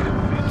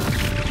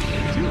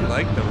do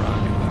like the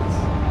Romulans.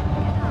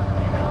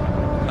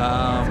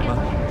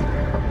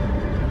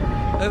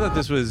 I thought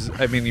this was,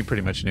 I mean, you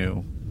pretty much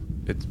knew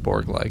it's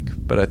Borg-like,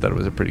 but I thought it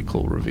was a pretty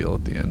cool reveal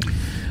at the end.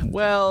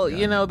 Well,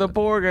 you know, the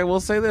Borg, I will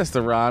say this,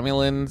 the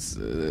Romulans,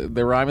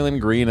 the Romulan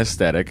green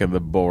aesthetic and the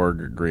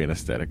Borg green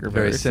aesthetic are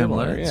very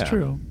similar. It's yeah.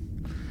 true.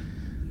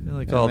 I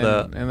like And all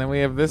then- and then we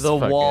have this the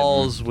fucking-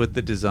 walls with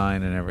the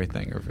design and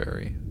everything are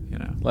very, you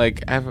know.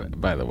 Like,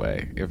 by the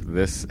way, if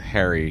this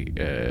Harry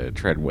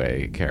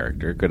Treadway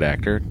character, good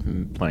actor,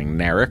 playing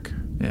Narek.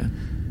 Yeah.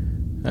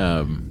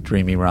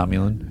 Dreamy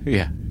Romulan.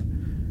 Yeah.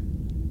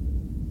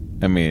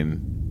 I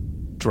mean...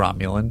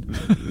 Dromulan.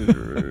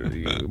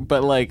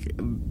 But, like,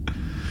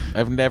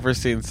 I've never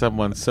seen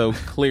someone so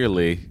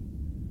clearly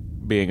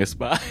being a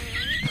spy.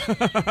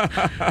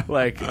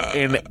 Like,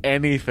 in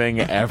anything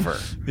ever.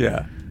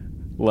 Yeah.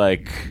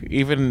 Like,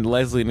 even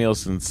Leslie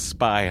Nielsen's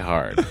Spy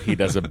Hard, he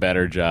does a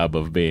better job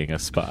of being a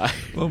spy.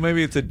 Well,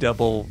 maybe it's a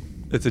double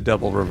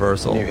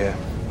reversal. Yeah.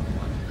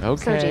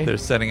 Okay. They're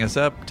setting us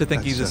up to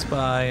think he's a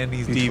spy and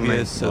he's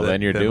devious. So Well, that,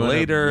 then you're doing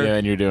later.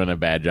 then you're doing a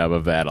bad job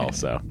of that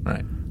also.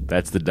 Right.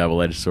 That's the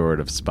double-edged sword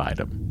of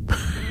spydom.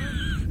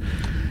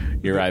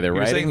 You're either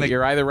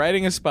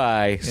writing a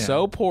spy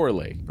so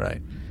poorly,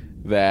 right,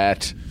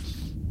 that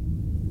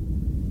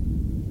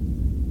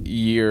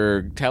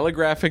you're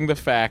telegraphing the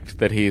fact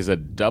that he's a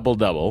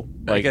double-double,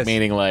 like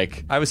meaning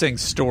like I was saying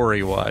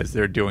story-wise,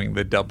 they're doing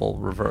the double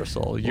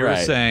reversal. You're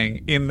Right.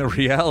 saying in the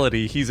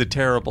reality, he's a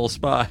terrible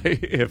spy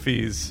if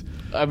he's.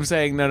 I'm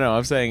saying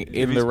I'm saying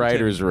in the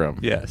writer's room.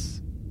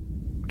 Yes.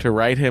 To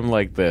write him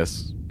like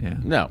this. Yeah.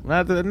 No,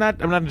 not.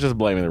 I'm not just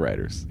blaming the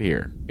writers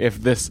here.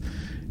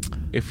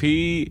 If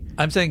he,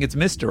 I'm saying it's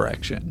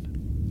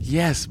misdirection.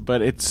 Yes,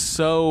 but it's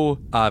so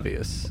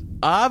obvious.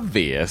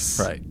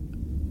 Right.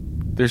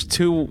 There's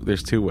two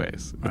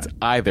ways. It's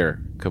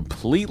either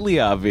completely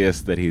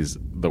obvious that he's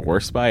the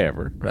worst spy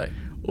ever. Right.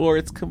 Or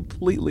it's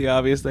completely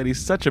obvious that he's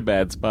such a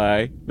bad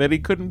spy that he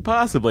couldn't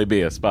possibly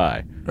be a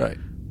spy. Right.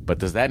 But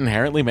does that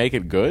inherently make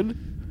it good?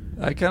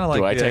 I kind of like.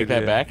 Do I the take that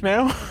idea. back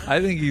now?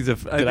 I think he's a.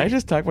 Did I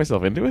just talk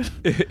myself into it?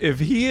 If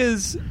he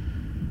is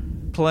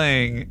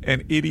playing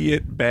an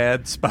idiot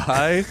bad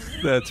spy,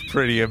 that's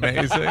pretty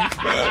amazing.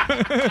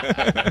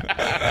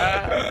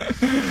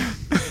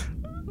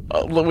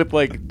 With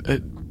like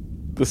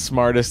the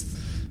smartest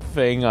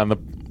thing on the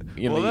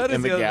in the the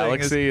other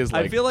galaxy thing is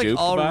like I feel like duped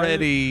by it?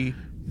 already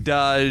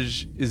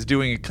Daj is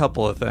doing a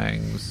couple of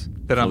things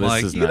that I'm Well,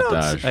 like, this is you not know,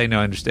 Daj. I know,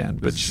 I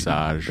understand, but This is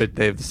Saj. but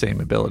they have the same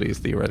abilities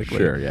theoretically.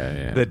 Sure,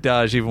 yeah. That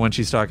Daj, even when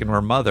she's talking to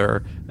her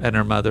mother, and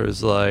her mother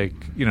is like,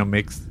 you know,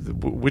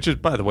 which is,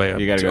 by the way,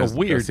 You gotta a go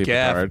weird see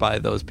gaffe Picard. by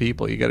those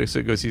people. You got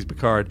to go see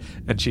Picard,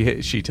 and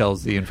she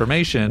tells the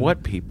information.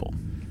 What people?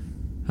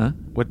 Huh?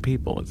 What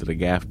people? Is it a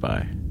gaff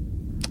by?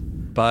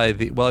 By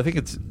the I think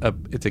it's a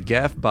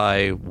gaffe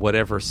by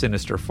whatever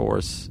sinister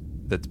force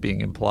that's being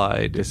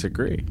implied.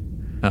 Disagree.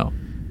 No.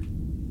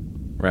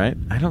 Right?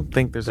 I don't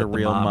think there's That a the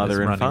real mom is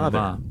mother and running the father.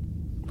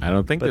 mom. I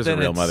don't think But there's a then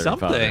real it's mother and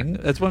father. something.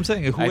 That's what I'm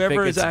saying. I Whoever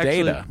think is it's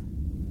actually. Data.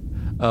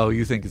 Oh,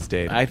 you think it's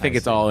Data? I think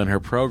it's all in her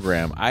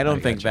program. I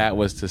don't think that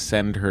was to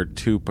send her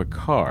to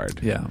Picard.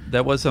 Yeah,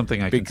 that was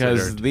something I because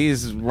considered.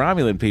 these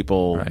Romulan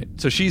people, Right.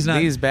 So she's not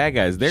these bad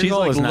guys. Their she's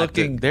goal like is not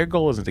looking- their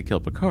goal isn't to kill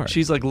Picard.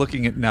 She's like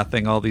looking at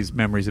nothing. All these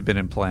memories have been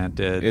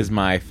implanted. Is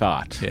my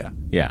thought.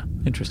 Yeah.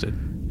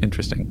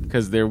 Interesting.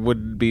 Because there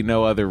would be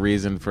no other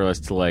reason for us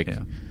to like.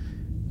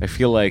 I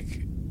feel like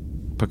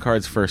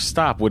Picard's first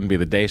stop wouldn't be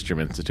the Daystrom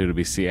Institute; it'd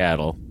be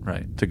Seattle,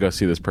 Right. To go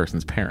see this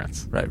person's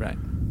parents, Right.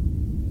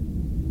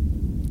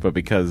 But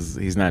because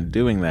he's not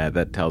doing that,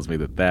 that tells me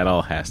that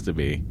all has to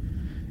be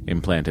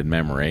implanted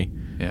memory.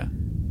 Yeah.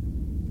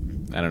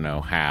 I don't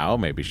know how.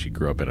 Maybe she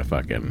grew up in a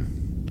fucking...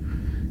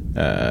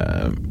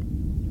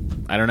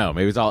 I don't know.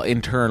 Maybe it's all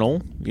internal,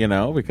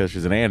 because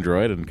she's an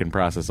android and can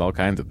process all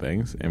kinds of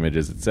things,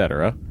 images,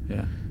 etc.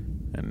 Yeah.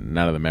 And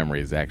none of the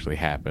memories actually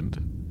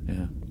happened.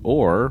 Yeah.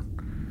 Or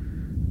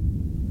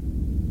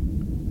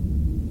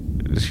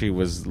she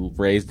was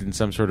raised in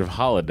some sort of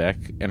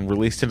holodeck and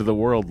released into the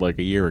world like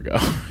a year ago.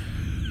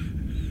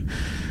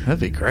 That'd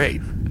be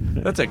great.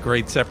 That's a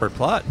great separate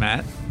plot,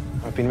 Matt.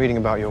 I've been reading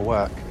about your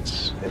work.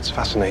 It's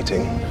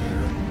fascinating.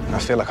 I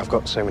feel like I've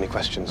got so many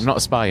questions. I'm not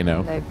a spy,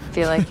 I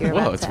feel like you're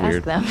Whoa, about it's to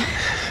weird. ask them.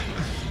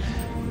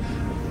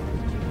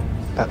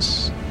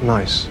 That's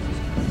nice.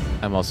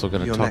 I'm also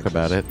going to Your talk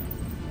about it.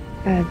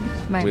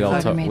 My We all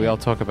father made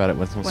talk about it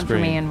with some one screen.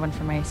 for me and one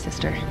for my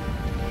sister.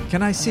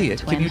 Can I see it?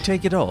 twin. Can you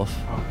take it off?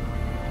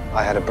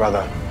 I had a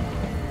brother.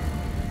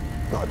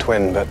 Not a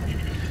twin, but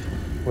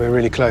we were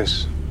really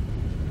close.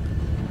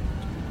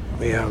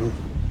 Till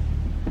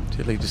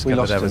he we discovered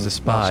lost I was him a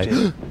spy. last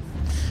year.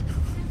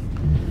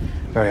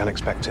 Very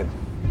unexpected.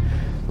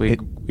 We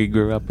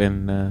grew up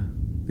in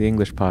the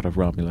English part of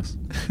Romulus.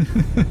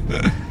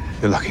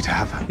 You're lucky to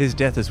have her. His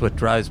death is what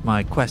drives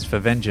my quest for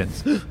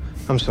vengeance.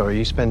 I'm sorry,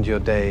 you spend your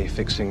day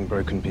fixing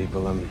broken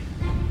people. I'm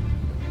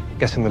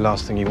guessing the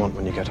last thing you want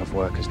when you get off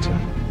work is to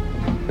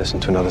listen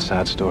to another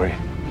sad story.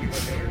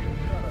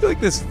 I feel like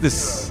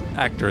this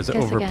actor is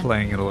Guess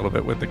overplaying it a little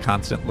bit with the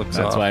constant looks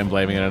That's off. why I'm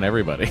blaming it on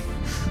everybody.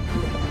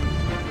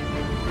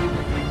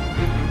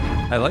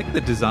 I like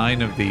the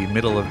design of the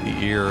middle of the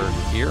ear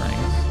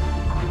earrings.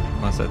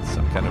 Unless that's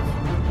some kind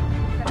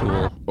of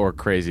tool. Or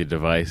crazy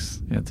device.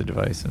 Yeah, it's a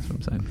device, that's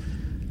what I'm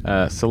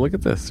saying. So look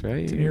at this, right?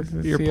 It's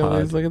an ear See all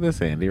pod. these- look at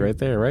this, Andy, right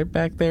there. Right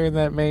back there in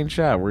that main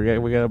shot. We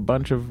got a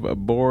bunch of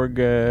Borg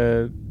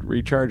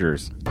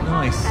rechargers.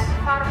 Nice.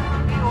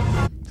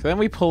 So then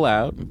we pull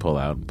out and pull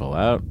out and pull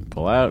out and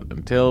pull out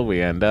until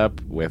we end up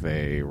with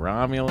a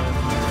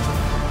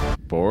Romulan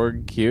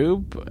Borg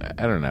cube.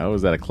 I don't know.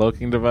 Is that a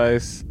cloaking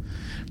device?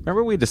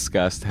 Remember we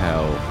discussed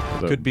how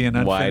Could be an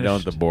why unfinished-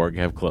 don't the Borg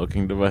have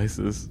cloaking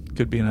devices?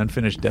 Could be an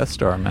unfinished Death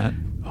Star, Matt.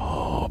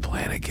 Oh,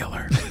 planet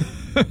killer.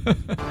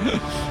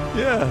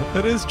 Yeah,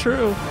 that is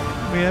true.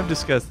 We have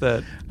discussed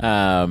that.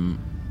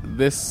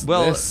 This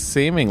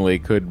seemingly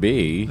could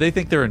be. They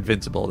think they're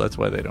invincible. That's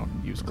why they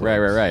don't use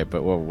cloaks. Right.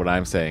 But what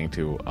I'm saying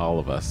to all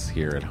of us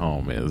here at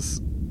home is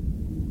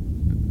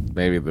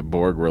maybe the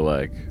Borg were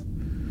like,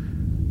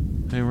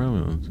 "Hey,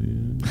 Romulans,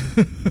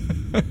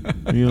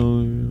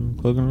 you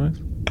cloaking device?"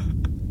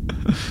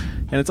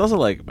 And it's also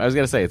like, I was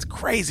going to say, it's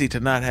crazy to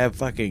not have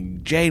fucking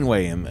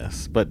Janeway in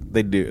this, but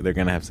they do. They're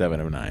going to have 7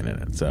 of 9 in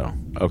it, so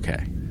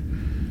okay.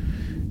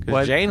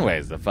 Because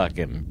Janeway's the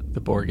fucking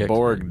the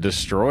Borg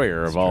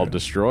destroyer of all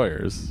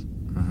destroyers.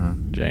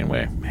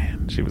 Janeway,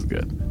 man, she was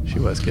good. She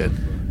was good.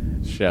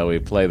 Shall we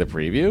play the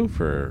preview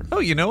for... Oh,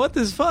 you know what?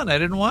 This is fun. I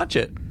didn't watch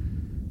it.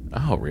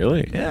 Oh,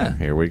 really? Yeah.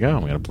 Here we go.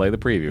 I'm going to play the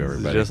preview,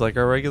 everybody. Just like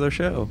our regular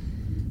show.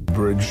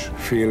 Bridge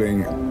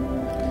feeling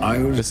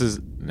This is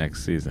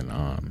next season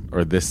on,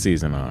 or this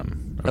season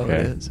on. Okay. Oh,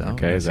 it is. Oh,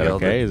 okay. I Is see that all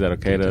okay? the Is that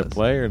okay to details.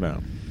 play or no?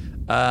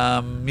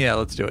 Yeah,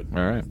 let's do it.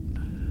 All right.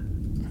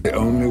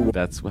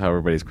 That's how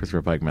everybody's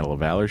Christopher Pike Medal of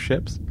Valor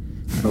ships.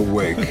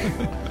 awake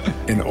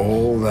in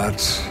all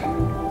that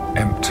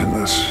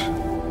emptiness.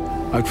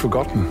 I'd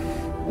forgotten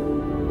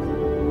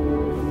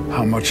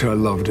how much I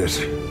loved it.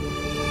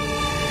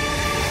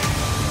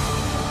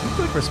 I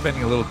feel like we're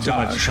spending a little too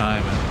much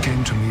time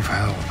came to me for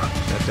help.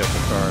 At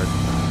Picard.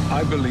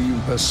 I believe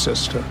her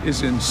sister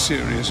is in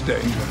serious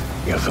danger.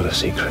 You're full of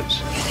secrets.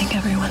 You think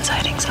everyone's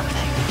hiding something?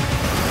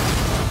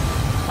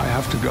 I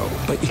have to go.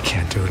 But you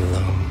can't do it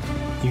alone.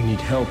 You need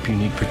help, you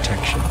need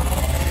protection.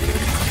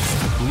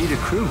 You need a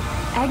crew.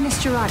 Agnes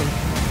Girardi.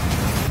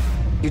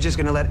 You're just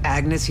gonna let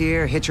Agnes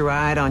here hitch a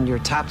ride on your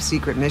top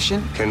secret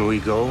mission? Can we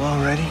go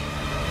already?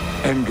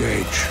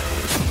 Engage.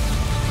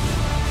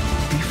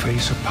 We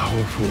face a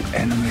powerful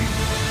enemy.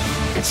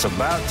 It's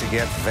about to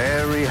get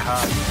very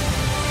hot.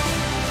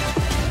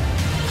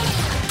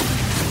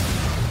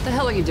 What the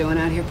hell are you doing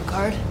out here,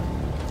 Picard?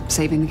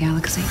 Saving the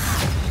galaxy?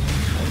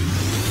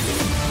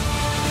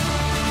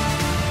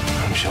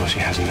 I'm sure she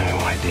has no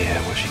idea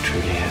what she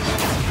truly is.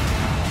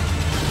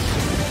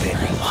 They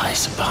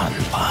relies upon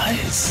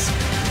lies.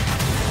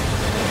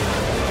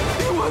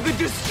 You are the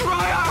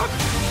destroyer!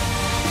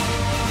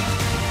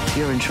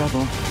 You're in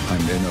trouble.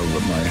 I'm in over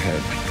my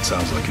head. It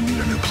sounds like you need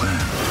a new plan.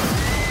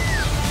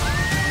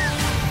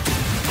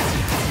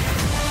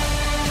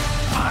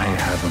 I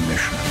have a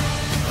mission,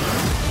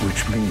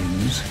 which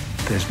means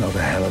there's not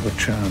a hell of a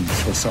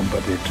chance for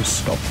somebody to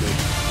stop me.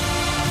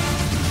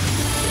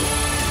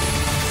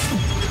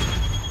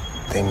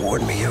 They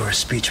warned me you were a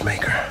speech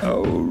maker.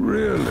 Oh,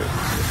 really?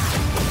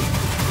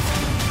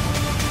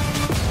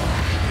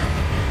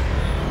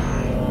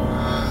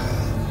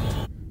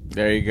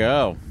 There you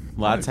go.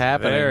 Lots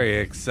happening. Very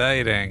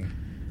exciting.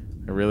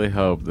 I really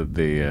hope that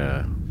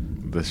the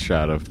the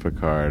shot of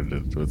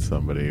Picard with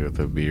somebody with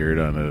a beard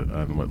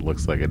on what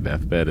looks like a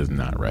deathbed is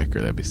not Riker.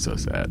 That'd be so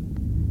sad.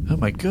 Oh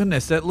my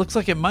goodness, that looks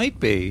like it might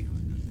be.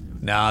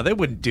 Nah, they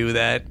wouldn't do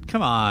that.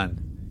 Come on.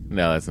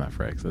 No, that's not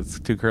Frakes. That's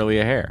too curly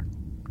a hair,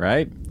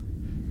 right?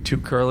 Too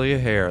curly a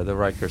hair, the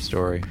Riker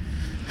story.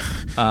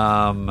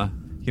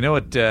 You know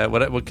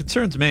what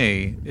concerns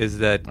me is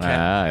that...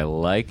 I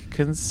like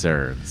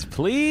concerns.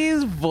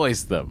 Please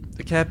voice them.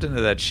 The captain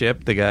of that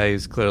ship, the guy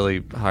who's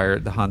clearly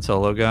hired, the Han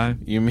Solo guy.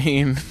 You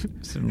mean...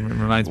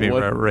 reminds me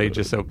of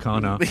Outrageous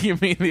Okona. You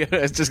mean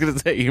I was just going to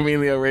say, you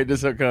mean the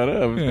Outrageous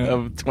Okona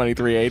of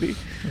 2380?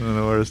 One of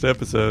the worst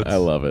episodes. I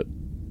love it.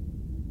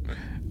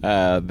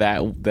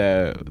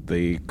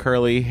 The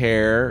curly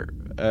hair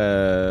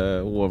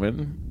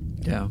woman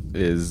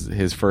is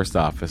his first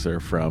officer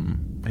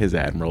from his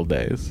Admiral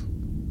days.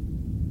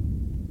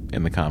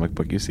 In the comic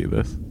book, you see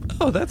this.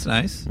 Oh, that's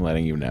nice. I'm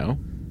letting you know.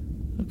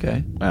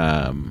 Okay.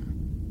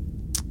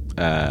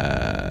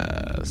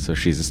 So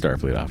she's a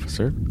Starfleet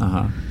officer.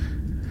 Uh-huh.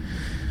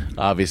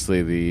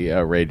 Obviously, the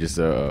outrageous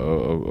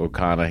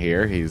Okana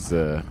here, he's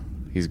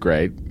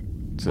great.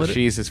 So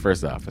she's his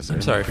first officer.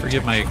 I'm sorry,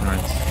 forgive my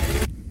ignorance.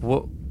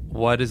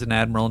 Why does an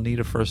admiral need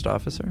a first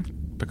officer?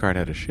 Picard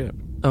had a ship.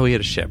 Oh, he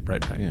had a ship,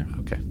 right. Yeah.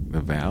 Okay.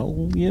 The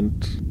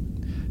Valiant?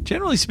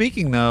 Generally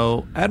speaking,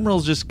 though,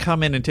 admirals just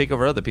come in and take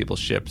over other people's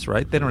ships,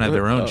 right? They don't have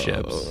their own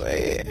ships.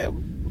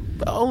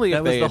 Only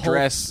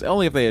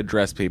if they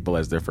address people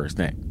as their first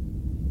name.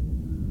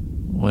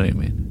 What do you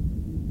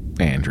mean?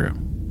 Andrew.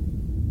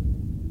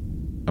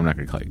 I'm not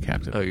going to call you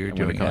captain. Oh, you're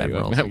doing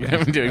admirals.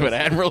 I'm doing what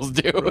admirals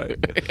do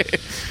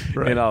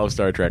in all of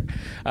Star Trek.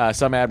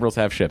 Some admirals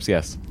have ships,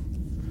 yes.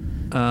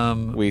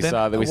 We see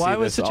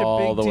this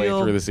all the way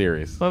through the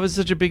series. What was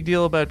such a big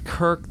deal about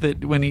Kirk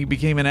that when he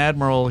became an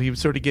admiral, he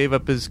sort of gave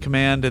up his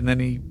command, and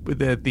then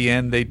at the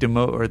end they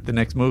demote, or at the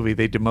next movie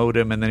they demote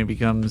him, and then he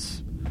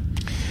becomes.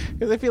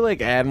 Because I feel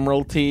like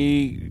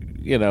admiralty,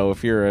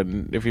 if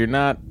you're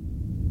not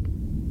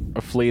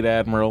a fleet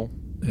admiral,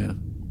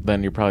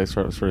 then you're probably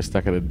sort of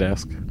stuck at a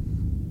desk.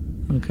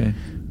 Okay.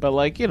 But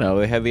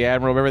they had the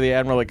admiral. Remember the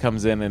admiral that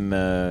comes in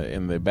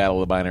the Battle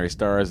of the Binary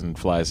Stars and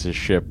flies his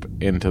ship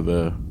into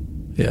the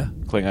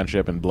Klingon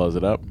ship and blows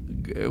it up.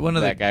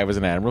 That guy was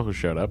an admiral who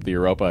showed up, the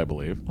Europa, I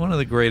believe. One of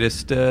the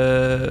greatest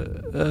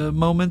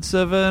moments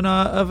of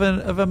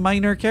a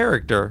minor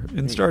character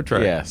in Star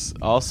Trek. Yes.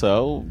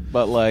 Also,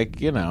 but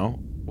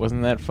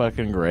wasn't that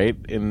fucking great?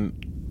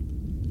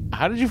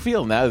 How did you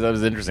feel? Now that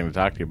was interesting to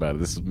talk to you about.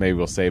 Maybe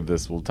we'll save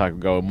this. We'll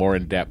go more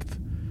in depth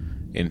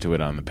into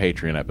it on the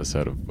Patreon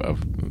episode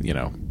of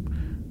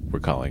we're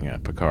calling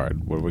it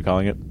Picard. What are we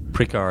calling it?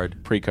 Picard.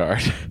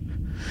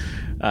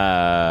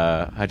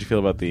 How'd you feel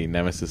about the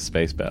Nemesis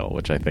space battle,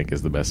 which I think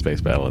is the best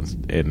space battle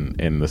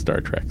in the Star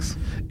Treks?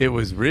 It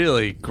was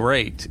really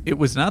great. It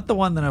was not the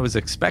one that I was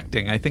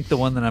expecting. I think the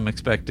one that I'm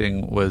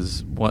expecting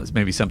was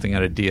maybe something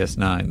out of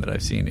DS9 that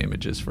I've seen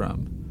images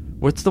from.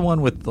 What's the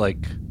one with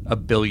a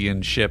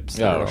billion ships?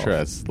 Oh, sure.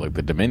 That's like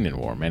the Dominion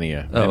War. Many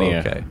a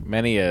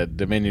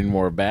Dominion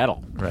War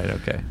battle. Right.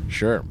 Okay.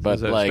 Sure,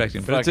 but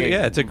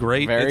it's a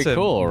great, very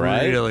cool,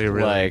 right? Really,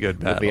 really good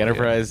battle. With the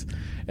Enterprise,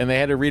 and they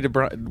had to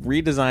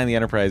redesign the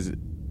Enterprise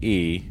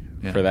E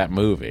for that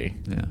movie.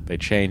 Yeah. They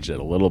changed it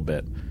a little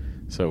bit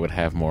so it would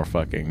have more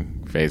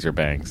fucking phaser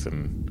banks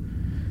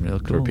and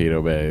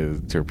torpedo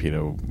bays,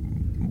 torpedo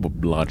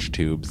launch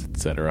tubes,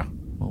 etc.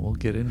 Well, we'll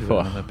get into it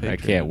on the Patreon. I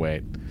can't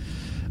wait.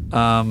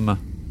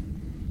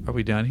 Are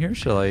we done here?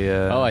 Shall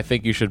I? I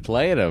think you should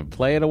play it.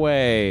 Play it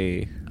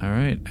away. All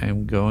right,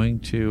 I'm going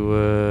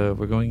to.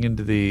 We're going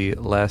into the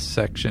last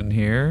section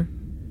here.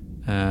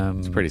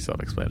 It's pretty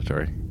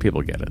self-explanatory.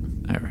 People get it.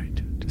 All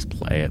right, just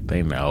play it.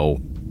 They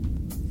know.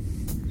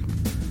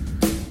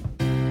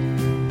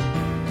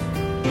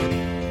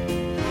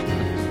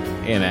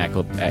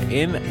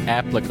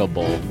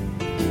 Inapplicable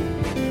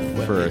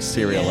for a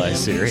serialized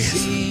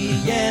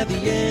series. Yeah, the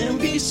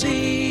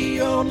NBC.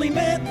 Only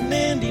Matt and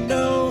Andy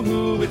know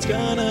who it's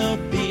gonna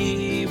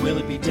be. Will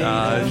it be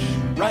Data,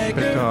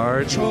 Riker,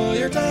 Picard,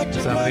 Troy, or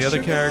Dr. some of the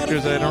other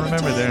characters? I don't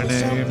remember their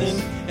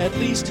names. At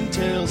least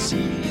until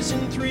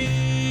season 3.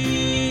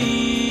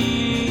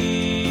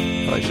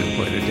 Probably should have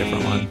played a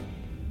different one.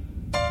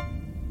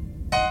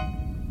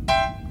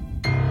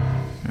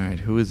 All right,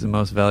 who is the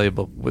most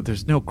valuable? Well,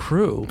 there's no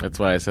crew. That's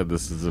why I said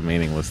this is a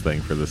meaningless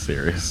thing for the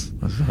series.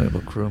 Most valuable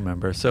crew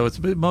member. So it's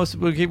most.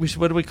 What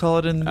do we call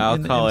it in I'll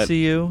in call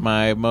MCU? It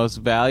my most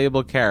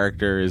valuable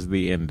character is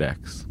the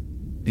Index.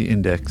 The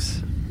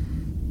Index.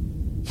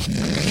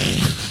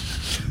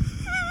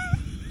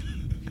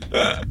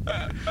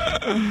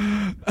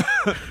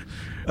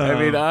 I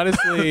mean,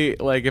 honestly,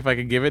 if I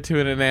could give it to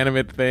an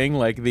inanimate thing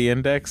like the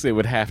Index, it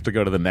would have to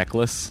go to the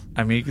necklace.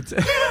 I mean, you could say.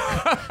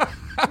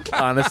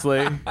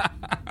 Honestly,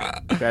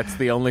 that's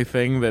the only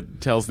thing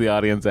that tells the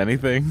audience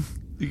anything.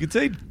 You could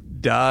say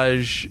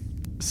Daj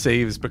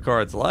saves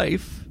Picard's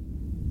life.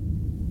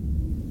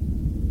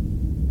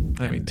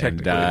 I mean,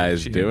 technically,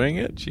 Daj doing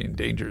it. She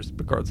endangers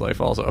Picard's life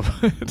also.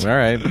 All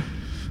right.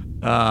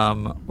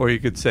 Or you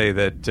could say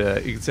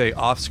that you could say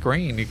off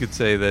screen. You could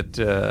say that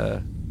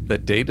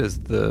that Data's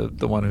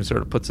the one who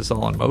sort of puts us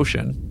all in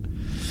motion.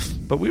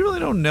 But we really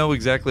don't know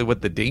exactly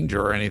what the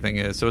danger or anything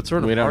is, so it's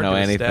sort of we don't hard know to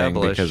anything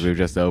establish. because we've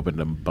just opened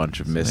a bunch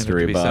of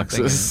mystery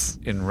boxes.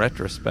 In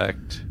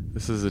retrospect,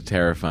 this is a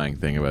terrifying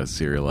thing about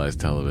serialized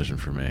television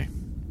for me,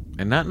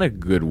 and not in a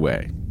good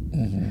way.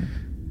 Mm-hmm.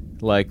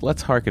 Like,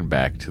 let's harken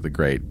back to the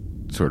great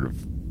sort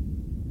of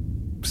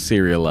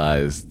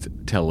serialized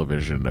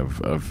television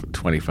of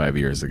 25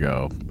 years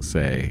ago,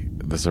 say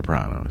The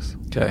Sopranos.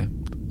 Okay.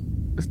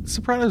 The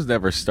Sopranos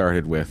never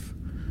started with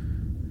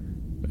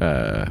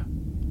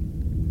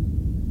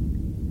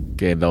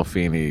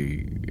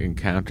Gandolfini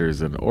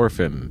encounters an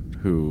orphan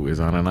who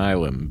is on an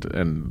island,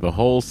 and the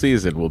whole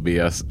season will be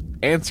us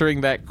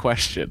answering that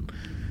question.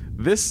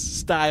 This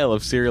style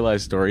of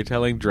serialized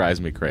storytelling drives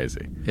me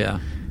crazy. Yeah.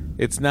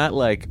 It's not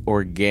like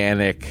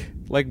organic,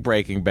 like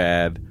Breaking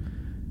Bad,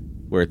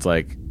 where it's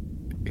like,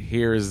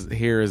 here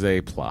is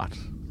a plot.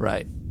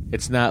 Right.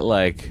 It's not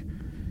like,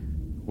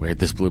 where'd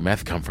this blue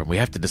meth come from? We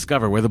have to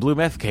discover where the blue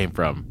meth came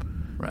from.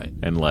 Right.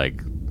 And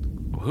like,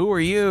 who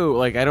are you?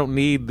 Like, I don't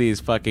need these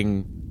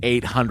fucking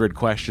 800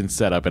 questions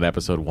set up in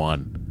episode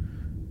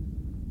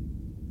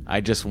 1. I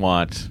just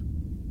want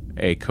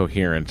a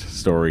coherent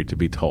story to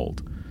be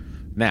told.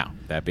 Now,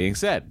 that being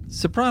said,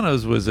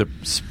 Sopranos was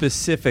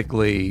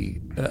specifically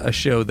a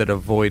show that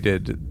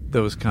avoided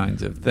those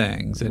kinds of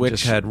things. It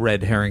just had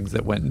red herrings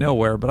that went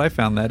nowhere, but I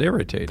found that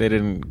irritating. They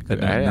didn't...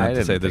 Not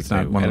to say that's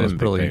not one of the most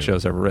brilliant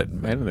shows ever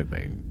written. I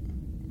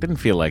didn't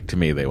feel like, to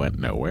me, they went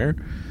nowhere.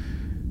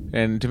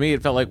 And to me,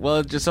 it felt like, well,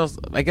 it just...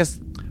 I guess...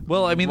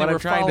 Well, I mean, what they I'm were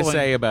trying to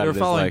say about they it were is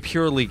following like,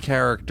 purely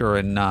character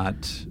and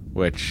not...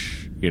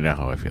 Which, you know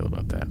how I feel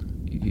about that.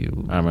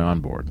 You I'm on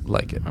board.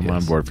 Like it. I'm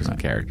on board for some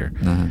character.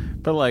 Uh-huh.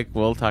 But, like,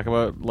 we'll talk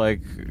about,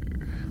 like,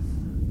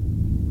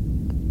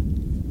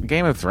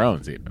 Game of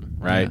Thrones, even,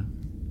 right?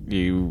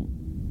 Yeah.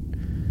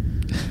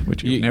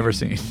 Which you've never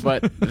seen.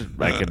 But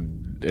I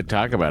can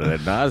talk about it ad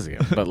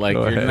nauseum. But, like,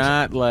 Go you're ahead.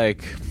 not,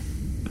 like...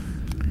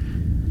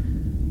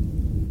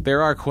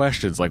 There are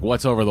questions, like,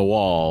 what's over the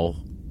wall...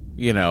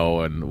 You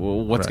know, and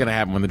what's going to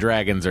happen when the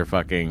dragons are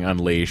fucking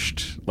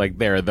unleashed? Like,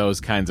 there are those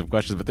kinds of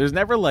questions, but there's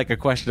never, like, a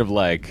question of,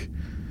 like,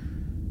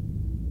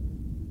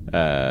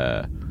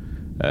 the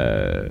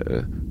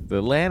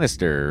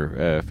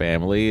Lannister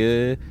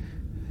family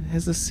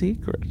has a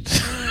secret.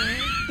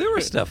 There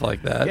was stuff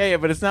like that. Yeah,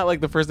 but it's not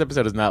like the first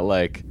episode is not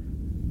like,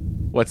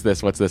 what's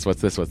this, what's this,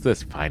 what's this, what's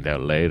this? Find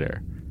out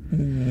later.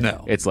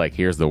 No. It's like,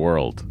 here's the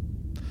world.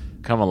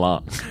 Come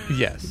along.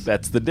 Yes.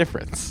 That's the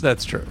difference.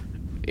 That's true.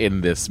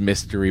 In this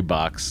mystery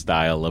box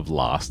style of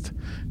Lost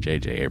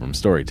J.J. Abrams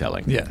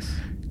storytelling. Yes.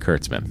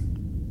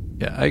 Kurtzman.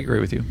 Yeah, I agree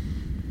with you.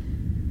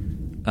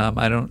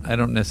 I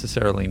don't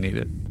necessarily need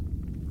it.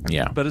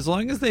 Yeah. But as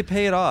long as they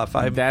pay it off,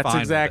 I'm That's fine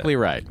with exactly it.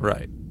 right.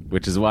 Right.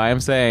 Which is why I'm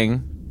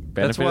saying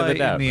benefit of the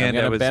doubt. In the end,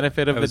 I'm I was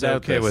benefit of I was the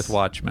doubt okay this. with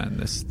Watchmen.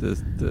 Which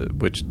was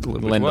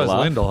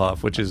Lindelof.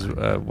 Lindelof, which is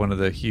one of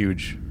the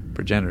huge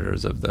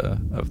progenitors of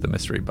the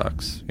mystery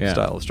box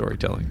style of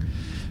storytelling.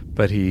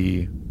 But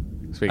he.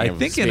 I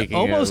think in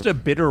almost a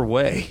bitter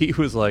way, he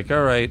was like,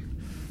 all right,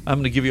 I'm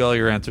going to give you all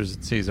your answers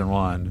in season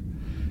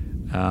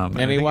 1.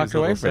 And he walked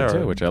away from it,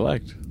 too, which I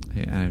liked.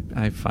 Yeah,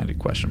 I find it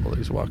questionable that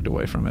he's walked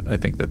away from it. I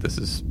think that this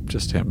is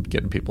just him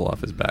getting people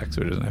off his back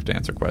so he doesn't have to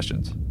answer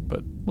questions.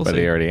 But we'll see. But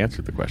he already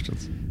answered the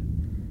questions.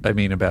 I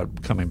mean,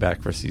 about coming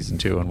back for season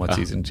 2 and what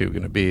season 2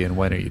 going to be and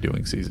when are you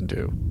doing season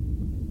 2.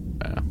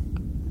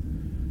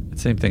 The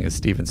same thing as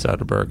Steven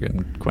Soderbergh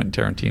and Quentin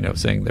Tarantino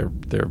saying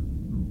they're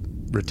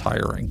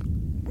retiring.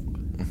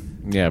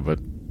 Yeah, but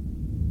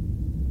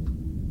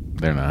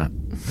they're not.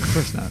 Of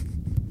course not.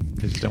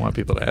 They just don't want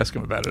people to ask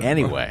them about it.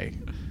 Anyway,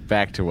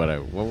 back to what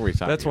were we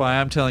talking That's about? why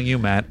I'm telling you,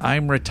 Matt,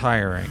 I'm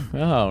retiring.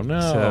 Oh, no.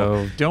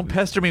 So don't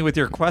pester me with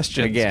your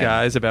questions,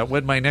 guys, about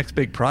what my next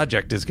big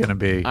project is going to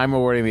be. I'm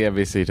awarding the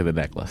MVC to the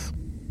necklace.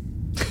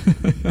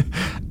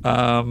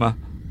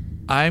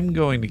 I'm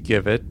going to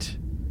give it...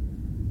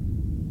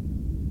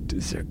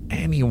 Is there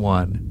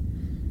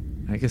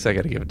anyone... I guess I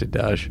got to give it to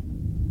Daj.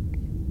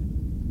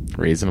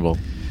 Reasonable.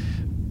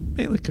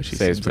 Mainly because she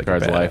saves seems like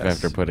Picard's a life badass.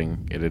 after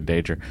putting it in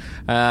danger.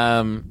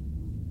 To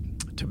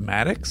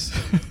Maddox?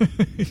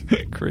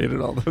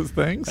 Created all those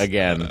things?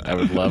 Again, I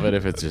would love it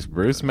if it's just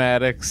Bruce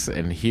Maddox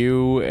and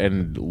Hugh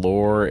and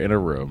Lore in a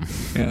room.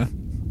 Yeah.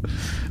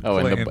 Oh,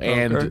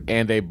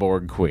 and a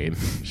Borg Queen.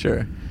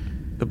 Sure.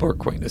 The Borg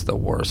Queen is the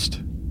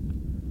worst.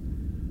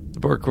 The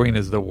Borg Queen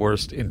is the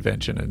worst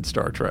invention in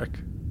Star Trek.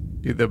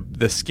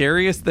 The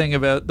scariest thing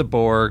about the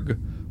Borg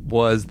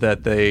was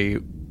that they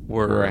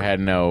had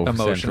no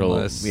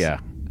emotionless. central,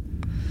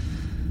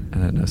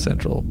 and had no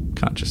central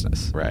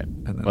consciousness. Right.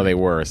 Well, they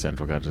were a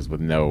central consciousness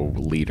with no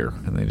leader.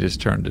 And they just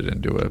turned it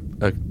into a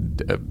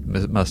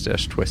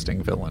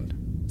mustache-twisting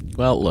villain.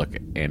 Well, look,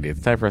 Andy,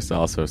 it's time for us to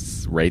also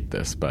rate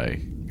this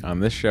by... On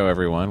this show,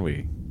 everyone,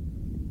 we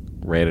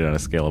rate it on a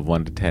scale of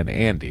 1 to 10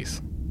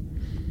 Andys.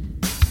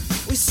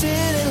 We sit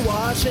and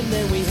watch and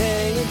then we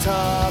hang and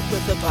talk,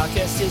 but the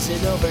podcast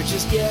isn't over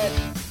just yet.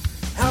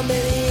 How many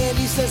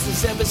Andys does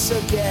this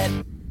episode get?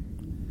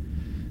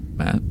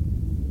 Matt?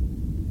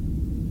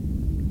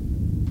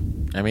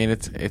 I mean,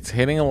 it's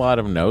hitting a lot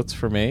of notes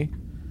for me.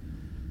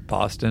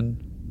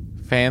 Boston.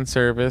 Fan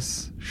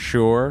service,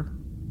 sure.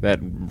 That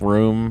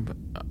room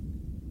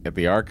at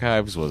the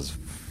archives was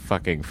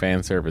fucking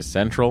fan service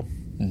central.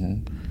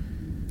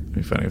 It'd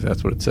be funny if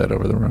that's what it said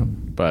over the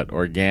room. But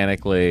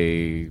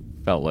organically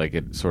felt like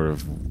it sort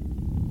of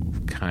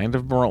kind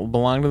of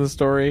belonged to the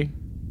story.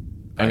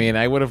 I mean,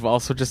 I would have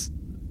also just...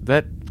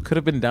 That could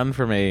have been done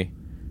for me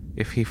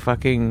if he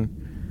fucking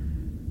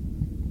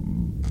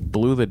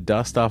blew the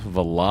dust off of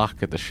a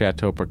lock at the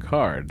Chateau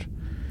Picard.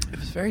 It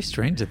was very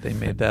strange that they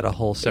made that a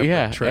whole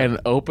separate trip. And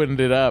opened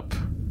it up.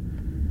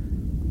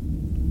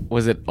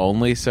 Was it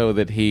only so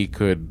that he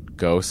could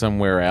go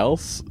somewhere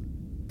else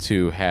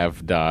to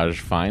have Dodge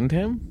find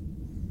him?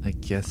 I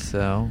guess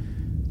so.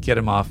 Get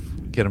him out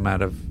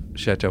of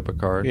Chateau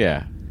Picard.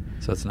 Yeah.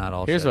 So it's not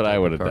all Here's Chateau what I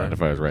would have Picard. done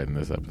if I was writing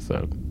this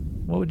episode.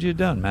 What would you have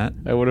done, Matt?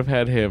 I would have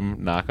had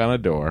him knock on a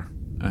door.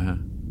 Uh-huh.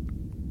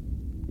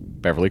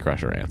 Beverly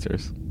Crusher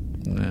answers.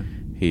 Yeah.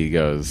 He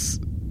goes,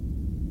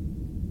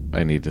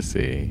 I need to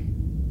see.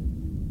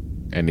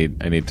 I need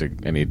to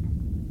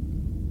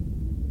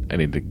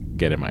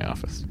get in my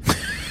office.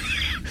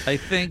 I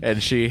think...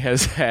 And she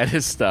has had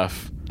his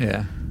stuff.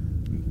 Yeah.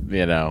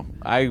 You know,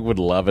 I would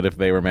love it if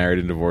they were married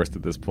and divorced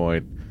at this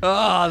point.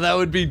 Oh, that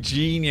would be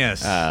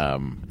genius.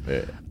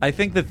 I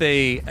think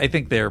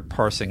they're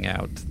parsing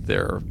out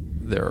their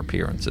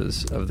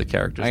appearances of the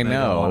characters. I know. They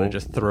don't want to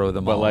just throw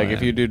them all But like, in.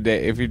 if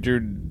you drew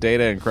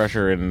Data and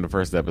Crusher in the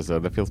first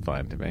episode, that feels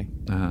fine to me.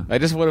 Uh-huh. I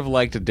just would have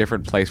liked a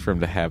different place for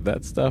him to have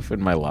that stuff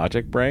in my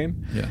logic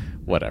brain. Yeah.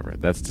 Whatever.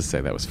 That's to say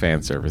that was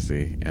fan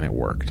servicey and it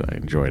worked. I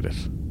enjoyed it.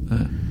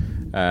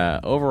 Uh-huh.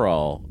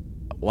 Overall,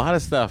 a lot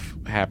of stuff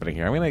happening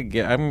here.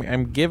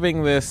 I'm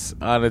giving this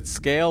on its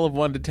scale of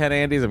 1 to 10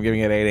 Andys. I'm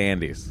giving it 8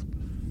 Andys.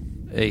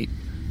 8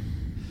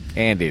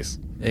 Andys.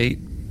 8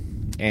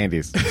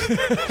 Andys.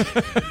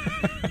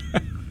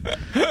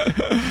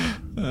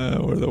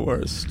 We're the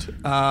worst.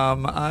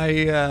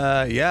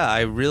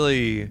 I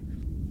really.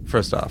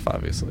 First off,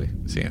 obviously,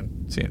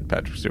 seeing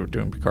Patrick Stewart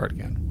doing Picard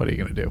again. What are you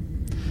going to do?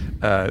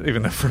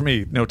 Even though for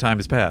me, no time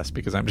has passed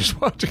because I'm just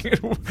watching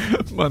it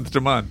month to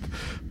month.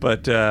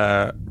 But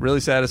really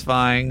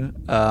satisfying.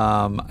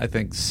 I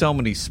think so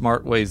many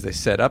smart ways they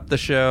set up the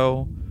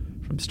show,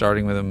 from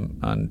starting with him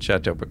on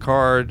Chateau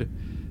Picard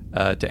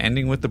to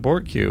ending with the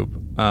Borg Cube.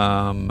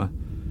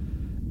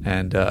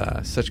 And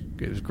such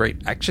great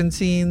action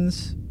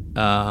scenes. They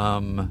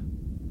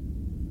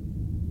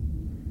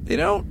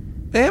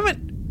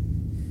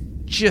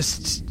haven't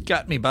just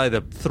got me by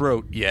the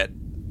throat yet.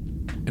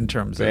 In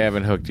terms They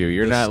haven't hooked you.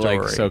 You're not story.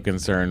 like so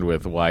concerned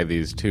with why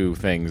these two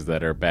things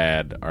that are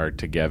bad are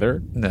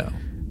together. No.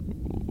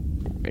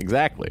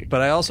 Exactly.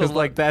 But I also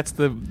like that's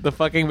the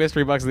fucking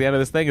mystery box at the end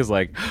of this thing is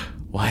like,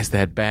 why is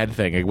that bad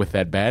thing with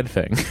that bad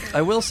thing?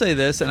 I will say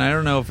this, and I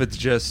don't know if it's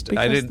just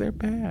because they're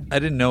bad. I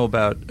didn't know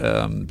about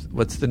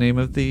what's the name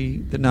of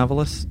the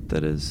novelist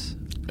that is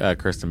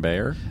Kristen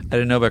Bayer. I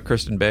didn't know about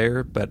Kristen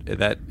Bayer, but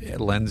that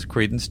lends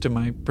credence to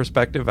my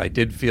perspective. I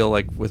did feel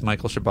like with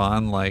Michael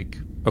Chabon, like,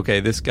 okay,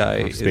 this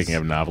guy Speaking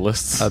is of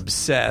novelists,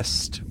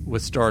 obsessed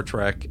with Star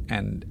Trek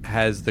and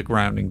has the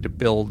grounding to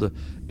build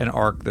an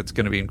arc that's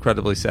going to be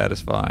incredibly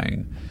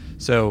satisfying.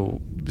 So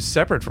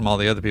separate from all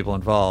the other people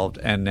involved,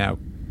 and now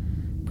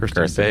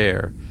Kristen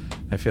Bayer,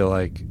 I feel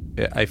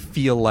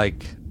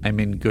like I'm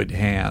in good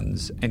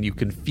hands, and you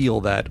can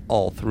feel that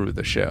all through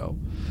the show.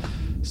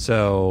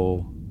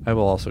 So I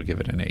will also give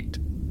it an 8.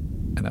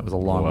 And that was a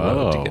long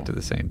road to get to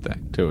the same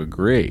thing. To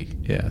agree.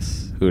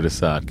 Yes. Who'd have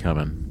saw it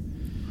coming?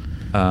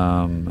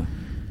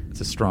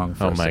 It's a strong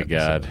first Oh my episode.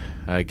 God.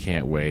 I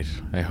can't wait.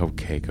 I hope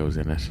Keiko's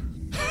in it.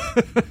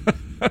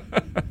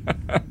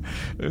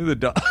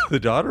 The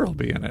daughter will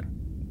be in it.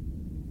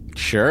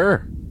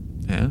 Sure.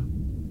 Yeah.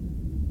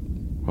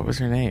 What was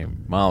her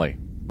name? Molly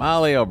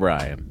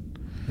O'Brien.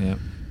 Yeah.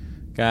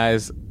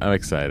 Guys, I'm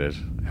excited.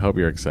 I hope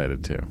you're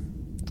excited too.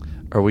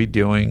 Are we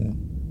doing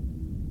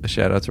the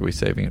shout-outs, or are we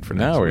saving it for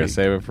next No, we're week? going to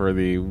save it for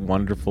the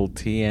wonderful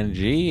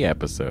TNG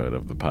episode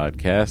of the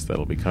podcast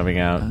that'll be coming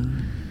out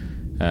soon.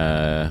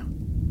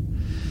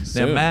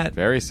 Now, Matt,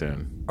 very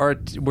soon.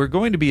 We're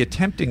going to be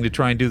attempting to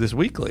try and do this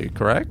weekly,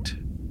 correct?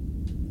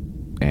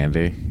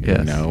 Andy, Yes.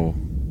 you know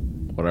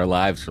what our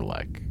lives are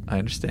like. I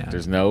understand.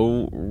 There's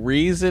no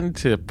reason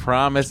to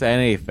promise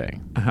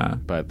anything,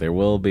 but there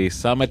will be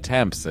some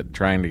attempts at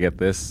trying to get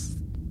this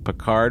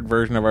Picard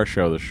version of our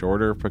show, the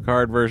shorter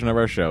Picard version of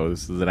our show.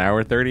 This is an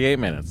hour 38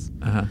 minutes.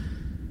 Out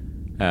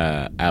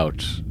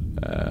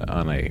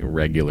on a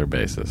regular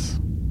basis.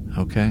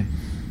 Okay.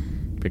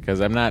 Because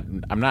I'm not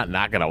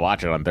going to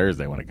watch it on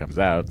Thursday when it comes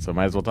out, so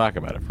might as well talk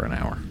about it for an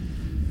hour.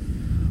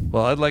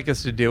 Well, I'd like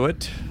us to do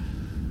it.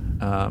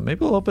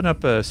 Maybe we'll open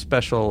up a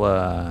special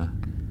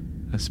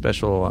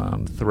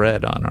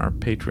thread on our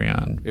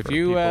Patreon If for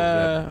you people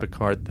that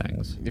Picard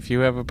things. If you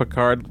have a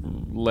Picard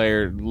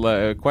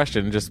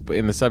question, just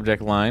in the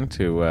subject line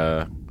to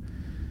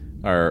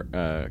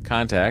our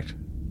contact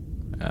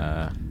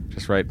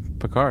just write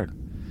Picard,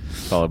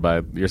 followed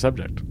by your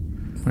subject.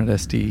 We're at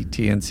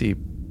SDTNC.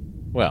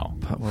 Well,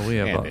 we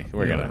have. Andy,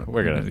 we're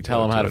gonna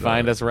tell them how to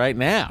find us right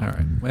now. All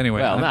right.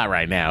 Anyway, well, not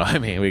right now. I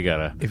mean, we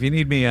gotta. If you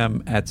need me,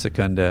 at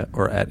Secunda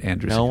or at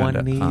Andrew No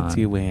Secunda. one needs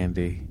you,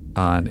 Andy.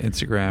 On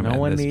Instagram, No and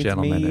one this needs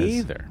gentleman me is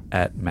either.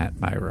 At Matt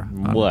Myra.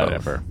 on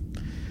Whatever.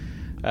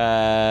 both.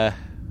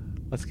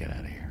 Let's get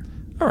out of here.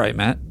 All right,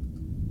 Matt.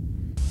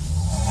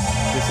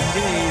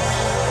 Disengage.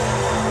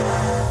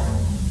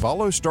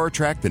 Follow Star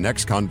Trek The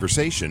Next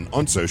Conversation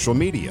on social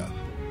media.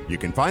 You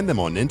can find them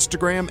on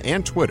Instagram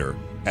and Twitter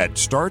at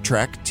Star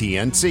Trek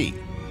TNC.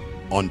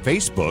 On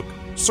Facebook,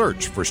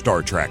 search for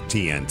Star Trek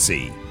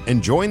TNC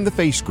and join the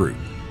Face Group.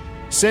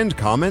 Send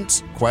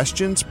comments,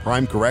 questions,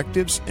 prime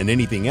correctives, and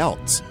anything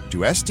else to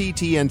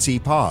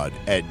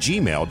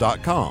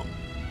sttncpod@gmail.com.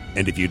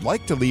 And if you'd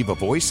like to leave a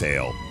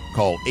voicemail,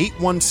 call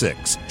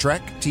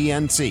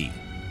 816-TREK-TNC.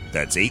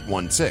 That's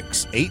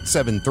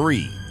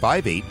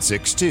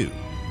 816-873-5862.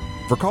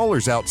 For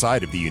callers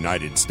outside of the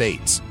United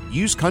States,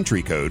 use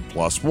country code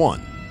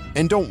 +1.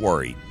 And don't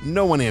worry,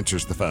 no one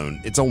answers the phone,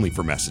 it's only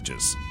for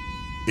messages.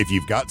 If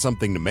you've got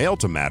something to mail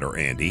to Matt or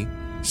Andy,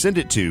 send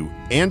it to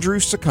Andrew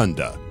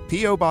Secunda,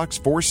 P.O. Box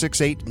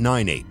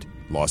 46898,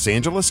 Los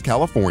Angeles,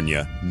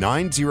 California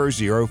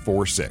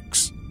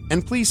 90046.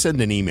 And please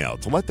send an email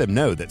to let them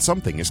know that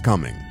something is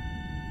coming.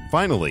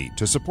 Finally,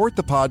 to support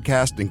the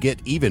podcast and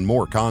get even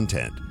more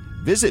content,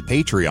 visit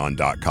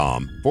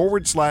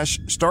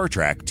patreon.com/Star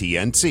Trek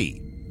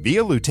TNC. Be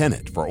a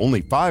lieutenant for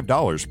only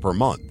 $5 per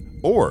month,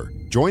 or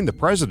join the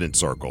President's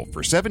Circle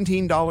for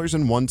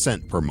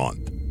 $17.01 per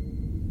month.